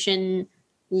Disney Animation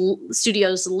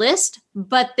Studios list,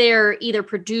 but they're either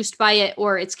produced by it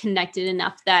or it's connected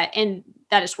enough that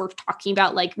is worth talking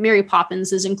about. Like Mary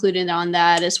Poppins is included on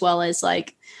that, as well as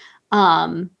like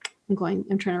I'm trying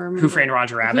to remember. Who Framed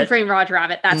Roger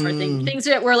Rabbit? That sort of thing. Things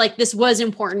that were like, this was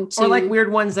important to. Or like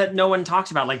weird ones that no one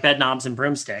talks about, like Bedknobs and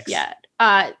Broomsticks. Yeah.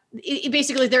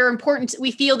 Basically, they're important.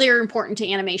 We feel they're important to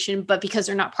animation, but because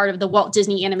they're not part of the Walt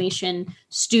Disney Animation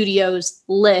Studios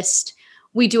list,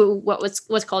 we do what's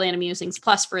called Animusings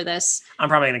Plus for this. I'm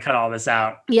probably going to cut all this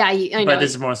out. Yeah, I know. But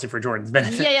this is mostly for Jordan's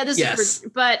benefit. Yeah,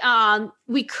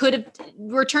 we could have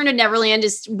Return to Neverland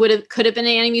could have been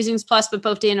an Animusings Plus, but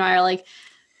both Dan and I are like,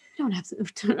 I don't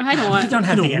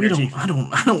have the energy. I don't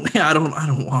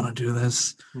want to do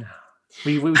this. No.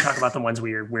 We talk about the ones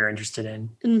we're interested in.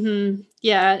 Mm-hmm.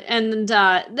 Yeah, and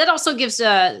that also gives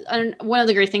one of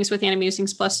the great things with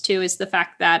Animusings Plus too is the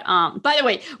fact that by the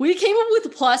way, we came up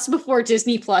with Plus before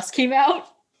Disney Plus came out.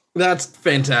 That's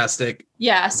fantastic.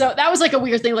 Yeah, so that was like a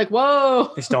weird thing. Like,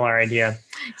 whoa, they stole our idea.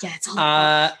 Yeah, it's all.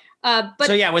 But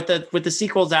so yeah, with the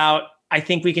sequels out. I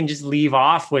think we can just leave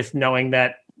off with knowing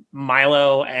that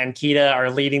Milo and Kita are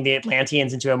leading the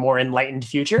Atlanteans into a more enlightened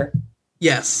future.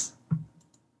 Yes.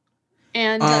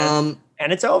 And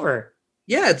it's over.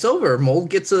 Yeah, it's over. Mold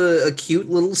gets a cute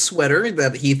little sweater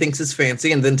that he thinks is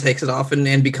fancy and then takes it off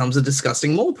and becomes a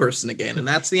disgusting mole person again. And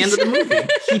that's the end of the movie.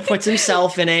 He puts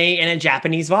himself in a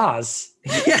Japanese vase.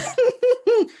 Yeah.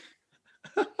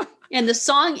 And the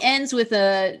song ends with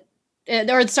the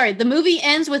movie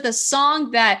ends with a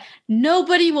song that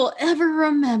nobody will ever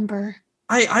remember.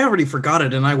 I already forgot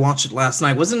it and I watched it last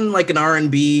night. Wasn't it like an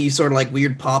R&B sort of like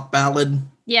weird pop ballad?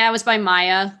 Yeah, it was by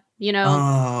Maya. You know,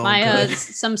 Maya, good.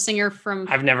 Some singer from...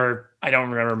 I don't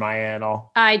remember Maya at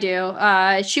all. I do.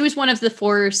 She was one of the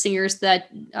 4 singers that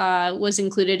was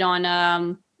included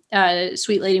on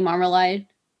Sweet Lady Marmalade.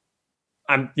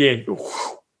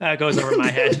 That goes over my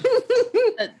head.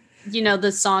 You know,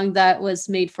 the song that was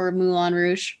made for Moulin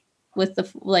Rouge with the,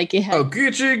 like, it had... Oh,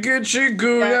 Gucci,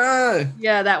 Gucci,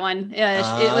 Yeah, that one.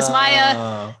 It was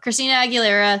Maya, Christina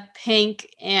Aguilera, Pink,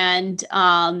 and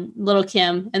Little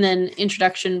Kim, and then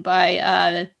introduction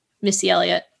by Missy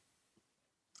Elliott.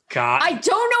 God. I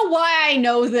don't know why I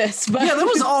know this, but Yeah, that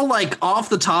was all like off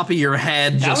the top of your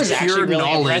head, That just was actually pure really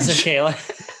knowledge. impressive, Kayla.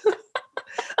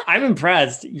 I'm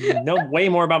impressed. You know way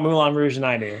more about Moulin Rouge than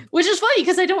I do. which is funny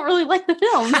because I don't really like the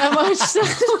film that much. So.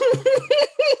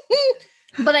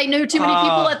 But I knew too many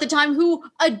people at the time who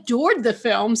adored the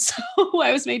film, so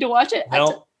I was made to watch it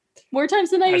Well, more times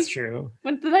than that's true.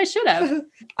 than I should have.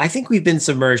 I think we've been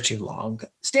submerged too long.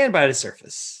 Stand by the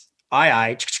surface.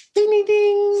 Aye. Ding, ding,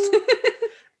 ding.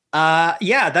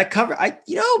 That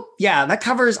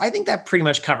covers, I think that pretty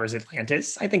much covers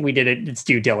Atlantis. I think we did its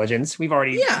due diligence. We've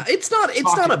already... Yeah, it's not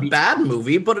a bad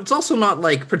movie, but it's also not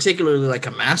like particularly like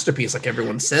a masterpiece like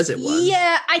everyone says it was.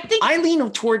 Yeah, I think I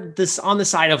lean toward this on the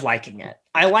side of liking it.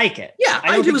 I like it. Yeah,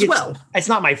 I don't do think as well. It's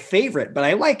not my favorite, but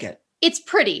I like it. it's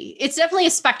pretty. It's definitely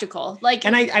a spectacle. Like,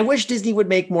 And I wish Disney would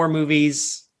make more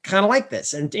movies kind of like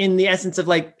this. And in the essence of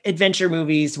like adventure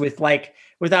movies with like,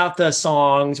 without the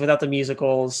songs, without the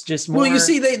musicals, just more. Well, you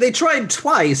see, they tried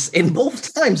twice, and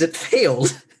both times it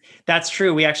failed. That's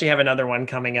true. We actually have another one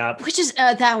coming up. which is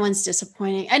that one's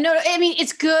disappointing. I know. I mean,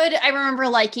 it's good. I remember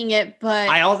liking it, but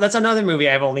That's another movie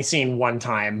I've only seen one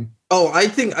time. Oh, I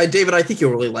think, David, I think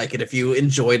you'll really like it if you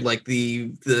enjoyed like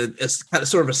the kind of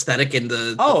sort of aesthetic and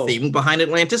the theme behind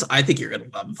Atlantis. I think you're gonna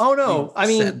love. Oh no! I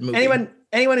mean,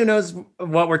 anyone who knows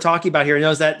what we're talking about here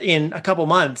knows that in a couple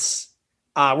months,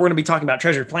 we're going to be talking about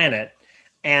Treasure Planet,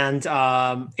 and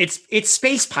it's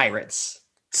space pirates.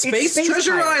 Space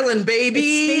Treasure Island, baby.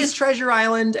 It's Space Treasure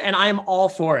Island, and I'm all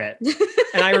for it.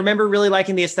 And I remember really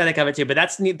liking the aesthetic of it too. But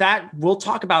that we'll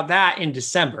talk about that in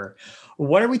December.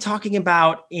 What are we talking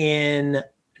about in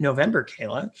November,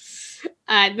 Kayla?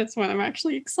 that's what I'm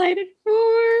actually excited for.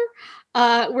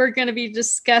 We're going to be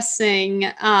discussing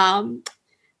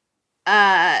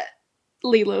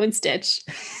Lilo and Stitch.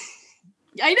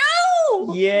 I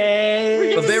know.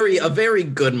 Yay! A very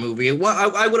good movie.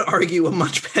 Well, I would argue a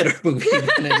much better movie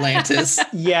than Atlantis.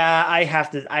 Yeah, I have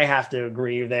to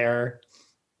agree there.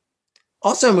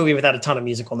 Also, a movie without a ton of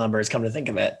musical numbers. Come to think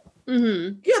of it.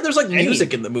 Mm-hmm. Yeah, there's like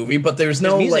music in the movie, but there's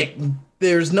no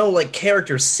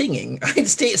characters singing.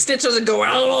 Stitch doesn't go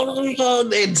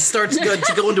and starts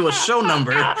to go into a show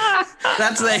number.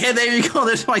 There you go.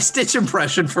 There's my Stitch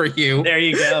impression for you. There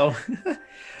you go.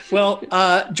 Well,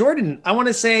 Jordan, I want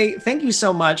to say thank you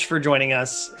so much for joining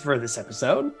us for this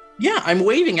episode. Yeah, I'm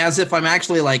waving as if I'm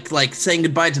actually like saying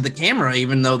goodbye to the camera,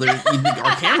 even though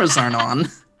our cameras aren't on.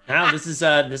 Now this is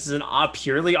an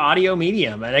purely audio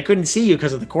medium, and I couldn't see you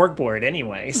because of the corkboard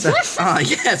anyway. So.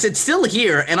 Yes, it's still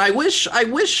here, and I wish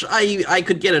I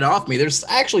could get it off me. There's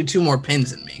actually 2 more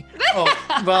pins in me. Oh,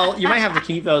 well, you might have to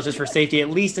keep those just for safety, at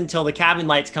least until the cabin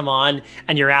lights come on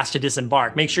and you're asked to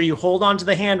disembark. Make sure you hold on to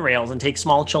the handrails and take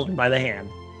small children by the hand.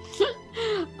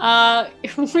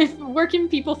 Where can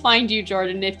people find you,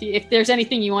 Jordan? If there's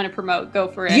anything you want to promote, go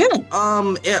for it. Yeah.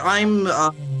 I'm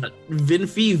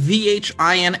Vinfy,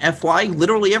 VHINFY,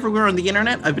 literally everywhere on the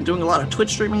internet. I've been doing a lot of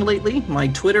Twitch streaming lately. My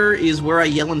Twitter is where I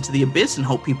yell into the abyss and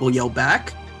hope people yell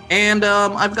back. And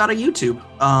I've got a YouTube.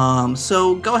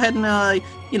 So go ahead and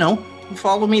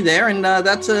follow me there, and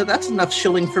that's enough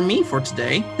shilling for me for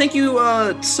today. Thank you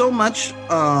so much.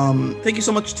 Thank you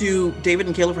so much to David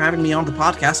and Kayla for having me on the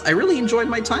podcast. I really enjoyed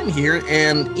my time here,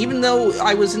 and even though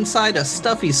I was inside a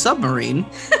stuffy submarine, you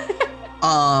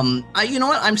know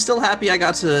what? I'm still happy I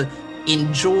got to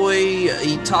enjoy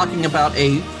talking about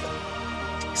a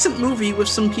decent movie with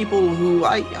some people who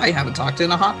I haven't talked to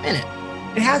in a hot minute.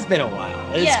 It has been a while.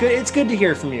 It's good to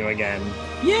hear from you again.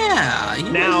 Yeah,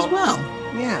 you guys as well.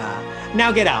 Yeah.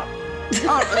 Now get out. I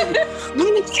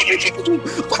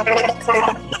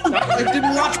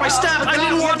didn't watch my step. I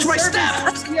didn't watch my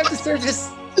step. You have to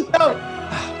surface. No.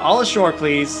 All ashore,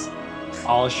 please.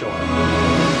 All ashore.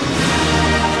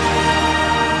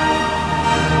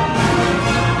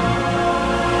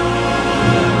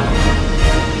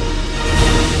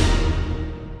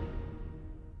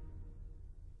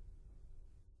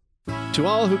 To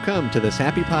all who come to this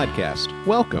happy podcast,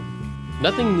 welcome.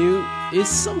 Nothing new is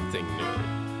something new.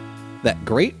 That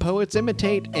great poets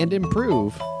imitate and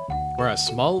improve. Whereas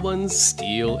small ones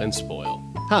steal and spoil.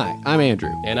 Hi, I'm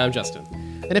Andrew. And I'm Justin.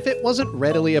 And if it wasn't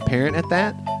readily apparent at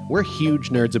that, we're huge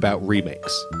nerds about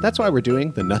remakes. That's why we're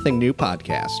doing the Nothing New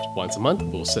podcast. Once a month,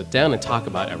 we'll sit down and talk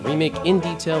about a remake in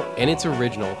detail and its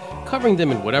original, covering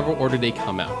them in whatever order they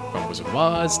come out, from Wizard of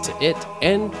Oz to It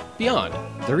and beyond.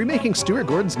 They're remaking Stuart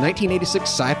Gordon's 1986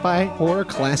 sci-fi horror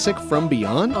classic From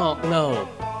Beyond? Oh, no.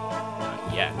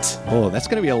 Not yet. Oh, that's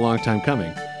going to be a long time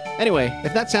coming. Anyway,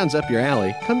 if that sounds up your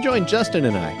alley, come join Justin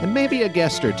and I, and maybe a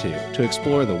guest or two, to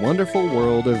explore the wonderful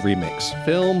world of remakes,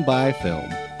 film by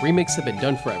film. Remakes have been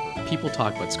done forever. People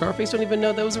talk about Scarface, don't even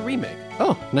know that was a remake.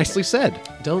 Oh, nicely said.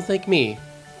 Don't thank me.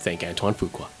 Thank Antoine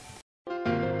Fuqua.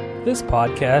 This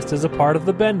podcast is a part of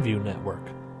the Benview Network.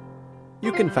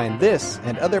 You can find this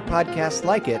and other podcasts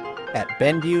like it at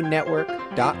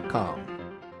BenviewNetwork.com.